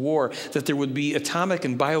used for war, that there would be atomic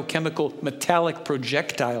and biochemical metallic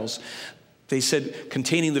projectiles, they said,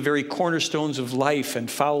 containing the very cornerstones of life and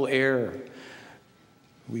foul air.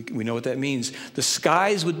 We know what that means. The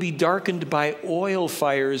skies would be darkened by oil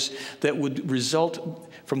fires that would result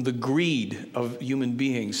from the greed of human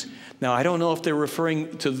beings. Now, I don't know if they're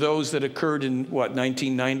referring to those that occurred in,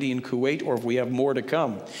 1990 in Kuwait, or if we have more to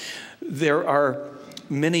come. There are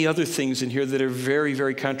many other things in here that are very,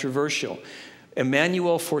 very controversial.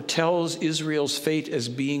 Emmanuel foretells Israel's fate as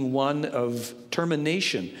being one of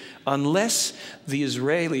termination, unless the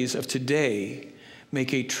Israelis of today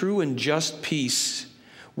make a true and just peace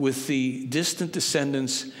with the distant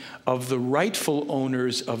descendants of the rightful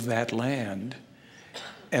owners of that land.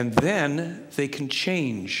 And then they can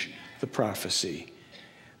change the prophecy.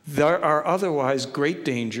 There are otherwise great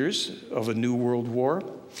dangers of a new world war,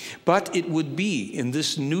 but it would be in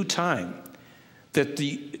this new time that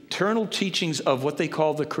the eternal teachings of what they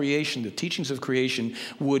call the creation, the teachings of creation,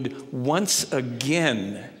 would once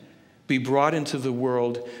again be brought into the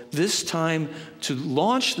world, this time to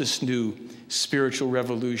launch this new spiritual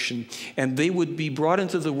revolution. And they would be brought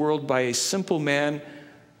into the world by a simple man,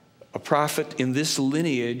 a prophet in this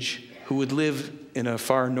lineage, who would live in a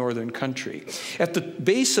far northern country. At the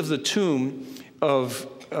base of the tomb of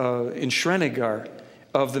in Srinagar,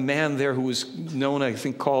 of the man there who was known, I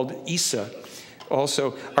think, called Isa,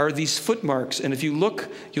 also are these footmarks. And if you look,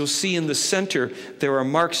 you'll see in the center, there are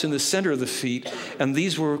marks in the center of the feet, and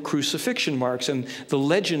these were crucifixion marks. And the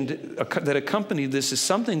legend that accompanied this is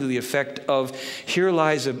something to the effect of, here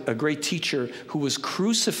lies a great teacher who was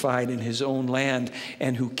crucified in his own land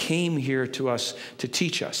and who came here to us to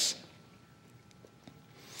teach us.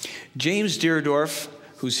 James Deerdorf,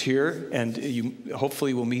 who's here, and you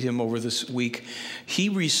hopefully will meet him over this week, he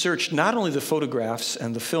researched not only the photographs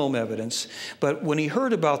and the film evidence, but when he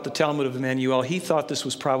heard about the Talmud of Emmanuel, he thought this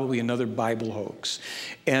was probably another Bible hoax.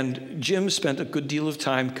 And Jim spent a good deal of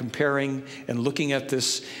time comparing and looking at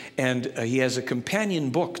this, and he has a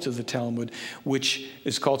companion book to the Talmud, which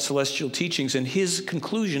is called Celestial Teachings. And his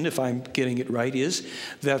conclusion, if I'm getting it right, is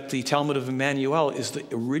that the Talmud of Emmanuel is the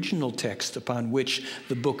original text upon which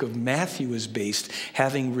the book of Matthew is based,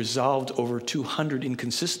 having resolved over 200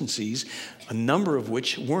 inconsistencies, a number of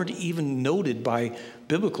which weren't even noted by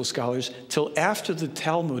biblical scholars till after the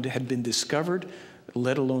Talmud had been discovered,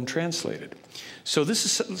 let alone translated. So this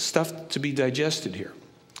is stuff to be digested here.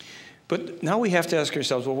 But now we have to ask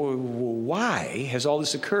ourselves, well, why has all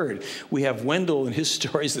this occurred? We have Wendelle and his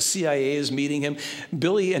stories. The CIA is meeting him.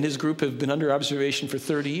 Billy and his group have been under observation for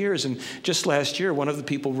 30 years. And just last year, one of the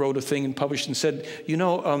people wrote a thing and published and said,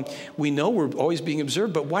 we know we're always being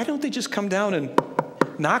observed, but why don't they just come down and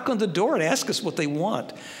knock on the door and ask us what they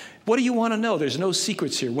want? What do you want to know? There's no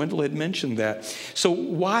secrets here. Wendelle had mentioned that. So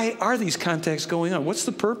why are these contacts going on? What's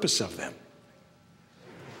the purpose of them?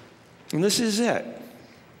 And this is it.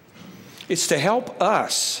 It's to help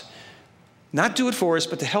us, not do it for us,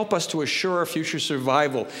 but to help us to assure our future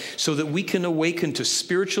survival so that we can awaken to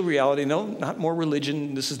spiritual reality. No, not more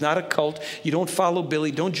religion. This is not a cult. You don't follow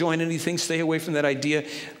Billy. Don't join anything. Stay away from that idea.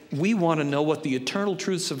 We want to know what the eternal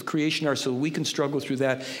truths of creation are so we can struggle through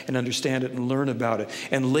that and understand it and learn about it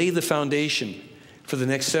and lay the foundation for the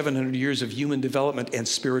next 700 years of human development and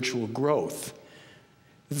spiritual growth.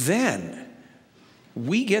 Then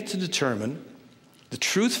we get to determine the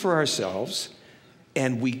truth for ourselves,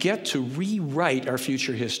 and we get to rewrite our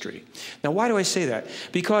future history. Now, why do I say that?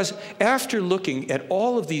 Because after looking at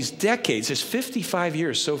all of these decades, there's 55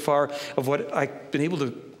 years so far of what I've been able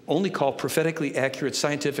to only call prophetically accurate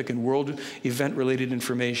scientific and world event-related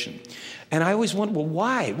information. And I always wonder, well,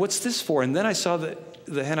 why? What's this for? And then I saw the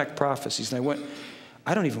Enoch prophecies, and I went,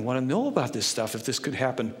 I don't even want to know about this stuff if this could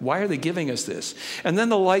happen. Why are they giving us this? And then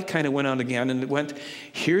the light kind of went on again, and it went,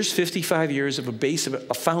 here's 55 years of a base, of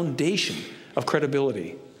a foundation of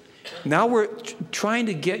credibility. Now we're trying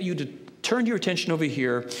to get you to turn your attention over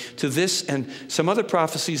here to this and some other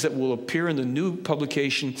prophecies that will appear in the new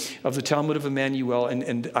publication of the Talmud of Emmanuel,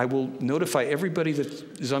 and I will notify everybody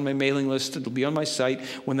that is on my mailing list. It'll be on my site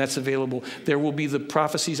when that's available. There will be the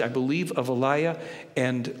prophecies, I believe, of Elijah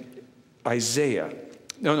and Isaiah.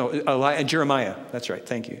 And Jeremiah. That's right.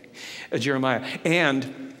 Thank you. Jeremiah.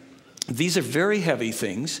 And these are very heavy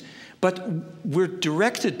things, but we're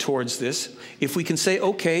directed towards this if we can say,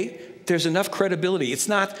 okay, there's enough credibility. It's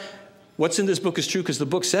not what's in this book is true because the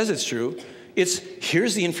book says it's true. It's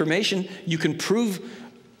here's the information. You can prove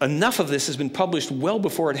enough of this has been published well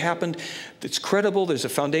before it happened. It's credible. There's a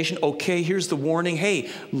foundation. Okay, here's the warning. Hey,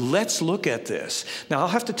 let's look at this. Now, I'll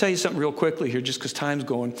have to tell you something real quickly here just because time's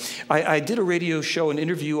going. I did a radio show, an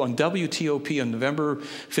interview on WTOP on November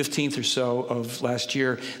 15th or so of last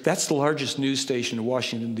year. That's the largest news station in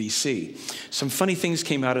Washington, D.C. Some funny things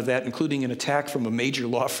came out of that, including an attack from a major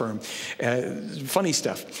law firm. Funny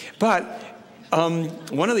stuff. But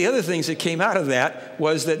one of the other things that came out of that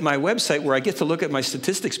was that my website, where I get to look at my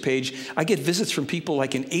statistics page, I get visits from people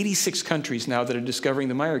like in 86 countries now that are discovering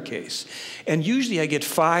the Meier case. And usually I get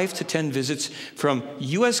 5 to 10 visits from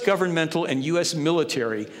U.S. governmental and U.S.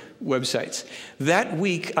 military websites. That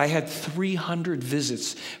week, I had 300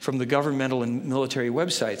 visits from the governmental and military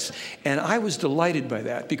websites. And I was delighted by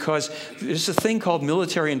that because there's a thing called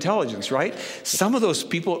military intelligence, right? Some of those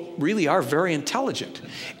people really are very intelligent.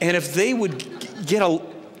 And if they would get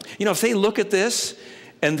if they look at this,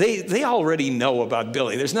 and they already know about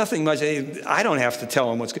Billy. There's nothing much, I don't have to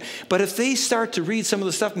tell them what's good. But if they start to read some of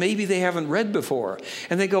the stuff maybe they haven't read before,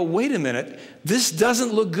 and they go, wait a minute, this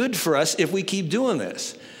doesn't look good for us if we keep doing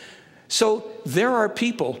this. So there are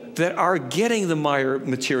people that are getting the Meier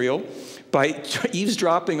material by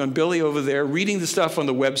eavesdropping on Billy over there, reading the stuff on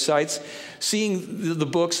the websites, seeing the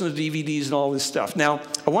books and the DVDs and all this stuff. Now,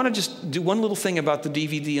 I want to just do one little thing about the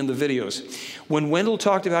DVD and the videos. When Wendelle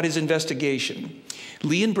talked about his investigation,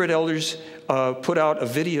 Lee and Britt Elders put out a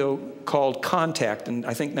video called Contact in,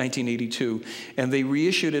 I think, 1982, and they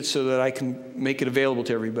reissued it so that I can make it available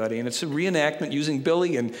to everybody. And it's a reenactment using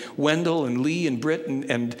Billy and Wendelle and Lee and Britt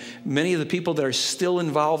and many of the people that are still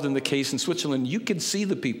involved in the case in Switzerland. You can see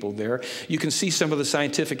the people there. You can see some of the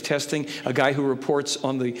scientific testing, a guy who reports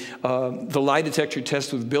on the lie detector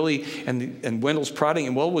test with Billy and Wendelle's prodding.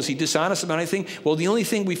 And, well, was he dishonest about anything? Well, the only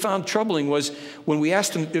thing we found troubling was when we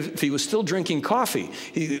asked him if he was still drinking coffee.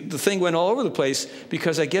 The thing went all over the place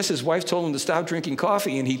because I guess his wife told him to stop drinking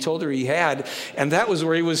coffee, and he told her he had, and that's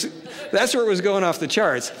where it was going off the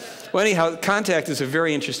charts. Well, anyhow, Contact is a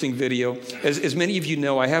very interesting video. As many of you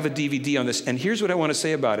know, I have a DVD on this, and here's what I want to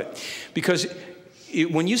say about it. Because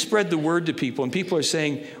when you spread the word to people, and people are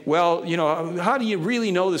saying, well, how do you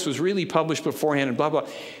really know this was really published beforehand, and blah, blah.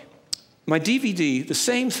 My DVD, the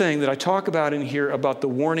same thing that I talk about in here about the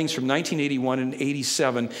warnings from 1981 and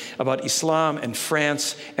 87 about Islam and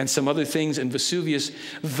France and some other things and Vesuvius,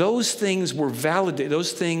 those things were validated.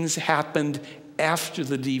 Those things happened after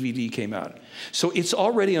the DVD came out. So it's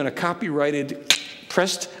already on a copyrighted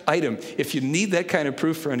pressed item if you need that kind of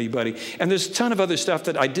proof for anybody. And there's a ton of other stuff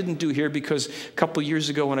that I didn't do here because a couple years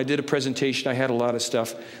ago when I did a presentation, I had a lot of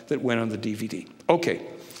stuff that went on the DVD. Okay.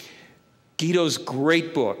 Guido's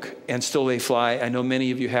great book, And Still They Fly. I know many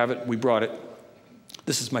of you have it. We brought it.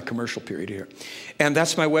 This is my commercial period here. And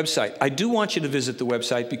that's my website. I do want you to visit the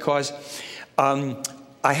website because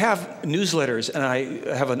I have newsletters, and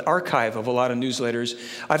I have an archive of a lot of newsletters.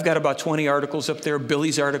 I've got about 20 articles up there,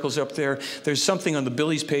 Billy's articles up there. There's something on the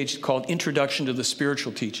Billy's page called Introduction to the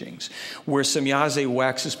Spiritual Teachings, where Semyaze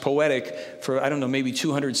waxes poetic for, I don't know, maybe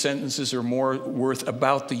 200 sentences or more worth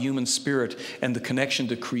about the human spirit and the connection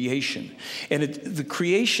to creation. And the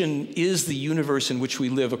creation is the universe in which we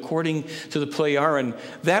live. According to the Plejaren,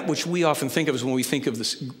 that which we often think of as when we think of the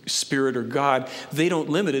spirit or God, they don't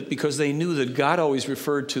limit it because they knew that God always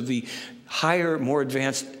referred to the higher, more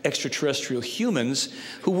advanced extraterrestrial humans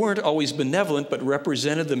who weren't always benevolent but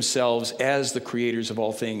represented themselves as the creators of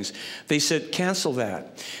all things. They said, cancel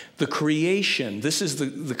that. The creation, this is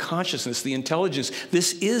the consciousness, the intelligence.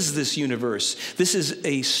 This is this universe. This is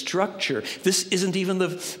a structure. This isn't even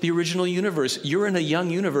the original universe. You're in a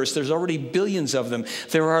young universe. There's already billions of them.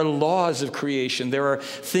 There are laws of creation. There are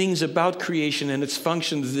things about creation and its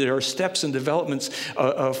functions. There are steps and developments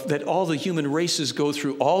that all the human races go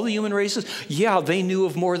through. All the human races? Yeah, they knew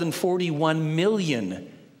of more than 41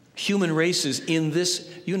 million human races in this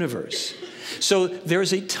universe. So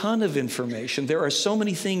there's a ton of information. There are so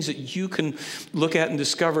many things that you can look at and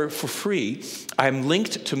discover for free. I'm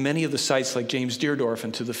linked to many of the sites like James Deardorff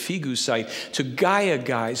and to the FIGU site, to Gaia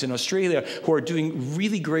guys in Australia who are doing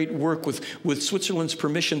really great work with Switzerland's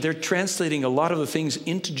permission. They're translating a lot of the things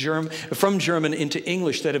from German into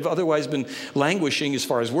English that have otherwise been languishing as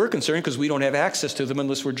far as we're concerned because we don't have access to them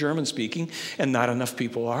unless we're German speaking, and not enough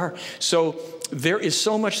people are. So there is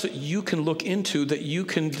so much that you can look into that you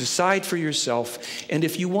can decide for yourself. And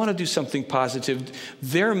if you want to do something positive,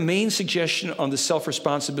 their main suggestion on the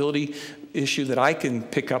self-responsibility issue that I can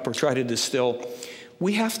pick up or try to distill,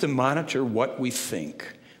 we have to monitor what we think.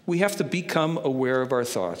 We have to become aware of our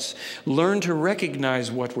thoughts, learn to recognize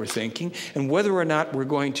what we're thinking and whether or not we're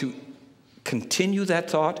going to continue that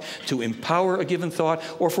thought, to empower a given thought,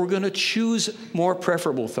 or if we're going to choose more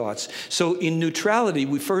preferable thoughts. So in neutrality,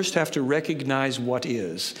 we first have to recognize what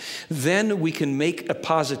is. Then we can make a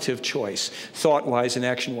positive choice, thought-wise and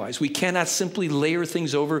action-wise. We cannot simply layer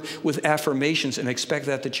things over with affirmations and expect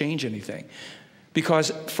that to change anything.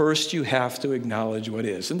 Because first you have to acknowledge what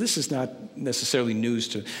is. And this is not necessarily news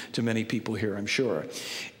to many people here, I'm sure.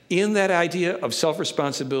 In that idea of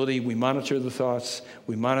self-responsibility, we monitor the thoughts,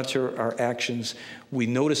 we monitor our actions, we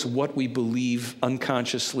notice what we believe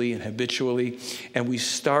unconsciously and habitually, and we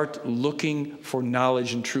start looking for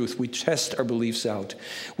knowledge and truth. We test our beliefs out.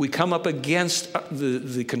 We come up against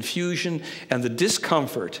the confusion and the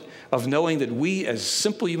discomfort of knowing that we, as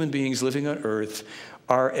simple human beings living on earth,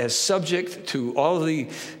 are as subject to all of the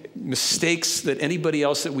mistakes that anybody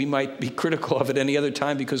else that we might be critical of at any other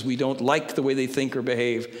time because we don't like the way they think or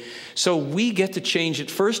behave. So we get to change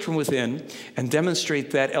it first from within and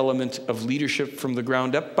demonstrate that element of leadership from the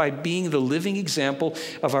ground up by being the living example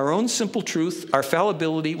of our own simple truth, our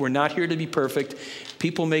fallibility. We're not here to be perfect.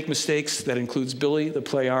 People make mistakes. That includes Billy, the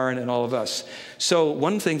play Aaron, and all of us. So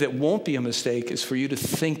one thing that won't be a mistake is for you to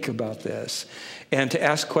think about this and to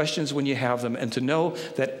ask questions when you have them and to know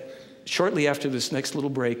that shortly after this next little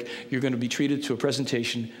break, you're going to be treated to a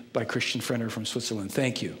presentation by Christian Frehner from Switzerland.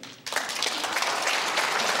 Thank you.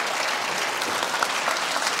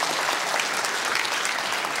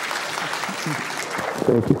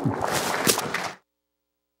 Thank you.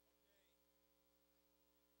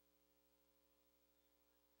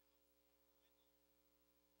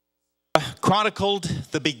 Chronicled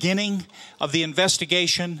the beginning of the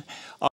investigation